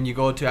when you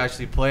go to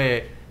actually play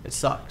it, it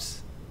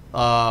sucks.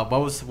 What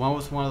was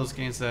one of those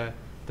games that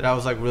I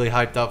was like really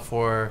hyped up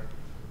for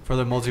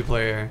the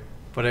multiplayer,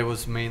 but it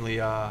was mainly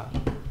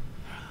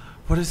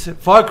what is it?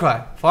 Far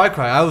Cry.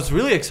 I was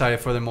really excited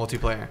for the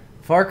multiplayer.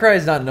 Far Cry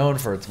is not known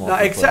for its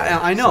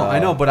multiplayer. I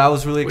know, but I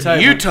was really What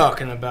excited. are you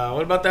talking about?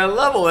 What about that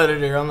level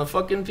editor on the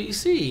fucking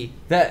PC?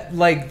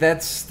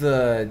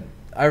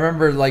 I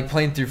remember like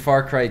playing through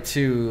Far Cry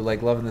 2,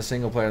 like loving the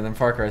single player, and then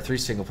Far Cry 3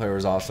 single player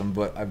was awesome,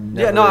 but I've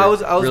never I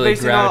was really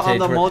basing it on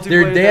the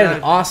gravitated multiplayer. They had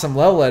an awesome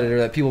level editor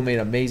that people made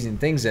amazing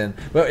things in,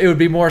 but it would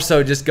be more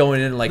so just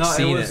going in and like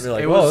seeing it and be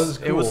like, whoa, this is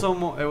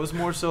cool. It was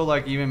more so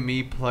like even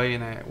me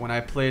playing it. When I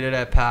played it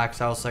at PAX,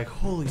 I was like,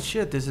 holy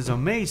shit, this is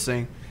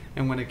amazing.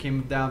 And when it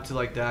came down to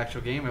like the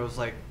actual game, it was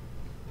like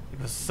it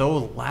was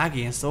so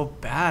laggy and so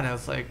bad. I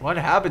was like, what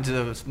happened to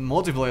the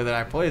multiplayer that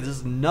I played? This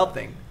is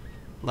nothing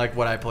like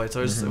what I played. So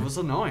it was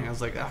annoying. I was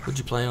like, What'd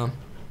you play on?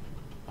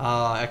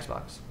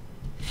 Xbox.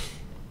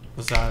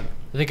 Was that?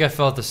 I think I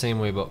felt the same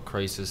way about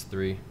Crysis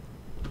 3.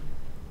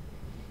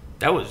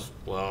 That was,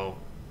 well,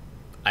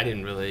 I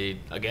didn't really,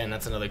 again,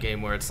 that's another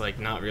game where it's like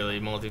not really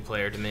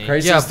multiplayer to me.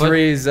 Crysis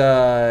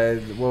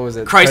 3's, what was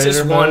it? Crysis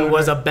Predator 1 mode?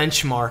 was a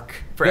benchmark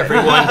for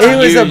everyone to It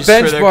was a use for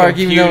their benchmark,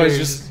 even though it's computers.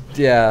 just,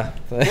 yeah.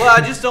 Well,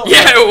 I just don't.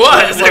 Yeah, it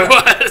was. What- It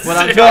was. what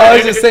I'm No, I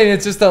was just saying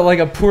it's just like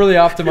a poorly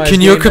optimized.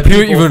 Can your game that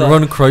computer people even thought-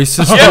 run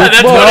Crysis? Yeah,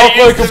 that's Well, what off it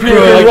my used to computer,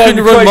 be. I I run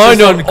can run mine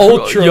Crysis on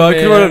Ultra. Yeah, I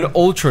can run man. an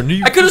Ultra.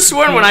 I could have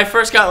sworn when I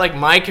first got like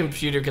my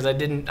computer, because I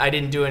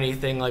didn't do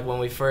anything like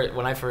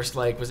when I first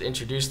like was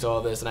introduced to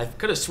all this, and I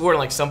could have sworn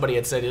like somebody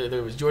had said, either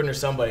it was Jordan or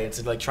somebody had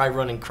said like try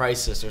running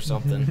Crysis or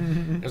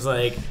something. It was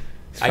like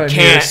I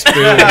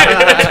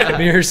can't.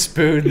 Mere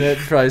Spoon that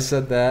probably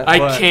said that. I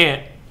But-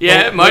 can't.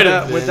 Yeah, it might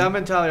have been. With that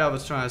mentality, I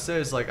was trying to say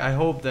is like I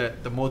hope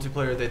that the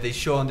multiplayer that they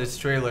show in this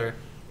trailer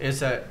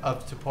is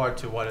up to par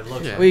to what it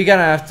looks like. Well, you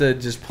gotta have to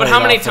just. Play But how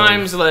it many off of-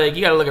 times, like, you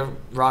gotta look at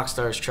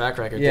Rockstar's track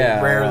record. Yeah,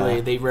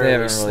 they rarely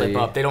haven't slip really-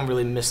 up. They don't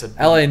really miss a beat.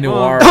 L.A.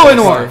 Noir. LA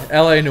Noire.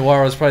 L.A.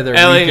 Noire was probably their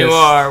L.A. weakest.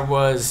 Noire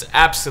was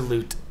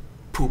absolute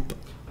poop.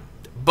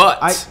 But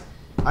I still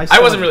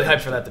wasn't like really it.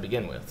 hyped for that to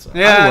begin with. So.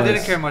 Yeah, I was.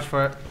 didn't care much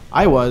for it.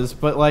 I was,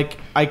 but like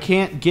I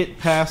can't get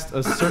past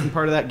a certain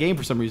part of that game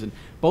for some reason.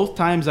 Both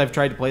times I've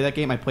tried to play that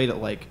game, I played it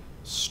like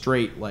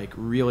straight, like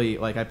really,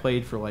 like I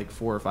played for like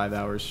 4 or 5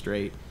 hours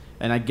straight,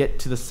 and I get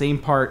to the same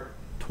part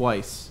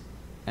twice,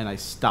 and I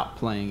stop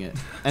playing it.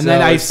 And So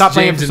then I it's stop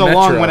playing it James for so and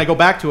long. Metro. When I go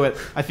back to it,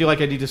 I feel like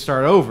I need to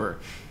start over.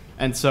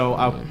 And so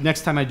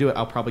next time I do it,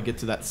 I'll probably get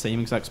to that same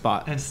exact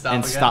spot And stop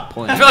again.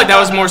 playing. I feel like that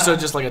was more so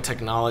just like a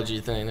technology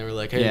thing. They were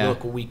like, hey, Yeah.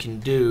 look what we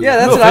can do. Yeah,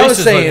 that's No what I was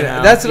faces looking saying.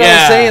 out. That's what I was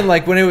Yeah. saying.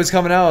 Like when it was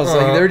coming out, I was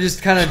like, Uh-huh. they were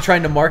just kind of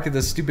trying to market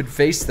the stupid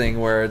face thing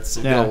where it's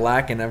gonna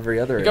lack in every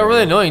other. It got really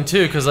area. annoying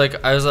too, cause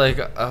like I was like,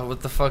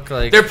 what the fuck,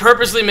 like. They're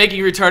purposely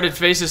making retarded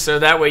faces so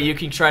that way you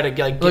can try to like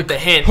get Like, the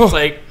hint. It's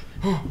like,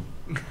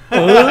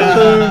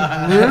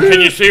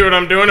 can you see what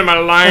I'm doing? Am I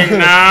lying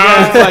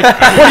now? It's like,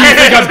 what do you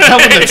think I'm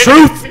telling the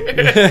truth?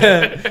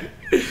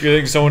 You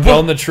think someone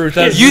telling the truth?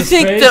 You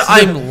think that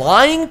I'm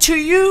lying to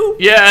you?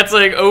 Yeah, it's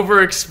like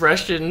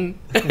overexpression.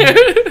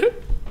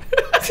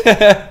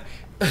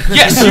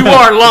 Yes, you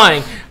are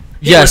lying.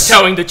 Yes. You are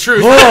telling the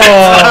truth.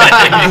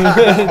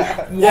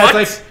 Yeah,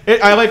 it's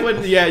like I like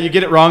when you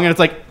get it wrong and it's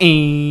like,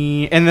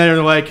 and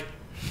they're like,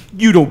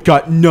 you don't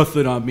got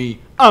nothing on me.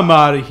 I'm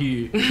out of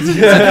here.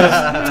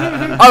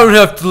 I don't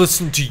have to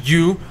listen to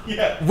you.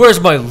 Where's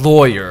my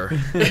lawyer?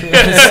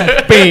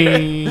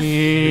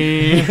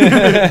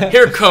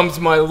 Here comes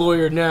my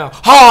lawyer now.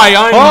 Hi,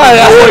 I'm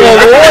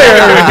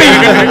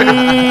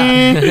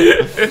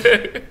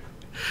the lawyer.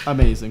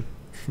 Amazing.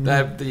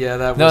 That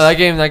was. No, that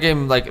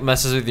game like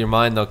messes with your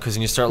mind though, because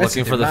when you start Messes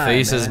looking with for the your mind,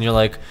 faces man. and you're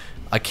like,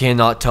 I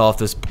cannot tell if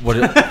this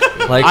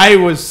like. I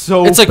was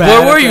so. It's like, bad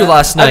where at were you that.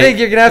 last night? I think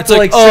you're gonna have It's to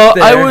like sit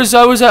there. I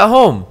was at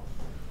home.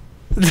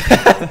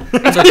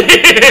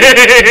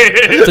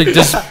 It's like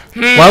just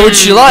why would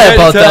she lie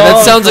about that?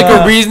 That sounds like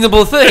a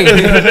reasonable thing.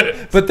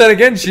 But then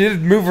again, she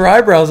did move her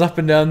eyebrows up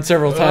and down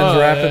several times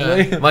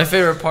rapidly. My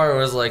favorite part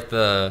was like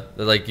the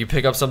like you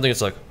pick up something,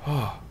 it's like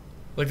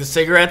Like the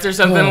cigarettes or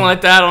something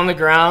like that on the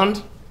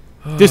ground.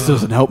 This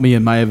doesn't help me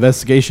in my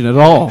investigation at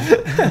all.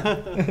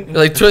 you,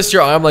 like twist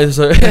your arm like this.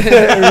 Like,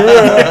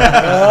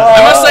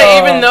 I must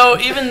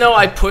say, even though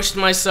I pushed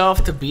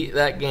myself to beat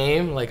that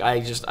game, like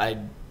I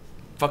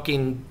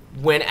fucking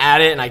went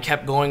at it and I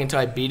kept going until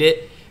I beat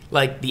it.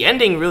 Like the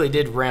ending really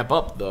did ramp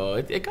up though.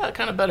 It got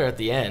kind of better at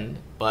the end,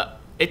 but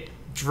it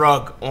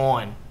drug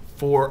on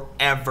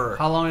forever.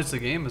 How long is the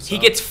game? He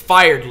gets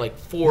fired like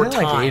 4 Isn't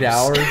it times. like 8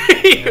 hours?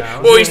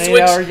 Well, Is it an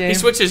 8-hour game? he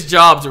switches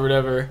jobs or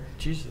whatever.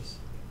 Jesus.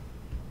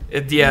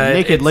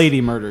 Naked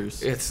lady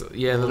murders. It's the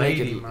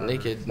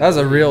naked. That was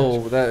a real.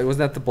 Wasn't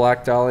that the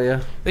Black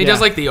Dahlia? He does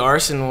like the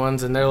arson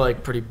ones, and they're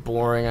like pretty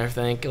boring. I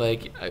think,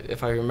 like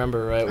if I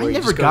remember right, where you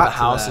never just go got to the to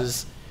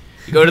houses.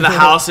 You go to the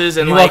houses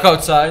and You like walk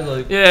outside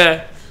like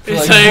yeah. like,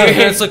 It's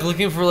it's like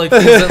looking for like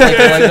things that like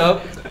light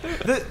up.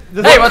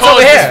 Hey, what's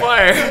over here?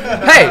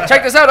 Hey,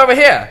 check this out over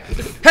here.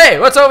 Hey,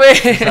 what's over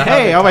here?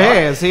 Hey, over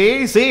here.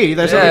 See,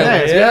 there's something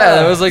there. Yeah,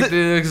 that was like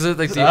the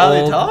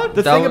old.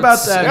 The thing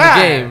about that in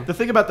the game. The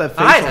thing about that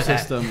facial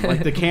system,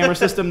 like the camera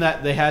system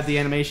that they had the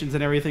animations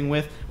and everything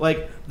with,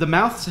 like the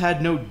mouths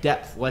had no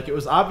depth. Like it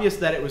was obvious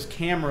that it was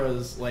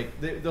cameras.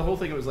 Like the whole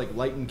thing, it was like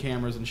lighting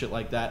cameras and shit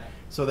like that.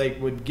 So they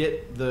would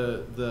get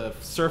the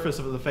surface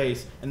of the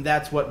face, and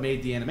that's what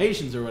made the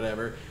animations or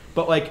whatever.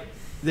 But like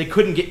they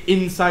couldn't get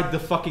inside the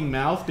fucking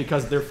mouth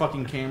because they're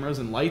fucking cameras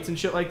and lights and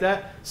shit like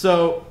that.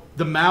 So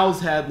the mouths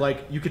had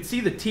like you could see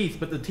the teeth,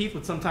 but the teeth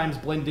would sometimes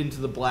blend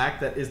into the black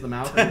that is the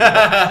mouth.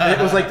 And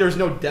it was like there's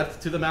no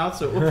depth to the mouth,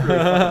 so it looked really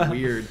fucking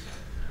weird.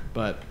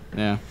 But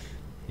yeah.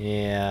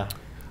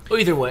 Well,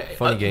 either way,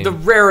 Funny game. The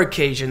rare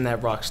occasion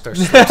that Rockstar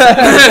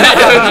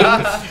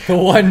slips. The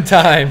one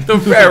time. The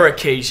rare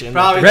occasion.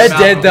 Probably Red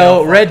Dead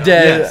though. Red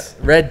Dead. Yes.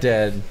 Red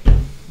Dead.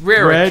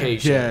 Rare Red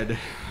occasion. Dead.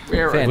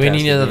 Rare Fantastic. We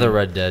need another game.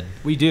 Red Dead.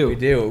 We do. We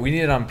do. We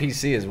need it on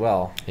PC as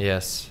well.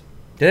 Yes.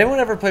 Did anyone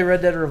ever play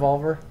Red Dead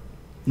Revolver?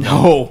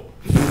 No.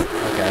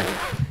 Okay.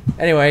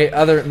 Anyway,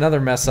 another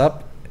mess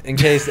up. In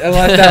case,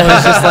 unless that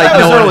was just like That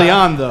was no one, early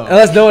on though.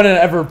 unless no one had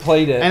ever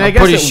played it. And I I'm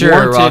guess pretty it sure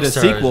warranted a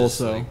Rockstar sequel, is just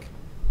so. like-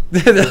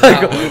 They're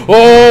like,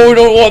 oh, we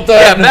don't want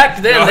Yeah, that.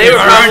 back then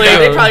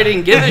they probably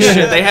didn't give a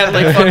shit. They had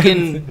like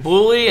fucking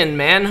Bully and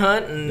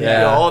Manhunt and you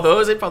know, all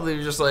those. They probably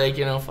were just like,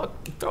 you know, fuck,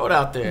 throw it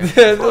out there,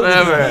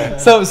 whatever.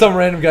 Some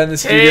random guy in the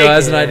studio Take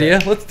has an it. idea.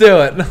 Let's do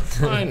it.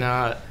 Why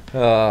not?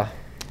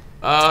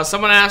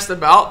 Someone asked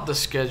about the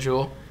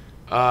schedule.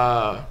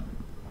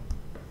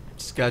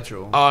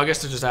 Schedule. Oh, I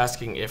guess they're just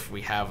asking if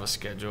we have a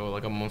schedule,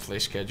 like a monthly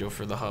schedule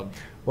for the hub.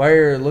 While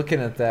you're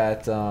looking at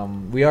that,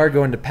 we are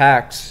going to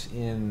PAX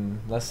in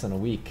less than a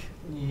week.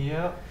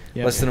 Yep.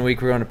 Less than a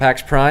week, we're going to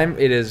PAX Prime.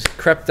 It has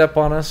crept up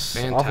on us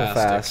awful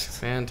fast.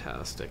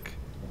 Fantastic.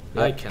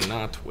 Yep. I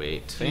cannot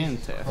wait.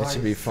 Fantastic. It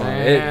should be fun.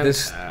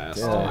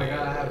 Fantastic. Oh my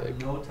god, I have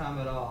no time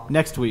at all.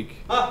 Next week.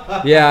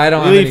 Yeah, I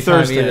don't We have leave any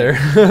time Thursday.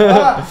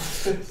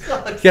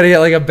 either. Gotta get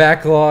like a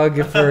backlog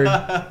for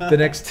the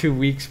next 2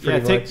 weeks,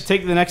 pretty much.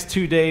 Take the next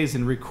 2 days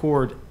and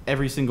record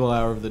every single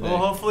hour of the day. Well,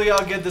 hopefully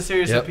I'll get the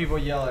series Yep. that people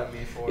yell at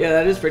me for. Yeah,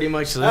 that is pretty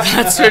much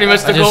that's pretty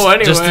much the I goal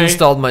anyway. just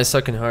installed my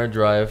second hard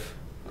drive.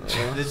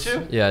 Did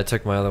you? Yeah, I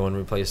took my other one,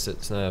 replaced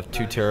it, so now I have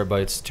 2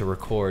 terabytes to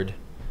record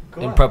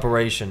Cool. in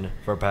preparation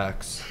for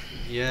PAX.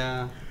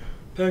 Yeah.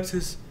 PAX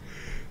is.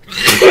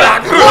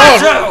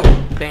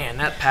 Man,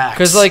 that PAX.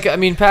 Because like I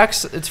mean,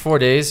 PAX it's 4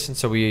 days, and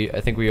so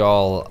I think we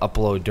all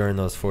upload during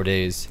those 4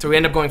 days. So we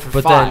end up going for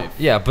But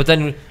 5.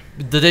 then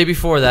the day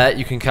before that,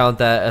 you can count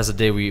that as a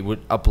day we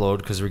would upload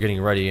because we're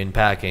getting ready and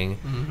packing.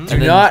 Mm-hmm. Do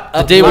not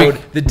the day upload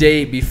the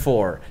day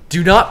before.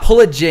 Do not pull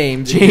a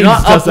James. Do James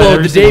not does that upload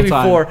every the day single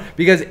time. before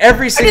because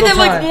every I did single that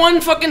time. like one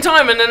fucking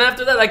time, and then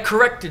after that I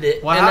corrected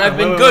it, What and happened? I've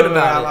been Wait, good wait,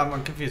 about it.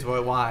 I'm confused.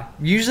 Why?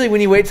 Usually,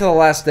 when you wait till the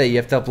last day, you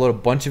have to upload a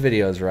bunch of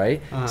videos,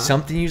 right? Uh-huh.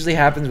 Something usually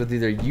happens with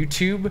either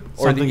YouTube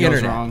or Something the goes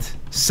internet. wrong.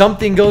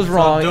 Something goes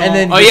wrong, and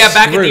then Oh you're yeah,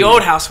 back at the screwed.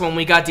 old house when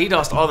we got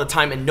DDoSed all the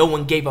time and no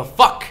one gave a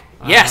fuck.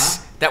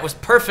 Yes, that was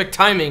perfect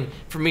timing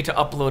for me to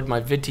upload my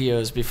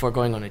videos before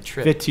going on a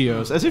trip.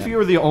 Videos. As if you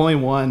were the only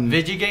one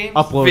Vigi games?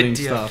 uploading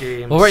Video stuff.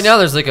 games. Well, right now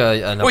there's like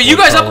an. Well, you upload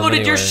guys problem uploaded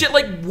your anyway. shit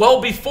like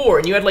well before,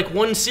 and you had like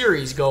one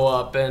series go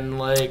up, and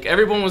like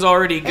everyone was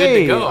already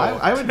good to go.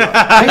 I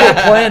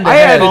had planned I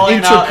had ahead. an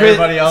Calling out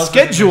everybody intricate else's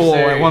schedule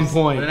series. at one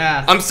point. Been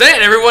asked. I'm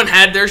saying everyone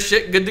had their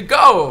shit good to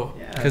go,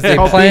 because they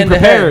Help planned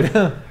being ahead.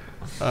 prepared.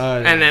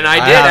 and then I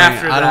did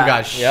after that. I don't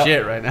got Yep.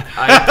 shit right now.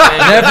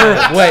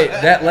 Never wait.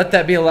 Let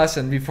that be a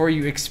lesson before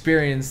you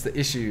experience the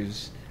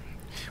issues.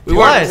 we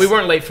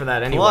weren't late for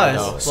that anyway.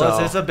 though, Plus,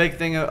 so. it's a big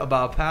thing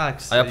about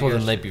PAX. I that you uploaded the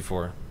guys- night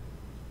before.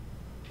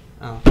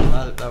 Oh,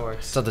 that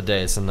works. It's not the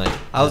day; it's the night.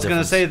 I was The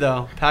gonna difference. say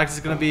though, PAX is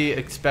gonna be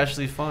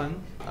especially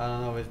fun. I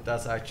don't know if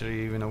that's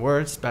actually even a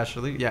word.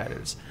 Especially, yeah, it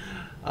is.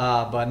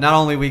 But not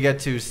only we get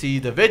to see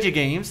the video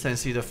games and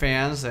see the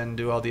fans and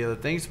do all the other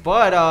things,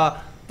 but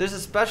there's a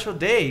special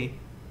day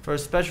for a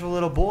special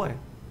little boy.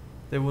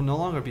 There will no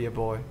longer be a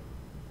boy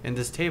in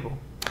this table.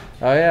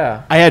 Oh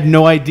yeah. I had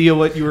no idea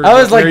what you were. I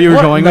was like, where you were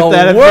what going in with the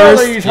that at world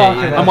first. are you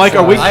talking Yeah, about? I'm like,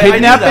 are we I knew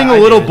kidnapping that.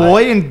 a little I did.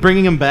 boy and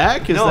bringing him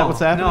back? Is no, that what's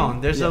happening?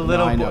 No, there's Yeah, a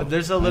little. I know.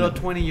 There's a I little know.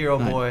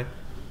 20-year-old I know. boy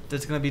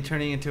that's gonna be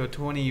turning into a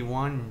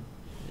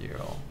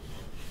 21-year-old.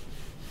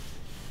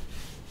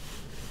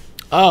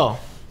 Oh,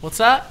 what's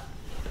that?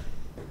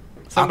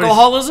 Somebody's-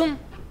 Alcoholism?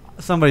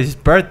 Somebody's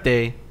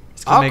birthday.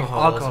 It's gonna make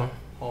Alcoholism.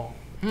 alcohol.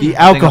 The Thing of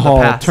the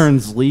alcohol past.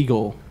 turns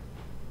legal.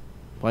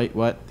 Wait,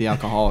 what? The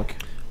alcoholic.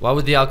 Why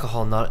would the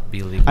alcohol not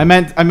be legal? I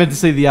meant to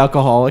say the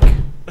alcoholic,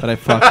 but I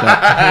fucked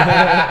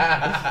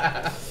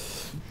up.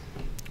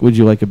 Would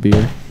you like a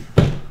beer?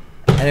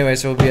 Anyway,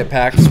 so we'll be at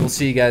PAX. We'll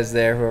see you guys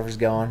there, whoever's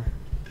going.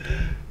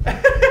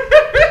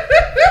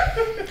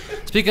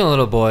 Speaking of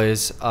little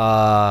boys,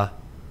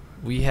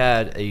 we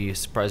had a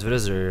surprise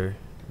visitor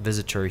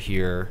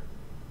here.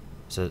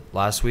 Was it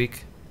last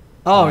week?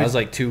 Oh, it was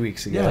like 2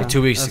 weeks ago. Yeah. Like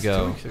 2 weeks That's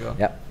ago. 2 weeks ago.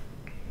 Yep.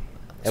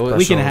 Special,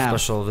 week and a half.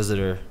 special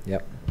visitor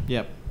Yep.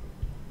 Yep.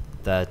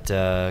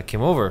 that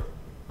came over.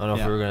 I don't know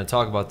Yeah. if we were going to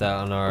talk about that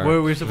on our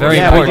We're supposed very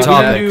to- Yeah, important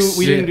topics.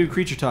 we didn't do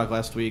Creature Talk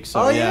last week,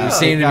 so Oh, yeah. yeah. You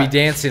seem to be Got-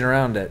 dancing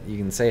around it. You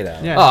can say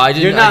that. Yeah. Oh, I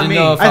didn't, You're not I didn't me.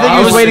 know if I think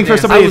he was waiting for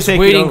somebody I to was take it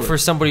waiting over. for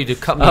somebody to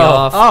cut me Oh.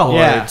 off. Oh. or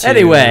Yeah. to-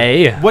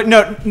 Anyway. What?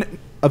 No,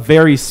 a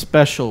very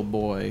special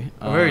boy.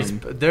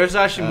 There's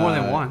actually more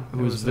than one.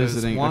 Who was There's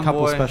visiting? one A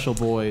couple boy. special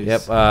boys.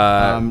 Yep.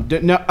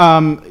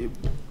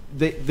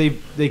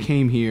 They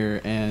came here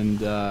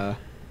and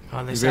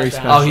Oh, they Very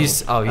sat special. down. Oh,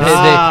 he's. Oh, he's.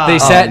 They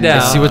sat I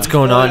down. see what's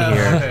going on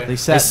here. Okay. they I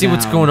sat see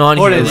what's down. going on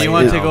Gordon, here. do you right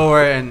want to now. take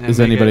over and Is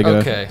make anybody it? gonna?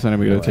 Okay. Is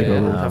anybody gonna take Yeah. I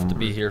over? don't have to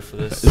be here for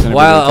this. Is anybody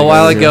A gonna take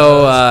while over?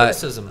 ago,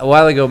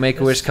 Criticism. Make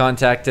a Wish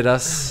contacted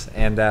us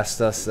and asked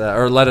us,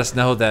 or let us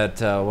know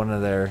that one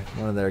of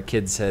their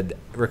kids had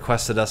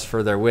requested us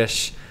for their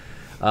wish.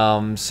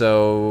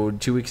 So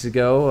 2 weeks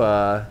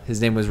ago, his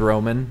name was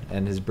Roman,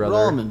 and his brother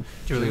Roman.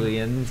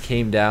 Julian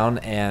came down,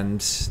 and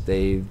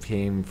they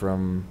came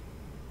from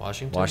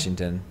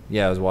Washington.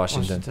 Yeah, it was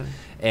Washington.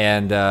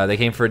 And they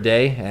came for a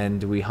day,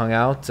 and we hung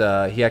out.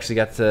 He actually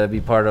got to be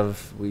part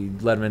of. We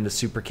let him into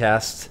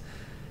Supercast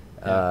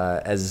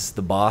as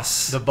the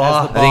boss. The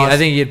boss. I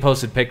think he had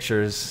posted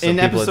pictures. So In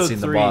people had episode seen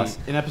the 3, boss.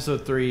 in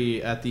episode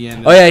 3, at the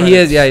end. Oh of yeah, the he is.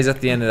 credits, Yeah, he's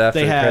at the end of after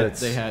They the had. credits.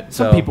 They had.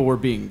 Some So- people were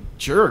being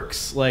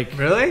jerks. Like,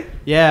 Really?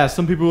 yeah,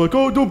 some people were like,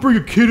 "Oh, don't bring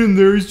a kid in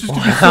there. He's just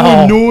gonna be so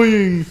Wow.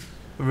 annoying."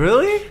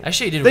 Really?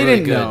 Actually, he did They really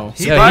didn't good. know.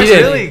 He Yeah, probably he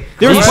did. really.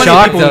 There was He plenty of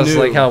shocked people who us knew.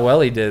 like how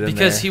well he did.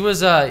 Because in he there.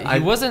 was he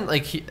wasn't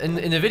like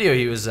in the video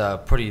he was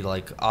pretty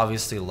like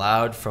obviously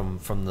loud from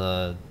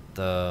the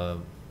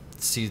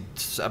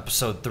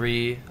episode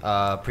 3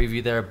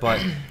 preview there, but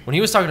when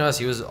he was talking to us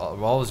he was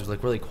always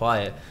like really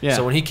quiet. Yeah.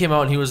 So when he came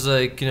out and he was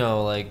like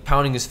like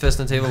pounding his fist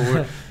on the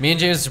table, me and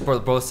James were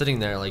both sitting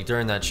there like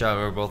during that shot.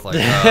 We were both like,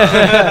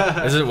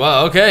 is it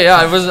well okay? Yeah,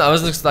 I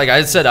wasn't like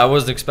I said I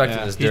wasn't expecting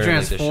Yeah. this. He during, like,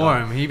 this shot.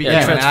 transformed. He became Yeah,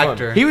 an transformed.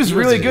 actor. He was He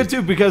really was good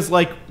too because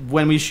like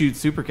when we shoot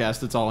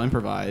Supercast, it's all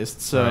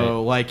improvised. So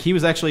Right. like he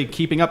was actually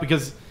keeping up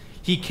because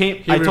he came.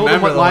 He I told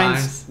him what remembered the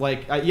lines.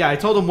 lines. I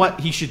told him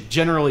what he should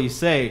generally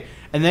say,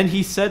 and then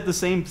he said the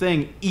same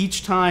thing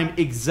each time,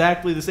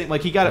 exactly the same.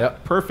 Like he got it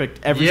Yep. perfect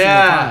every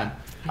Yeah. single time.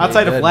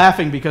 Outside of good.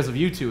 laughing because of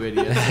you two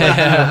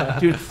idiots,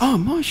 dude. Oh,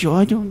 Marshall,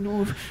 I don't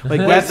know.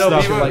 Like Yeah, that so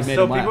stuff people, like made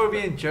so him laugh. people were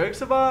being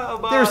jerks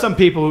about. There are some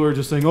people who are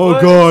just saying, "Oh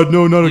Well, God,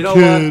 no, not you a know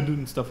kid," what?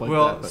 and stuff like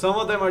Well, that. But- some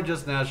of them are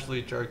just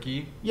naturally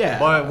jerky. Yeah.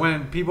 But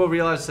when people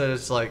realize that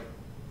it's like,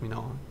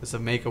 it's a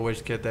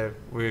Make-A-Wish kid that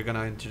we're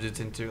gonna introduce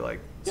into like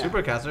Yeah.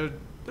 Supercaster,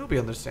 they'll be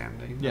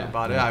understanding Yeah.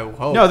 about it. I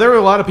hope. No, there were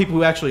a lot of people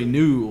who actually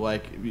knew,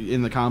 like,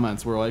 in the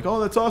comments were like, "Oh,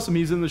 that's awesome,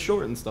 he's in the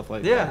short," and stuff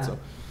like Yeah. that. So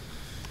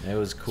It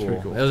was cool.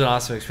 pretty cool. It was an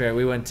awesome experience.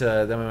 We went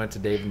to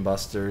Dave and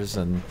Buster's,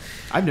 and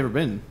I've never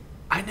been.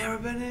 I never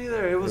been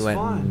either. It was We went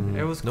fun.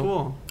 It was Nope.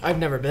 cool. I've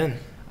never been.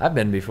 I've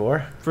been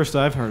before. First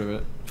I've heard of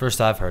it.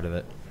 First I've heard of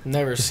it.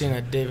 Never seen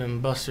a Dave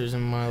and Buster's in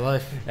my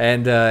life.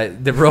 And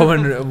the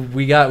Roman,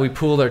 we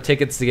pooled our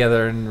tickets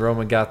together, and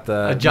Roman got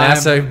the A giant-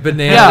 NASA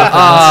banana. Yeah, with the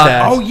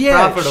mustache. Oh yeah,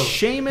 Profitable.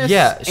 Seamus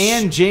Yeah,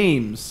 and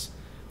James.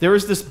 There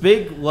was this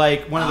big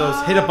like one of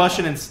those hit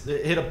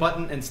a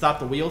button and stop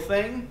the wheel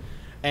thing,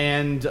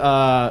 and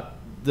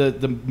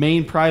the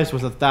main prize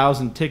was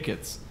 1,000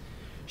 tickets.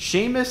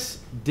 Seamus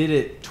did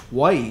it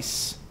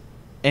twice,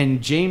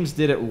 and James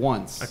did it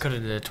once. I could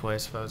have did it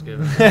twice if I was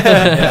given.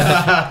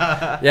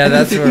 Yeah,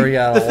 that's where we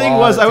got. The a thing lot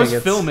was, of I was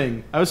tickets.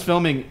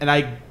 filming, and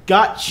I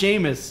got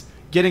Seamus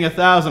getting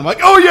 1,000. I'm like,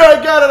 "Oh yeah,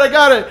 I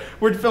got it.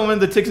 We're filming,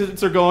 the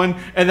tickets are going,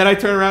 and then I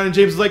turn around and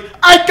James is like,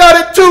 "I got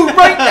it too,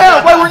 right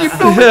now. Why weren't you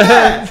filming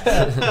that?"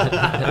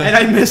 And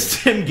I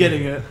missed him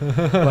getting it,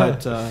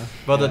 but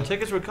But the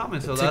tickets were coming,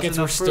 so that's Tickets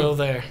were enough still proof.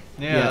 there.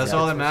 Yeah, that's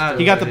all that matters.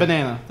 he got the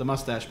banana, the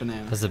mustache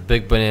banana. That's a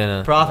big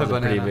banana. Profit That was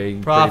a pretty banana.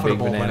 big-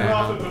 Profitable pretty big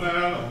banana.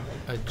 banana.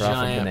 A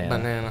giant banana.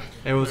 banana.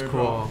 It was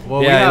cool.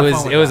 Well, we Yeah, had it fun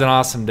was with it was that. an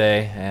awesome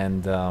day,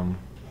 and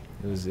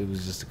it was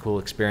just a cool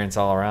experience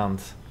all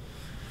around.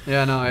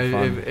 Yeah, no,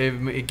 Fun.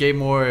 it gave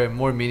more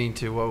meaning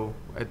to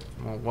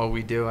what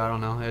we do. I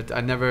don't know.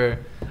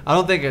 I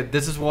don't think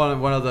this is one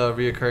of the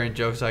reoccurring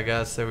jokes, I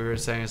guess, that we were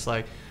saying. It's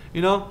like,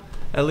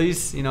 at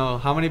least,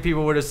 how many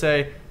people were to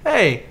say,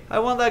 "Hey, I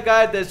want that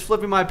guy that's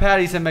flipping my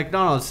patties at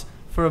McDonald's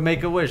for a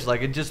Make-A-Wish."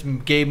 Like, it just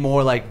gave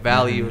more like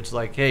value. It's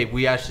like, hey,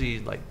 we actually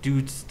like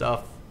do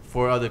stuff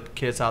for other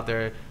kids out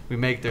there. We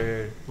make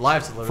their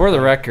lives a little. For the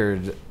better.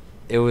 record,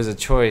 it was a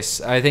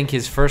choice. I think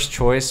his first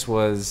choice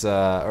was,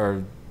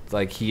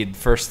 he had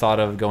first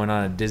thought of going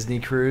on a Disney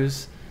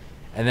cruise,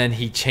 and then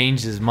he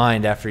changed his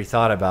mind after he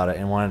thought about it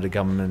and wanted to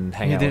come and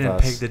hang He out with didn't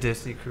us. pick the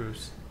Disney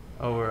cruise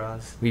over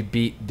us. We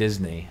beat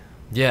Disney.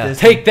 Yeah.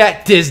 Disney. Take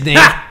that, Disney!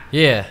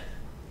 Yeah.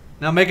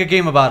 Now make a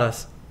game about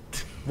us.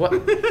 What?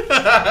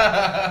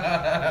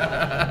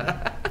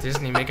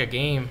 Disney make a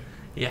game.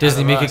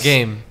 Disney make a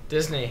game.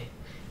 Disney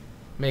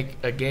make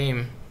a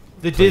game.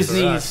 The Please.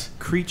 Disney's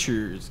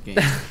Creatures game.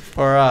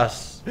 For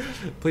us.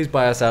 Please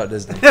buy us out,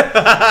 Disney.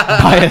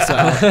 Buy us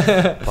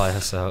out. Buy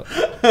us out.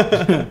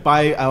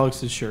 Buy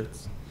Alex's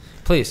shirts.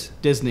 Please.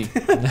 Disney.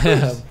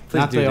 Please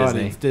Not do the Disney.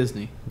 audience.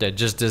 Disney. Yeah,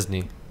 just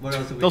Disney. What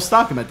else do They'll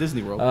stock them at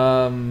Disney World.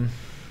 To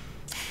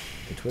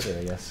Twitter,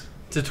 I guess.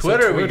 To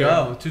Twitter we Twitter.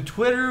 go. To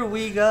Twitter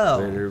we go.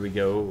 Twitter we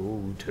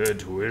go. To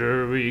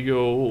Twitter we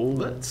go.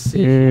 Let's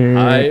see.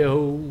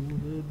 Hi-oh.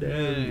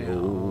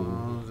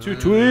 To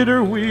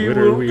Twitter we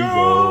will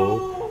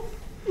go.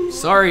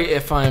 Sorry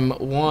if I'm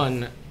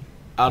one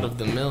out of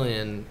the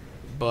million,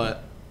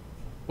 but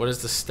what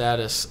is the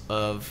status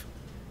of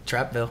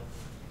Trapville?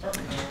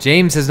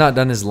 James has not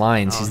done his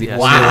lines. He's the yes.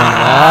 only one.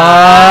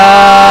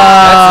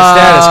 That's the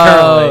status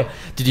currently.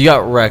 Dude, you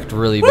got wrecked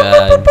really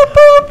bad.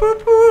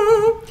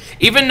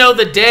 Even though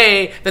the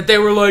day that they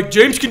were like,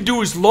 James can do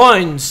his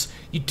lines,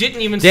 you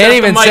didn't even Dan set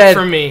even the mic said-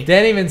 for me.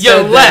 Dan even you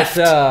said left.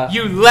 that,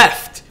 You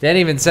left. Dan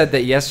even said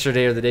that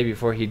yesterday or the day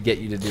before he'd get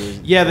you to do his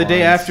Yeah, the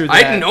day lines. after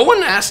that. No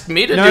one asked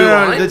me to No, do no,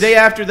 lines. no. The day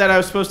after that, I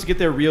was supposed to get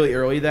there really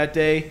early that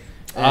day.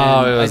 And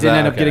Oh, it I was didn't that,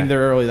 end up okay. getting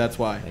there early. That's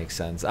why. Makes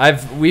sense.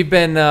 We've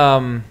been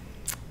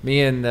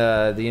me and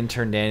the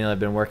intern Daniel have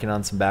been working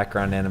on some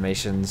background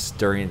animations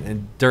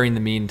during the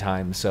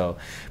meantime. So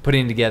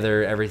putting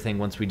together everything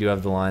once we do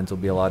have the lines will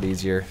be a lot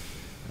easier.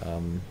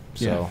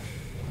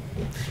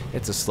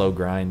 It's a slow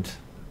grind.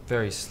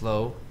 Very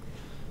slow.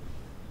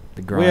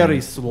 The grind.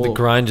 Very slow. The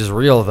grind is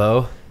real,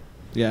 though.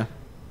 Yeah.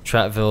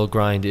 Trapville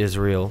grind is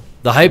real.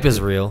 The hype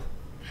is real.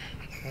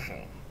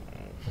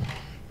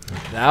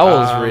 The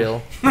owl's real.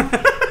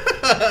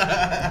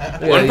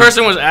 One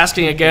person was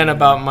asking again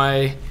about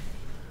my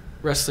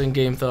wrestling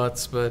game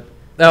thoughts, but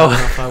No,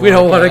 we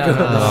don't want to go.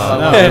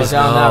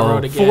 down that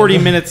road again. 40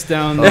 minutes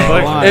down the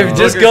line. If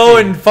just Booker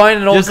go T. and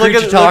find an old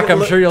creature talk,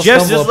 I'm sure you'll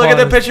just stumble Just look at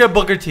the upon- picture of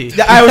Booker T.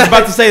 I was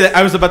about to say that.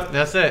 I was about.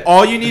 That's it.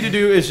 All you need to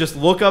do is just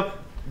look up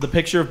the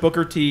picture of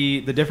Booker T.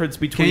 The difference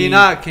between. Can you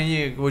not?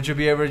 Would you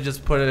be able to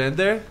just put it in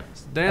there?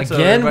 Dance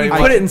Again, we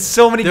everybody- put it in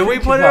so many. Did we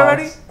creature put it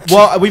talks. already?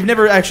 Well, we've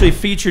never actually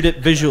featured it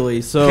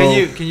visually. So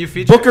Can you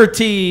feature Booker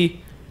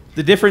T.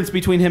 The difference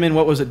between him and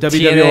what was it?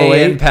 TNA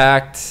WWOA.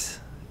 Impact.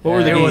 What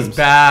were the It games? was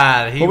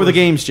bad. What were the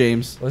games,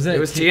 James? Was It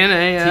was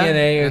TNA, yeah.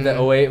 TNA, And the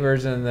then- 08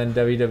 version, and then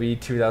WWE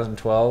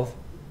 2012.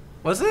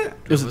 Was it?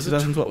 Was it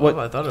 2012? What?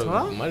 I thought it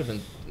 12? might have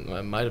been.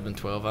 It might have been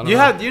 12. I don't You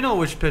know. you know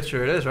which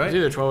picture it is, It's right?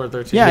 either 12 or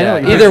 13. Yeah, I know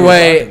what you're Either talking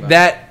way, about.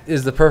 that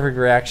is the perfect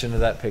reaction to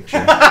that picture.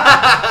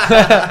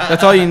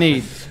 That's all you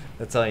need.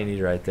 That's all you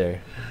need right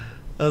there.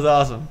 That was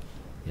awesome.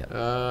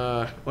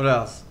 What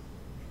else?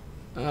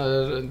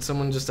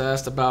 Someone just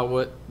asked about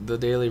what the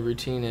daily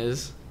routine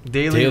is.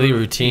 Daily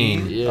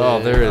routine. Yeah. Oh,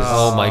 there is.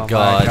 Oh, my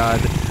God.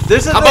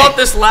 This is How about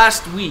this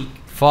last week?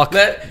 Fuck.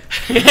 That,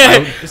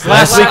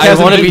 last week I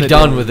hasn't want to been be the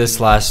done day. with this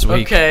last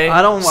week. okay.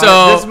 I don't.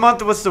 So This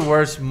month was the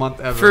worst month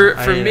ever.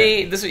 I for hate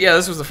me, it.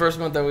 this was the first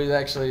month that we've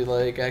actually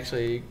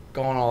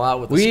going all out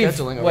with the We've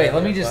scheduling. over wait.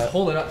 Let here, me just but-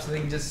 hold it up so they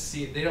can just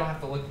see it. They don't have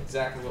to look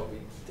exactly what we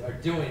are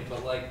doing,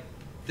 but like,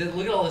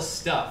 look at all this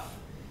stuff.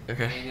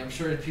 Okay. And I'm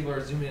sure people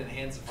are zooming in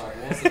handsify.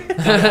 We'll see. I was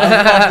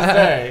about to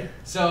say.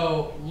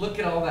 So look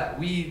at all that.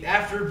 We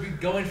after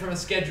going from a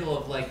schedule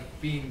of like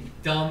being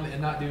dumb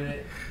and not doing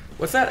it.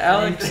 What's that?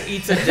 Alex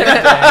eats a dick day.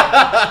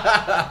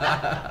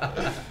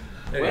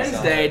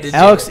 Wednesday. Did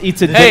Alex you,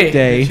 eats a dick hey,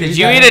 day. Did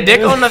you eat a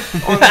dick on the?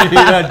 You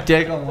got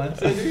dick on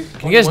Wednesday.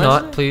 Can you guys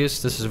not,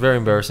 please? This is very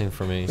embarrassing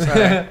for me.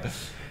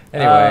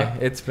 Anyway,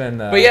 it's been.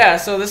 But yeah,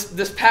 so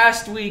this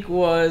past week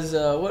was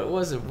what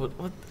was it? What?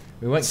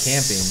 we went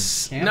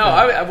camping. No,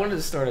 I wanted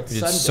to start at We did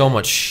Sunday. so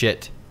much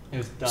shit. It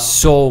was dumb.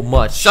 So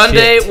much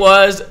Sunday shit.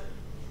 was The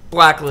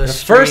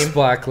Blacklist first stream.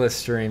 Blacklist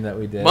stream that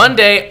we did.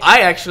 Monday,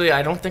 I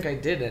don't think I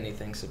did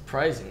anything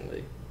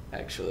surprisingly.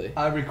 Actually,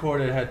 I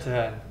recorded head to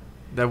head.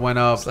 That went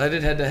up. so I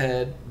did head to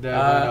head. That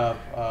went up.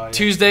 Yeah.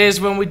 Tuesday is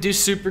when we do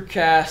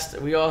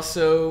Supercast. We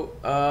also,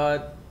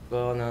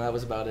 well, no, that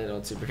was about it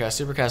on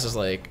Supercast. Supercast is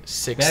like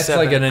 6. That's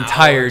 7 like an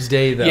entire hours.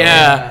 day though.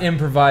 Yeah.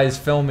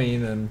 Improvised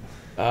filming and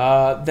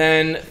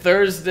Then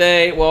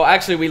Thursday, well,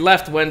 actually, we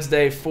left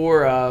Wednesday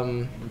for,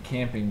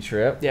 camping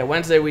trip. yeah,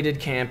 Wednesday we did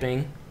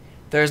camping.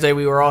 Thursday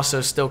we were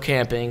also still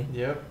camping.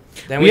 Yep.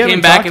 Then We we haven't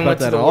came back talked and about went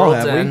to that the at all,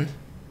 World's have we? End.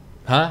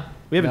 Huh?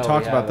 We haven't No,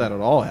 talked we about that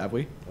haven't. at all, have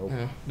we?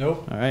 Yeah.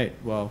 Nope. All right.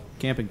 Well,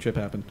 camping trip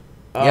happened.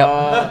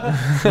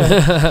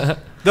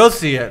 They'll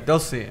see it. They'll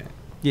see it.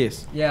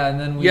 Yes. Yeah, and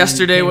then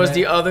Yesterday came was back-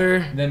 the other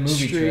then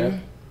movie stream.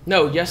 trip.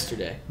 No,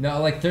 yesterday.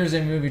 No, like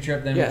Thursday movie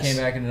trip. Then Yes. we came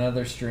back in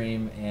another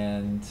stream,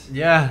 and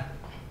Yeah.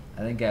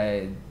 I think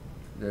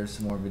there's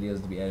some more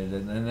videos to be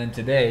edited. And then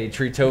today,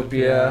 Treetopia,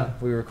 Yeah.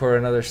 we recorded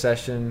another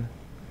session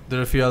Did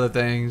a few other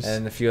things.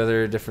 and a few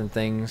other different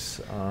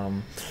things.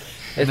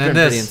 It's then been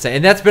pretty this. insane,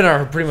 and that's been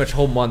our pretty much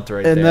whole month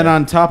right there. And then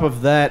on top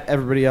of that,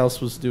 everybody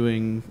else was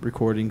doing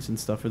recordings and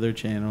stuff for their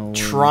channel. and-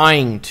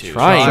 Trying to.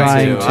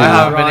 Trying to. I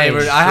haven't been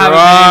able.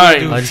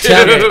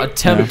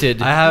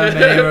 Attempted. I haven't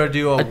been able to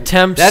do.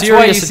 Attempt. that's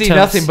why you serious see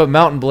attempts. nothing but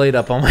Mountain Blade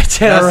up on my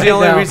channel. That's the right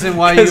only now, reason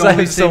why you 'cause I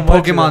only have see so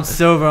much of Pokemon it.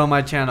 Silver on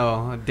my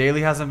channel.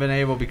 Daily hasn't been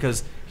able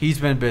because he's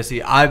been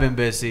busy. I've been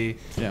busy.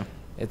 Yeah.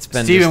 It's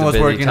been Steven just a was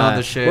busy working on time.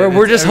 the shit. We're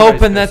It's- just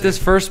everybody's hoping that busy. this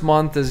first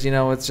month is,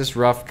 it's just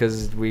rough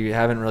because we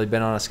haven't really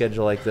been on a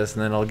schedule like this,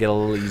 and then it'll get a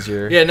little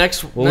easier. Yeah,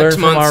 next We'll learn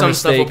from month our some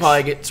stuff will mistakes.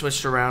 probably get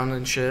switched around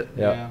and shit.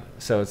 Yep. Yeah.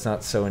 So it's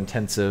not so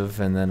intensive,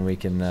 and then we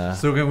can.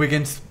 So we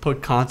can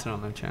put content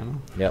on their channel.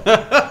 Yep.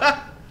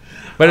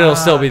 But it'll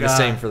still be the God.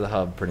 same for the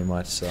hub, pretty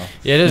much. So.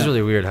 Yeah, it is Yeah.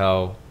 really weird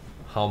how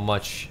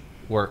much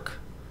work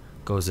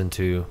goes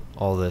into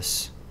all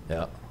this.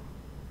 Yeah.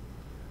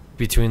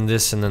 Between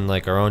this and then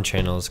like our own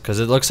channels, because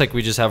it looks like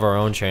we just have our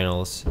own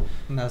channels,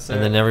 And that's and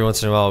it. then every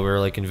once in a while we're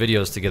like in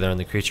videos together on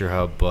the Creature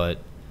Hub. But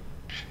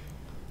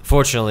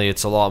fortunately,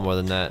 it's a lot more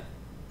than that.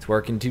 It's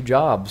working 2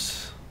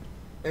 jobs.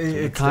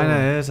 it kind of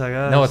is, I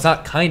guess. No, it's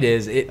not. Kind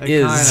is. It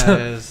is.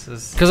 Kind of is.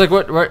 It's- Because like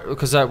what?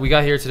 Because we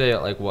got here today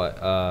at like what?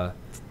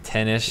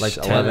 10ish. Like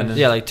 11. 10,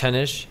 yeah, like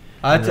 10ish.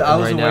 I And was right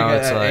awake now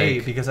at it's like-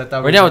 8 because I thought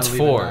Right we now were it's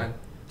gonna leave at 4. 9.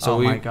 So Oh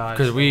we my God,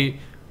 because so- we It's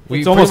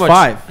pretty almost much-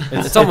 5.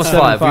 It's almost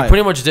 5. We 7:05.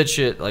 pretty much did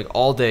shit like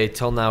all day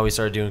till now. We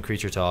started doing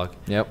Creature Talk.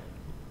 Yep.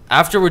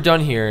 After we're done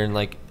here, and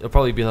like it'll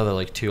probably be another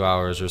like 2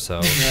 hours or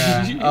so.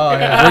 Yeah. Oh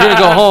yeah. We're gonna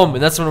go home,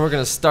 and that's when we're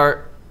gonna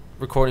start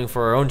recording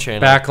for our own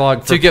channel.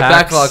 Backlog for to get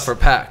packs. backlog for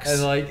packs,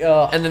 And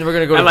and then we're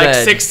gonna go At to like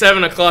bed. 6,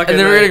 7 o'clock. and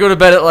then we're gonna go to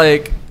bed at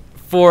like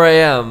 4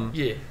 a.m.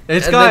 Yeah.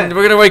 It's and got. then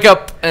we're gonna wake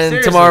up, and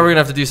Seriously. tomorrow we're gonna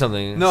have to do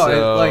something. No,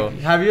 so, like,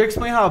 have you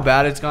explained how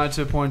bad it's gone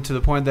to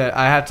the point that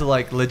I had to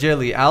like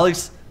legitly,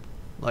 Alex,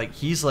 like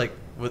he's like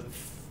with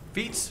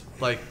feet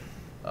like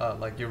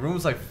your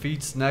room's like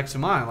feet next to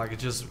mine. Like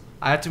it's just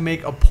I had to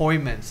make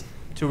appointments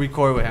to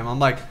record with him. I'm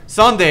like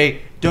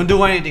Sunday, don't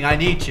do anything. I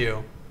need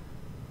you.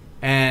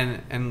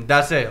 And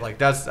that's it. Like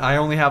that's I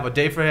only have a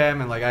day for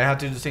him, and like I have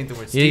to do the same thing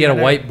with. You get a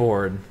Steven.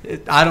 whiteboard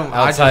I don't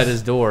outside I just,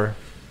 his door.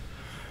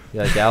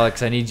 You're like,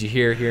 Alex, I need you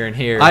here, here, and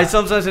here. I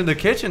sometimes in the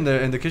kitchen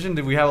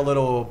we have a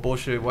little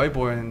bullshit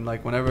whiteboard, and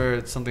like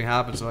whenever something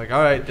happens, we're like,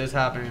 all right, this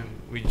happened, and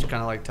we just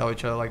kind of like tell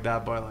each other like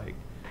that. But like,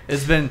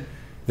 it's been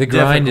the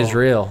grind is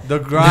difficult. real. The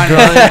grind,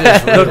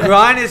 the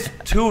grind is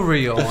too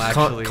real.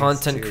 Actually,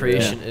 content It's too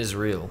creation is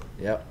real.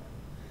 Yep.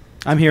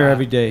 I'm here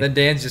every day. Then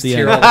Dan's just The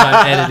here end. all the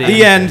time editing.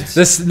 The end.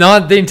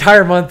 The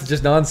entire month is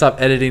just nonstop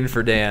editing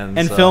for Dan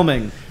And so.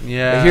 filming. If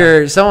Yeah.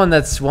 you're someone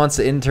that wants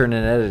to intern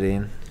in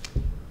editing,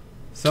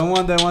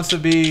 Someone that wants to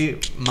be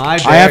my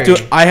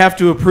I have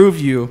to approve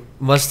you.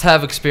 Must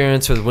have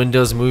experience with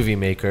Windows Movie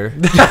Maker,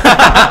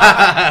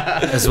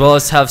 as well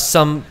as have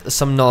some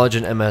knowledge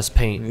in MS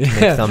Paint to make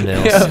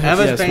thumbnails.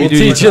 Yes, Paint we'll is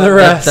teach what- you the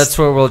rest. That's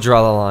where we'll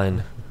draw the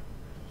line.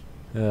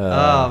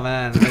 Oh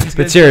man. It's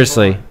been But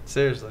seriously. fun.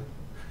 Seriously.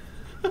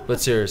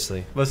 But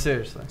seriously, But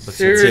seriously.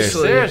 Seriously.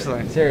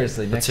 Seriously.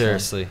 seriously, but next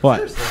seriously,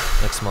 What?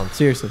 next month.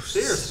 Seriously.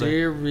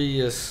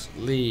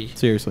 Seriously.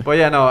 Seriously. But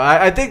yeah, no,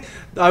 I think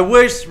I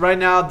wish right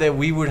now that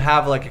we would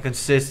have like a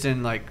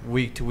consistent like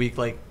week to week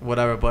like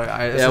whatever. But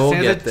Yeah, we'll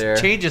get there.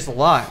 Changes a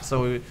lot,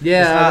 so Yeah,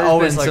 it's not there's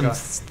always been like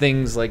some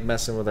things like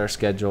messing with our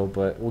schedule,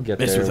 but we'll get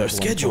Mess there. with our at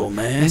one schedule, point.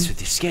 man. Mess with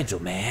your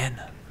schedule,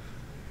 man.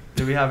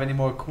 Do we have any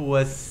more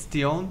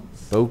questions?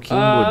 Bokeem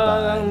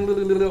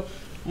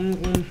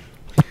Woodbine.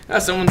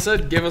 Someone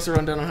said, give us a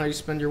rundown on how you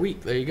spend your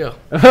week. There you go.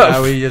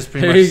 Yeah, we just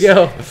pretty There much you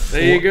go.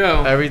 There you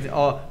go. Everything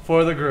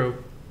for the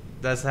group.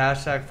 That's the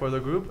hashtag for the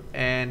group,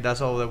 and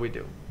that's all that we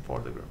do for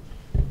the group.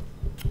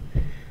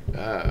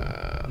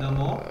 No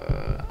more.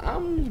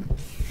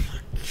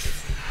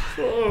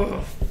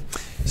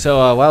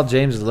 So while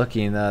James is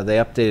looking, they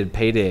updated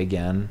Payday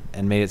again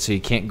and made it so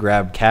you can't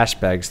grab cash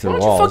bags through Why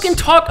don't you walls. fucking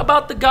talk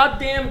about the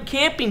goddamn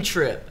camping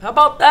trip? How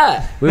about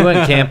that? We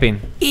went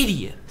camping.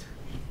 Idiot.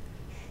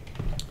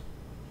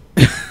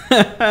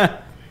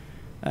 That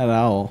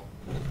owl.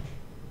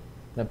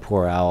 That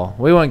poor owl.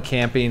 We went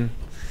camping.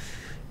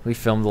 We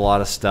filmed a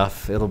lot of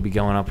stuff. It'll be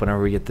going up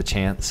whenever we get the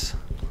chance.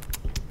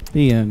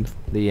 The end.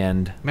 The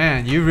end.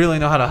 Man, you really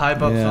know how to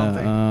hype up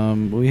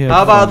something. We have.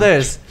 How about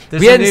this?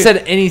 We hadn't said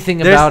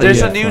anything about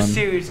there's it a yet. new Fun.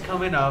 series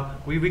coming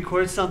up. We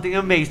record something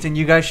amazing.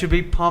 You guys should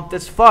be pumped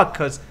as fuck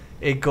because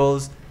it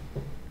goes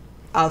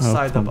How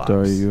outside the pumped box.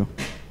 are you?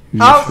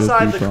 You Outside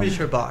should the be pumped.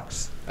 creature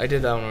box. I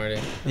did that one already.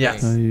 I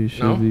Yes. think. You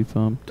should No? be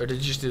pumped. Or did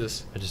you just do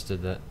this? I just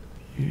did that.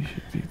 You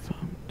should be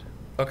pumped.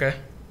 Okay.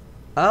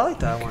 I like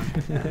that one.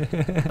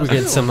 We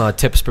get some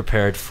tips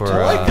prepared for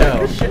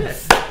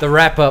The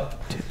wrap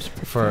up.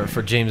 for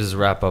James's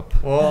wrap up.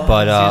 Well,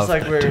 But, seems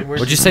like we're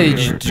What'd you say?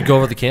 Did you go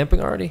over the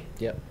camping already?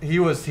 he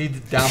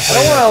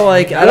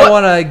downplayed. I don't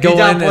want to go in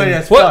downplayed and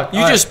as fuck. You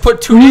All right. just put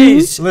 2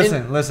 days.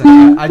 Listen.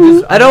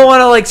 I don't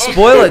want to like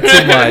spoil it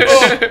too much.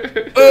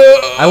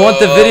 I want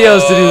the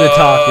videos to do the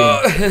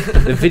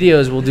talking. The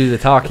videos will do the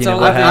talking. That's of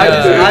all what I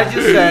happens. I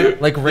just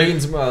said Like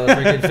Rain's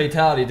freaking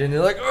fatality, didn't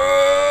you? Like,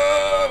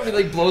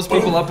 he like blows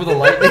people up with a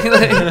lightning.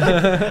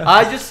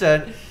 I just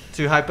said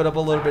to hype it up a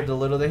little bit. The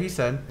little that he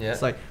said. Yeah.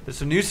 It's like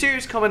there's a new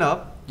series coming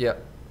up. Yeah.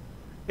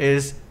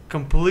 Is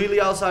completely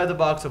outside the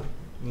box of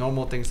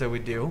normal things that we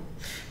do.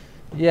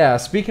 Yeah.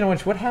 Speaking of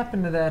which, what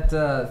happened to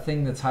that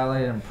thing that's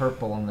highlighted in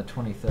purple on the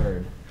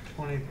 23rd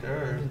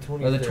 23rd.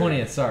 or the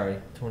 20th? Sorry.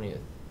 20th.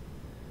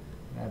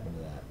 What happened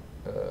to that?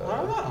 I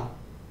don't know.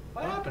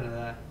 What happened to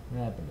that? What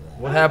happened to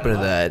that? What happened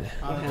to that?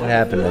 What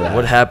happened to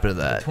What happened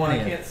to that?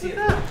 20th. See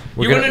that?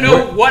 You want to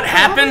know what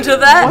happened to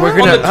that? We're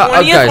gonna- on the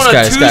 20th on a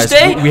guys,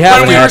 Tuesday we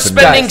have when what we were happened.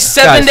 spending Guys,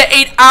 7 guys. to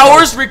 8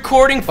 hours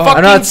recording fucking.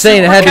 I'm not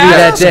saying it had to be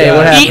that day.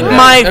 What happened Eat to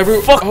my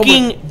Every-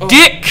 fucking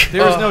dick.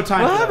 There was no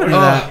time for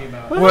that.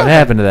 that? What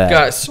happened to that?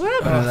 Guys,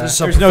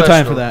 There's no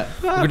time for that.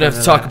 We're gonna have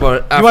to talk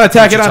about it. You want to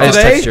tack it on I just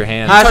today? touched your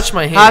hand. You touched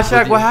my hand. Hashtag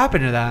with what you.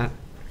 happened to that?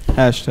 You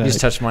Hashtag. just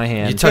touched my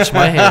hand. You touched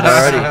my hand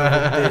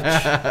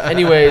already.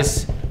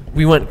 Anyways,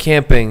 we went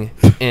camping,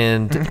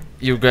 and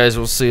you guys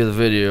will see the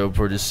video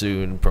pretty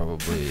soon.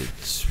 Probably.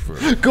 It's for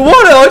Go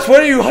on, Alex.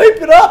 Why do you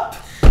hype it up?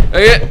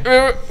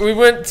 Okay, we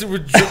went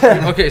to.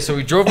 Okay, so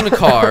we drove in the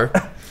car.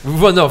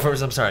 Well, no,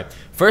 first I'm sorry.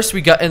 First we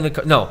got in the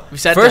car. No, We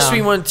sat first down.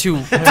 we went to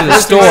the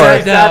store.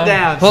 Sat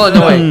down. Hold on,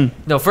 no wait.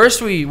 No,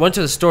 first we went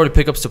to the store to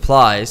pick up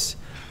supplies.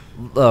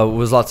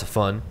 Was lots of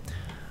fun.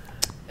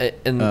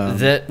 And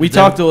that We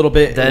talked a little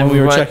bit then when we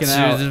were went checking to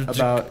out the-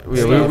 about. we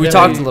stuff.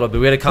 talked a little bit.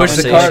 We had a Pushed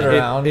the conversation. cart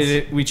around.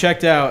 We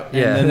checked out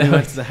and Yeah. then we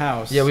went to the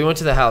house. Yeah, we went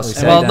to the house. We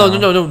sat Well,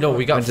 down. no.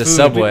 We got Went to food.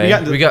 Subway.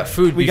 We got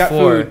food We got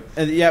before. food.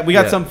 And yeah, we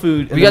got Yeah. some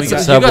food. and We then got some.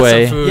 You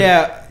Subway. got some food.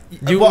 Yeah.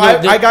 You- well,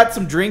 no, I got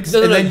some drinks,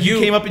 No, and no, then you you-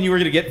 came up and you were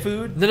gonna get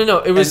food. No.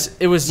 It was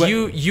what-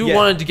 you. You yeah.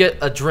 wanted to get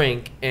a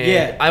drink, and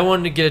Yeah. I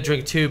wanted to get a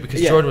drink too because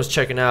Yeah. Jordan was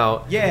checking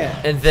out. Yeah.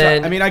 And So,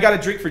 then I mean, I got a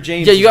drink for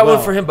James. yeah, you got as well.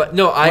 one for him, but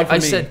no, One for I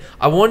me. said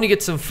I wanted to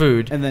get some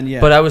food, And then, yeah.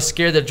 but I was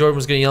scared that Jordan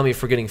was gonna yell at me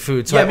for getting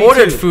food, so Yeah, I me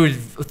ordered too. food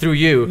through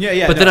you.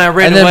 Yeah, But no. then I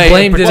ran And then away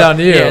blamed it pretend- on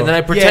you. Yeah, and then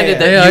I pretended yeah.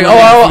 that Yeah, you like, were oh,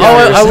 gonna I yell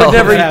would yourself.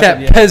 never eat That that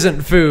happened, yeah.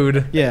 peasant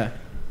food. Yeah.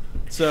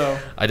 So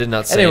I did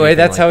not say. Anyway, anything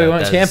that's like how we that.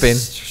 went That camping.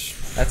 is-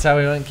 That's how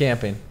we went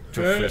camping.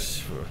 That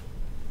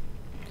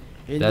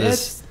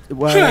is-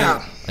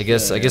 well, I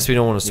guess we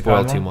don't want to You spoil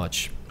found too one?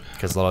 much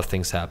because a lot of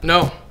things happen.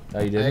 No. Oh,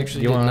 you did?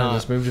 actually You did want to not.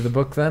 just move to the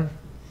book then?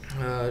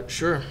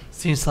 Sure.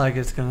 Seems like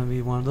it's gonna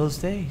be one of those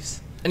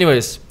days.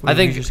 Anyways, I We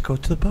think just go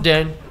to the book.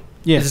 Dan,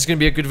 yeah. is this gonna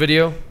be a good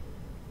video?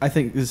 I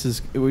think this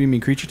is. What do you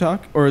mean, creature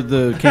talk or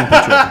the camping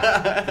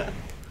trip?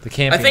 The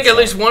camping. I think at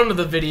least one of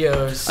the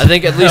videos. I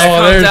think at least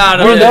comes out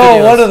of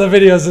it. one of the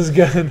videos is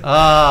good. Oh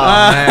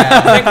man.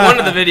 I think one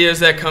of the videos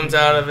that comes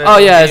out of it. Oh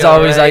yeah, will as be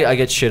always, alright. I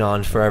get shit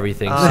on for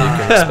everything, so you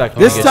can expect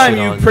me This to get time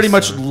shit you on, pretty so-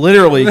 much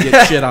literally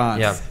get shit on.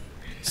 Yeah.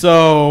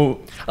 So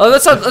Oh,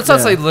 let's not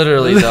say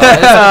literally though.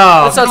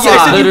 Let's not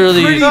Yeah, say you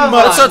literally. pretty Let's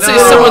much not say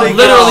literally someone get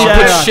literally shit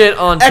put on. shit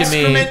onto me.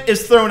 excrement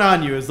is thrown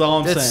on you. Is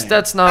all I'm saying.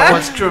 That's not what.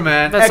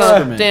 Excrement. That's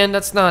Excrement. not Dan.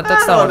 That's not No,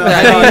 what. no,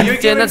 Dan, no, you're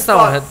Dan, giving that's not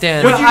what. fuck.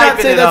 Dan. Would you not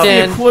hyping say it that's up. the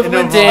Dan,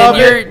 equivalent Dan, of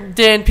it?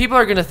 Dan. People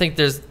are gonna think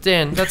there's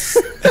Dan. That's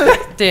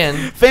Dan.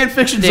 Fan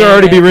fictions Dan. are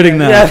already be reading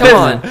that. Yeah. Come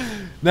on.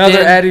 Now they're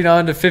Dan- adding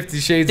on to 50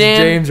 Shades Dan-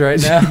 of James right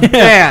now.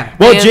 Man.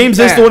 Well, Dan, James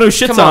is the one who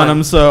shits Come on on.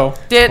 him. So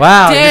Dan.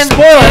 Wow, Dan. you're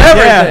spoiling Dan,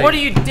 everything. What are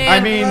you, Dan? I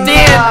mean-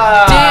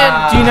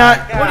 Dan. do you not?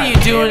 What are you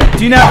doing?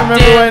 Do you not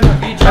remember Dan,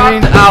 when? you dropped I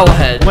mean, the owl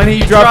head? when he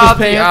You dropped his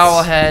the pants?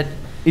 owl head.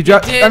 he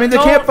dropped. Dan, I mean, the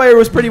don't- campfire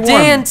was pretty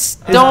warm. Dan, His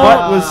don't.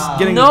 butt was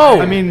getting.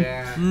 No. I mean, No.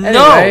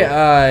 Anyway,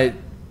 let's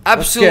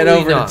Absolutely get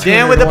over not. to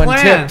Dan with the 201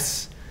 plan.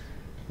 tips.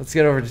 Let's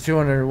get over to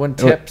 201 What?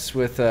 tips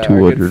with our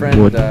good friend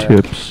 201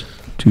 tips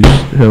to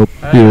help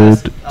Alright,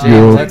 build guys,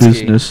 your James Letsky.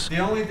 business. The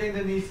only thing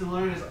that needs to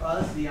learn is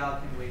us. The owl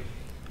can wait.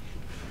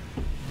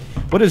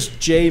 what does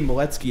Jay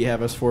Moletsky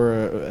have us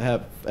for?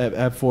 Have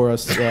for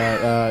us?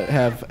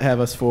 Have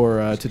us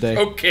for today?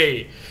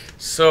 Okay,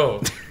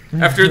 so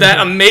after that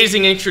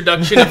amazing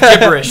introduction of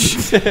gibberish,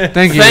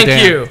 Thank you. thank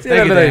Dan. you.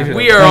 Thank you, Dan.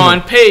 We are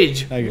on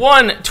page Thank you.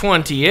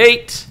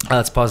 128.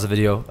 Let's pause the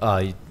video.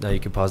 Now you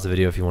can pause the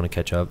video if you want to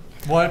catch up.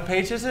 What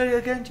page is it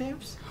again,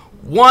 James?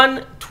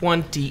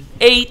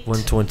 128.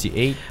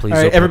 128. Please. All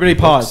right, open everybody up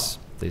your books, pause.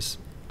 please.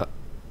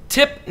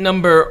 Tip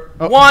number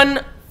Oh.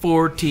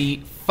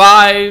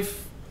 145.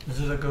 This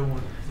is a good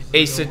one.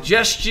 A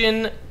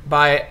suggestion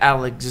by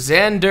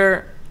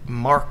Alexander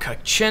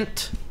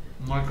Markachent.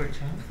 Marco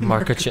Chan.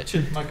 Marco Ch-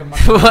 Marco.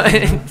 What?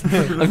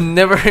 I've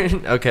never.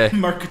 Okay,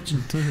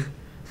 Marketing.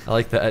 I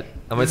like that.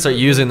 I might start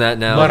using that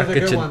now. This is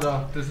a good one,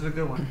 though. This is a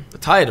good one. The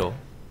title: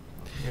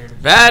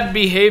 Bad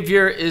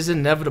behavior is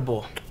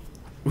inevitable. ...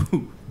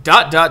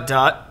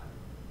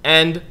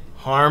 and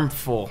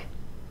harmful.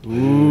 Here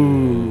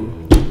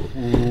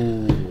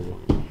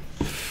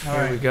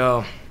we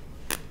go.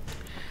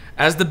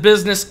 As the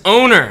business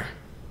owner,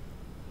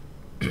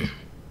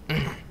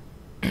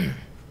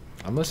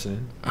 I'm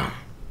listening.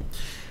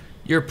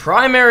 your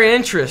primary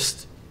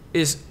interest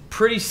is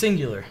pretty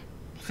singular.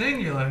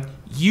 Singular.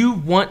 You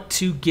want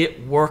to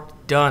get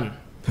work done.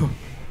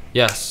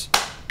 Yes.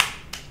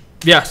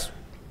 Yes.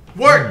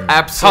 Work.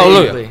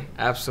 Absolutely.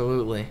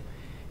 Absolutely.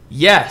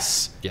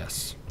 Yes.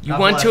 Yes. You God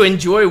want to bless.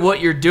 enjoy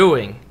what you're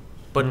doing.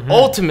 But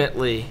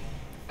ultimately,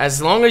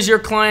 as long as your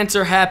clients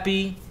are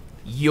happy,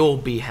 you'll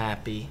be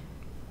happy.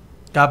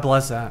 God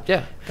bless that.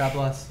 Yeah. God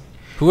bless.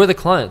 Who are the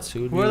clients?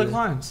 Who are the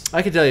clients?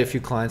 I could tell you a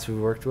few clients we've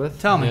worked with.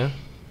 Tell me.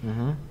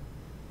 Yeah.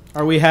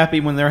 Are we happy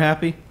when they're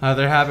happy? Are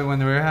they happy when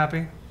we're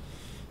happy?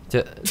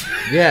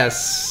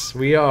 Yes,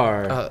 we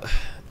are.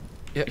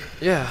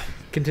 Yeah.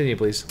 Continue,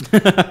 please.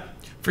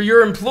 For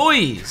your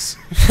employees.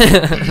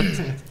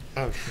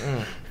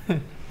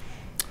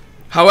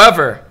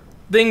 However,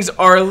 things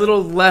are a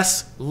little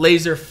less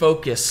laser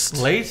focused.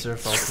 Laser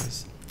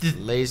focus.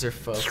 Laser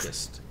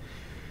focused.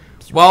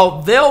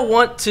 While they'll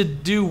want to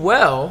do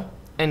well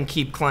and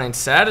keep clients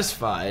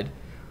satisfied,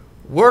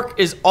 work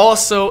is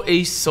also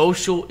a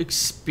social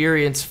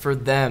experience for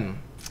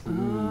them.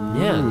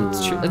 Yeah,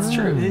 that's true. That's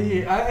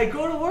true. I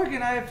go to work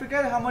and I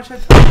forget how much I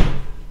talk.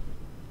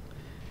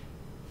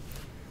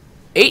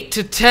 8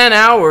 to 10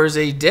 hours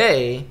a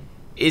day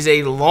is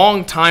a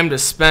long time to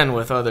spend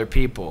with other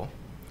people.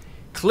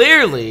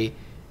 Clearly,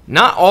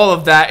 not all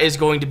of that is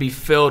going to be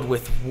filled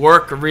with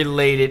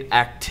work-related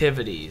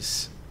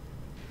activities.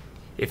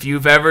 If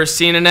you've ever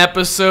seen an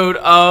episode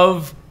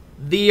of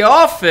The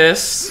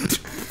Office...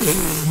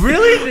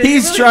 Really?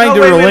 He's trying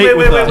to relate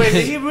with us.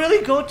 Did he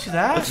really go to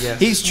that? Yes.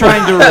 He's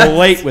trying to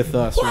relate with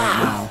us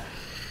right now.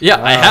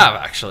 Yeah, I have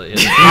actually.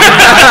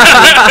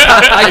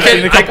 I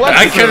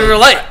can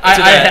relate.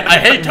 I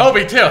hate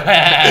Toby too.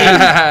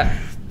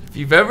 If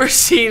you've ever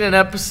seen an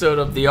episode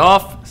of The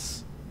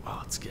Office...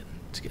 Oh, it's getting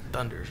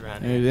thunders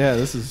around here. Yeah,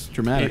 this is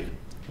dramatic.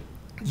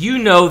 You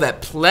know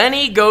that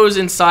plenty goes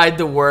inside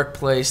the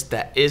workplace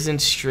that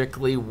isn't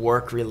strictly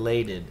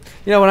work-related.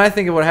 You know, when I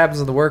think of what happens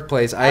in the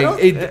workplace, I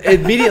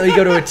immediately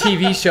go to a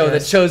TV show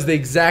that shows the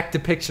exact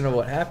depiction of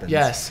what happens.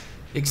 Yes,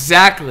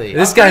 exactly.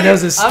 This guy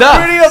knows his stuff.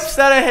 I'm pretty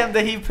upset at him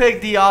that he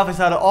picked The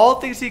Office out of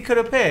all things he could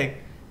have picked.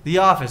 The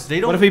Office. They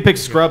don't. What if he picked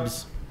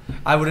Scrubs?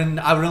 I wouldn't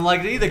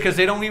like it either because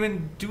they don't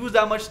even do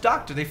that much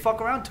doctor. They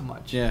fuck around too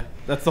much. Yeah,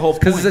 that's the whole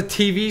point. Because it's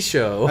a TV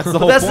show. That's the But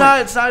whole that's point.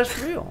 not. It's not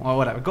as real or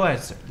whatever. Go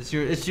ahead, sir. This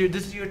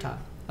is your time.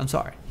 I'm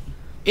sorry.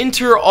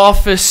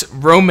 Inter-office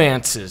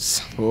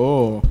romances.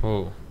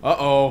 Oh.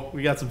 Uh-oh.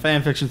 We got some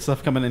fan fiction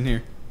stuff coming in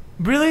here.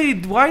 Really?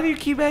 Why do you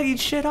keep egging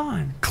shit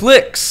on?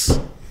 Cliques.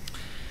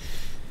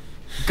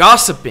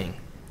 Gossiping.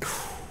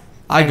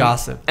 I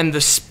gossip. And the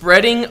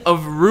spreading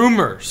of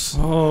rumors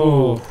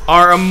Oh.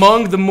 are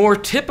among the more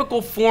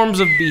typical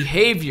forms of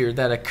behavior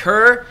that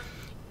occur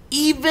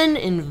even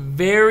in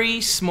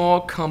very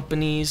small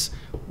companies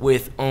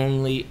with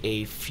only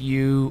a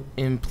few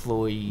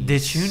employees.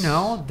 Did you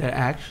know that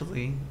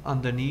actually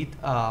underneath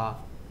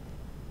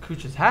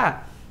Crootur's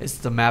hat is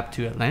the map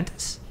to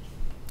Atlantis?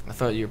 I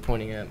thought you were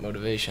pointing at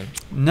motivation.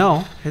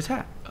 No, his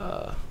hat.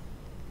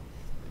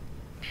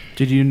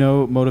 Did you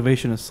know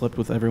motivation has slipped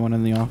with everyone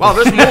in the office? Wow,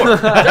 there's more.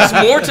 There's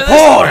more to this.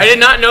 I did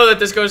not know that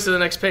this goes to the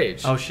next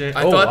page. Oh shit!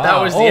 I thought that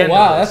was the end. Oh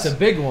wow, of this. that's a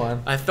big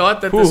one. I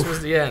thought that this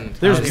was the end.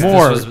 There's This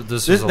more. was a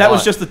that was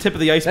lot. just the tip of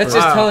the iceberg. That's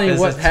just Wow. telling you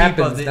It's what a tip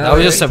happens. of the- Now That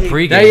was just a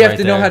pregame. Now you have right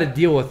to know there. how to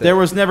deal with it. There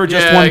was never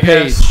just Yeah, one I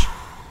page. guess.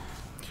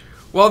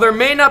 Well, there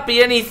may not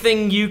be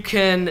anything you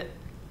can...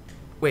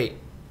 Wait.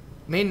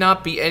 May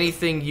not be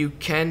anything you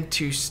can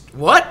to...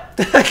 What?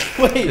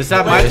 Wait, Is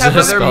that my Is type it a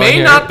of? There spelling may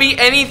error? not be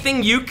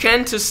anything you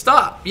can to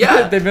stop.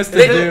 Yeah. They missed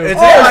They- it too. It's is in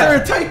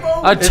there a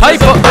typo? A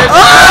typo.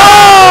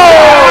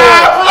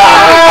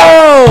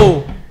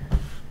 Oh!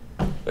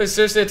 There's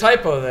seriously a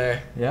typo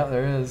there. Yeah,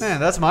 there is. Man,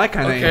 that's my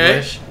kind of Okay.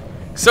 English.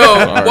 So,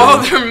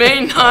 while there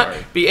may not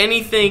be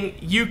anything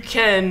you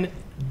can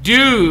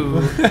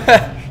do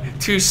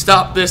to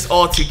stop this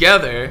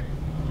altogether,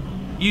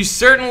 you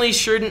certainly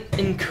shouldn't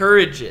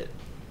encourage it.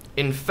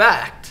 In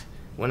fact,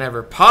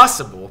 whenever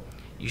possible,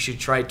 you should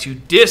try to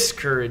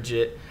discourage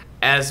it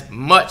as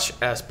much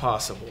as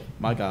possible.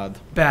 My God.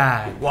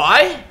 Bad.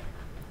 Why?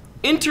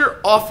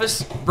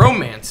 Inter-office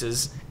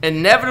romances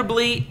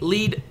inevitably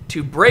lead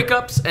to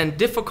breakups and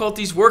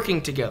difficulties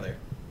working together.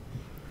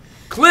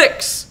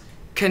 Cliques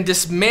can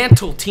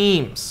dismantle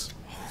teams,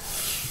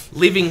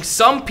 leaving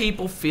some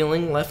people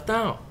feeling left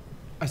out.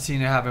 I've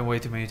seen it happen way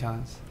too many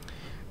times.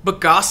 But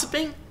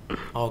gossiping?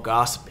 Oh,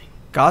 gossiping.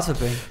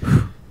 Gossiping.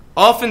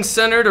 Often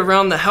centered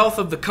around the health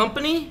of the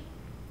company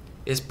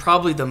is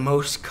probably the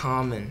most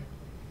common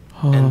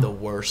and the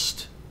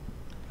worst.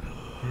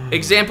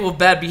 Example of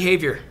bad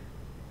behavior.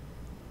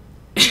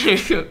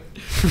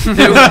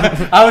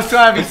 I was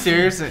trying to be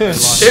serious.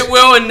 It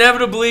will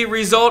inevitably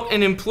result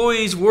in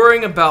employees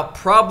worrying about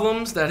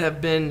problems that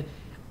have been,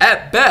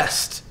 at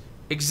best,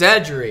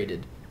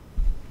 exaggerated,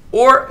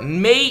 or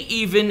may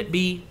even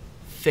be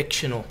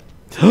fictional.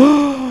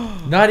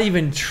 Not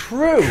even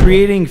true.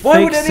 Creating Why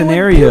fake would anyone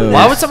scenarios.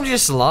 Why would somebody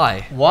just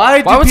lie?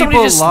 Why Why would somebody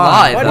people just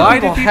lie? lie? Why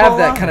do people have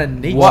that lie? kind of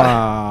nature?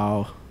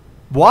 Wow.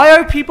 Why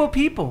are people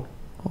people?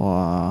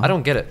 Wow. I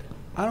don't get it.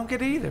 I don't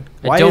get it either.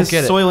 Why I don't is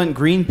get it. Soylent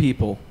Green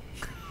people?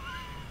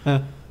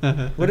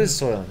 What is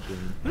soil?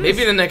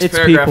 Maybe the next It's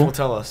paragraph people. will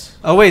tell us.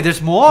 Oh wait,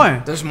 there's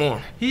more. There's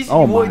more.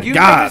 Oh my you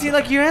God. make it seem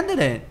like you ended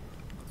it.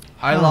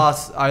 I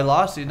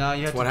lost you. Now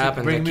you have That's what to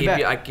happens. bring me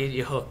back. I get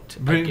you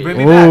hooked. Bring I get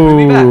me you- back. Bring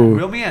me back. Ooh.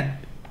 Reel me in.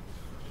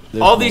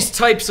 All these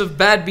types of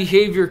bad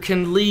behavior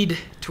can lead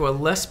to a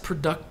less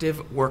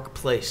productive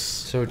workplace.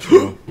 So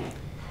true.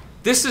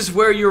 This is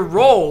where your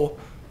role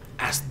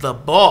as the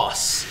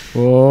boss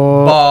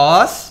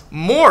Boss.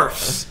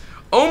 morphs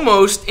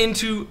almost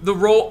into the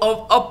role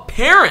of a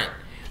parent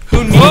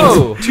who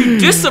Whoa. needs to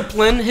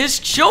discipline his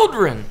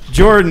children.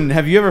 Jordan,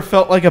 have you ever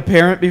felt like a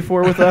parent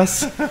before with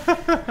us?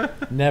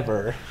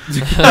 Never.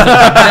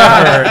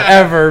 Never,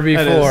 ever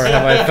before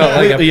have I felt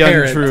like a Completely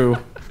parent. untrue.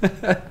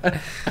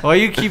 Why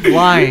you keep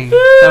lying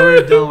that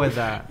we're done with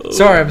that?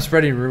 Sorry, I'm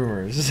spreading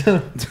rumors.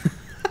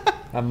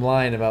 I'm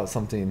lying about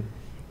something.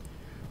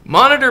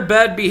 Monitor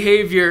bad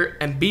behavior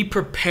and be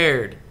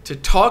prepared to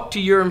talk to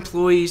your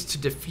employees to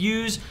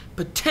diffuse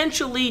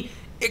potentially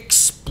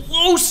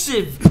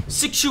explosive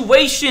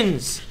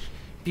situations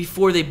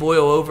before they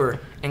boil over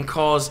and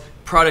cause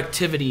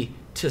productivity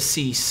to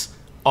cease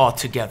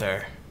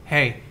altogether.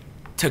 Hey,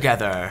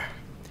 Together.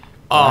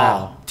 Wow.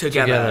 All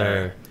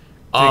together.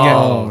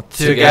 All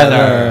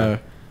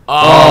together.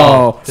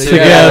 All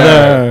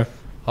together.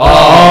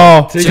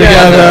 All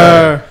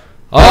together.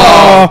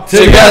 All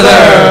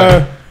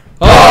together.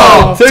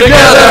 All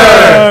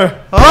together.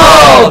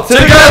 All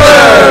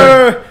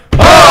together.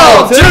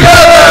 All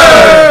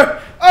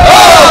together.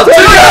 All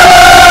together.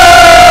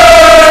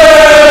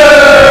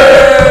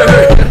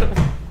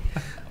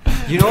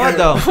 you know what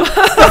though?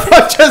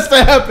 What just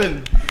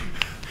happened?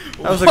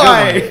 That was a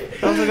Why? good one.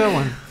 That was a good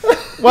one.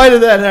 Why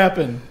did that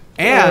happen?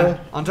 And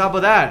on top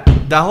of that,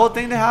 that whole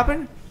thing that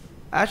happened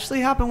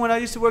actually happened when I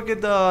used to work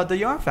at the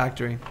yarn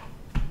factory.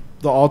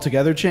 The all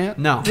together chant?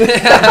 No, not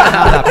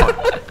that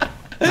part.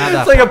 Not that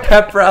It's like a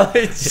pep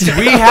rally.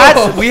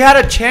 we had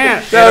a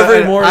chant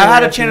Every morning I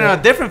had a after chant in that.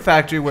 a different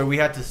factory where we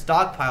had to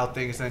stockpile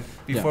things, and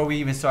before we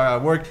even started our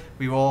work,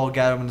 we were all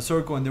gathered in a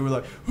circle, and they were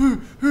like, we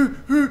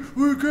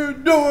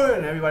can do it,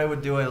 and everybody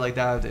would do it like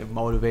that. It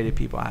motivated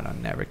people. I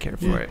don't never care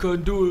for it.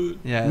 Can do it.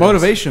 Yeah,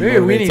 Motivation. Maybe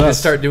we motivates need to us.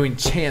 start doing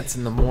chants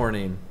in the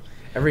morning.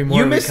 Every You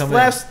morning we missed come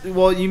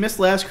you missed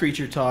last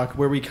Creature Talk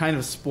where we kind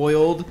of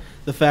spoiled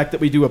the fact that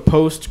we do a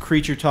post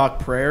Creature Talk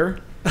prayer.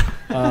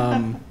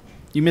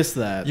 You missed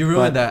that. You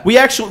ruined But that. We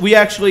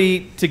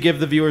actually, to give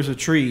the viewers a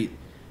treat,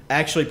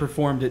 actually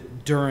performed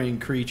it during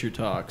Creature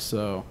Talk.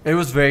 So It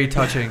was very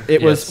touching.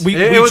 it was we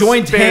It was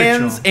joined spiritual.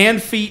 hands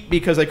and feet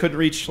because I couldn't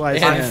reach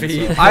Sly's And hand.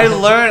 feet. so.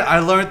 I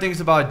learned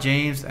things about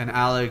James and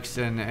Alex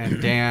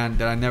and Dan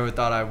that I never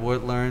thought I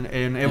would learn,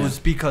 and it was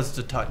because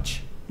the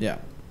touch. Yeah.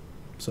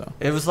 So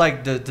It was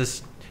like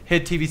this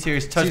hit TV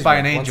series Touched Excuse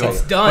by me, an one Angel, second.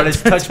 It's done. but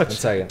it's touched, One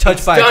second.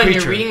 touched by a Done. creature.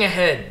 You're reading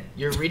ahead.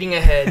 You're reading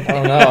ahead.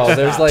 Oh no,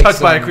 there's like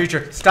touched by a some-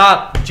 creature.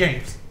 Stop,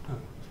 James.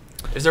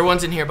 Is there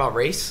ones in here about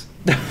race?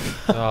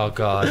 Oh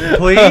God.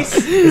 Please.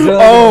 Is there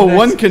like oh, a next-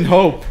 one can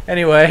hope.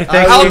 Anyway,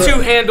 thank How you.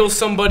 to handle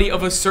somebody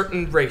of a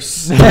certain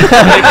race. Thank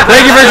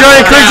you for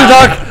joining Creature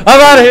Talk. I'm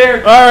out of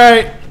here. All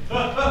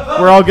right,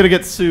 we're all gonna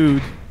get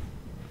sued.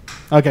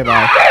 Okay,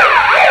 bye.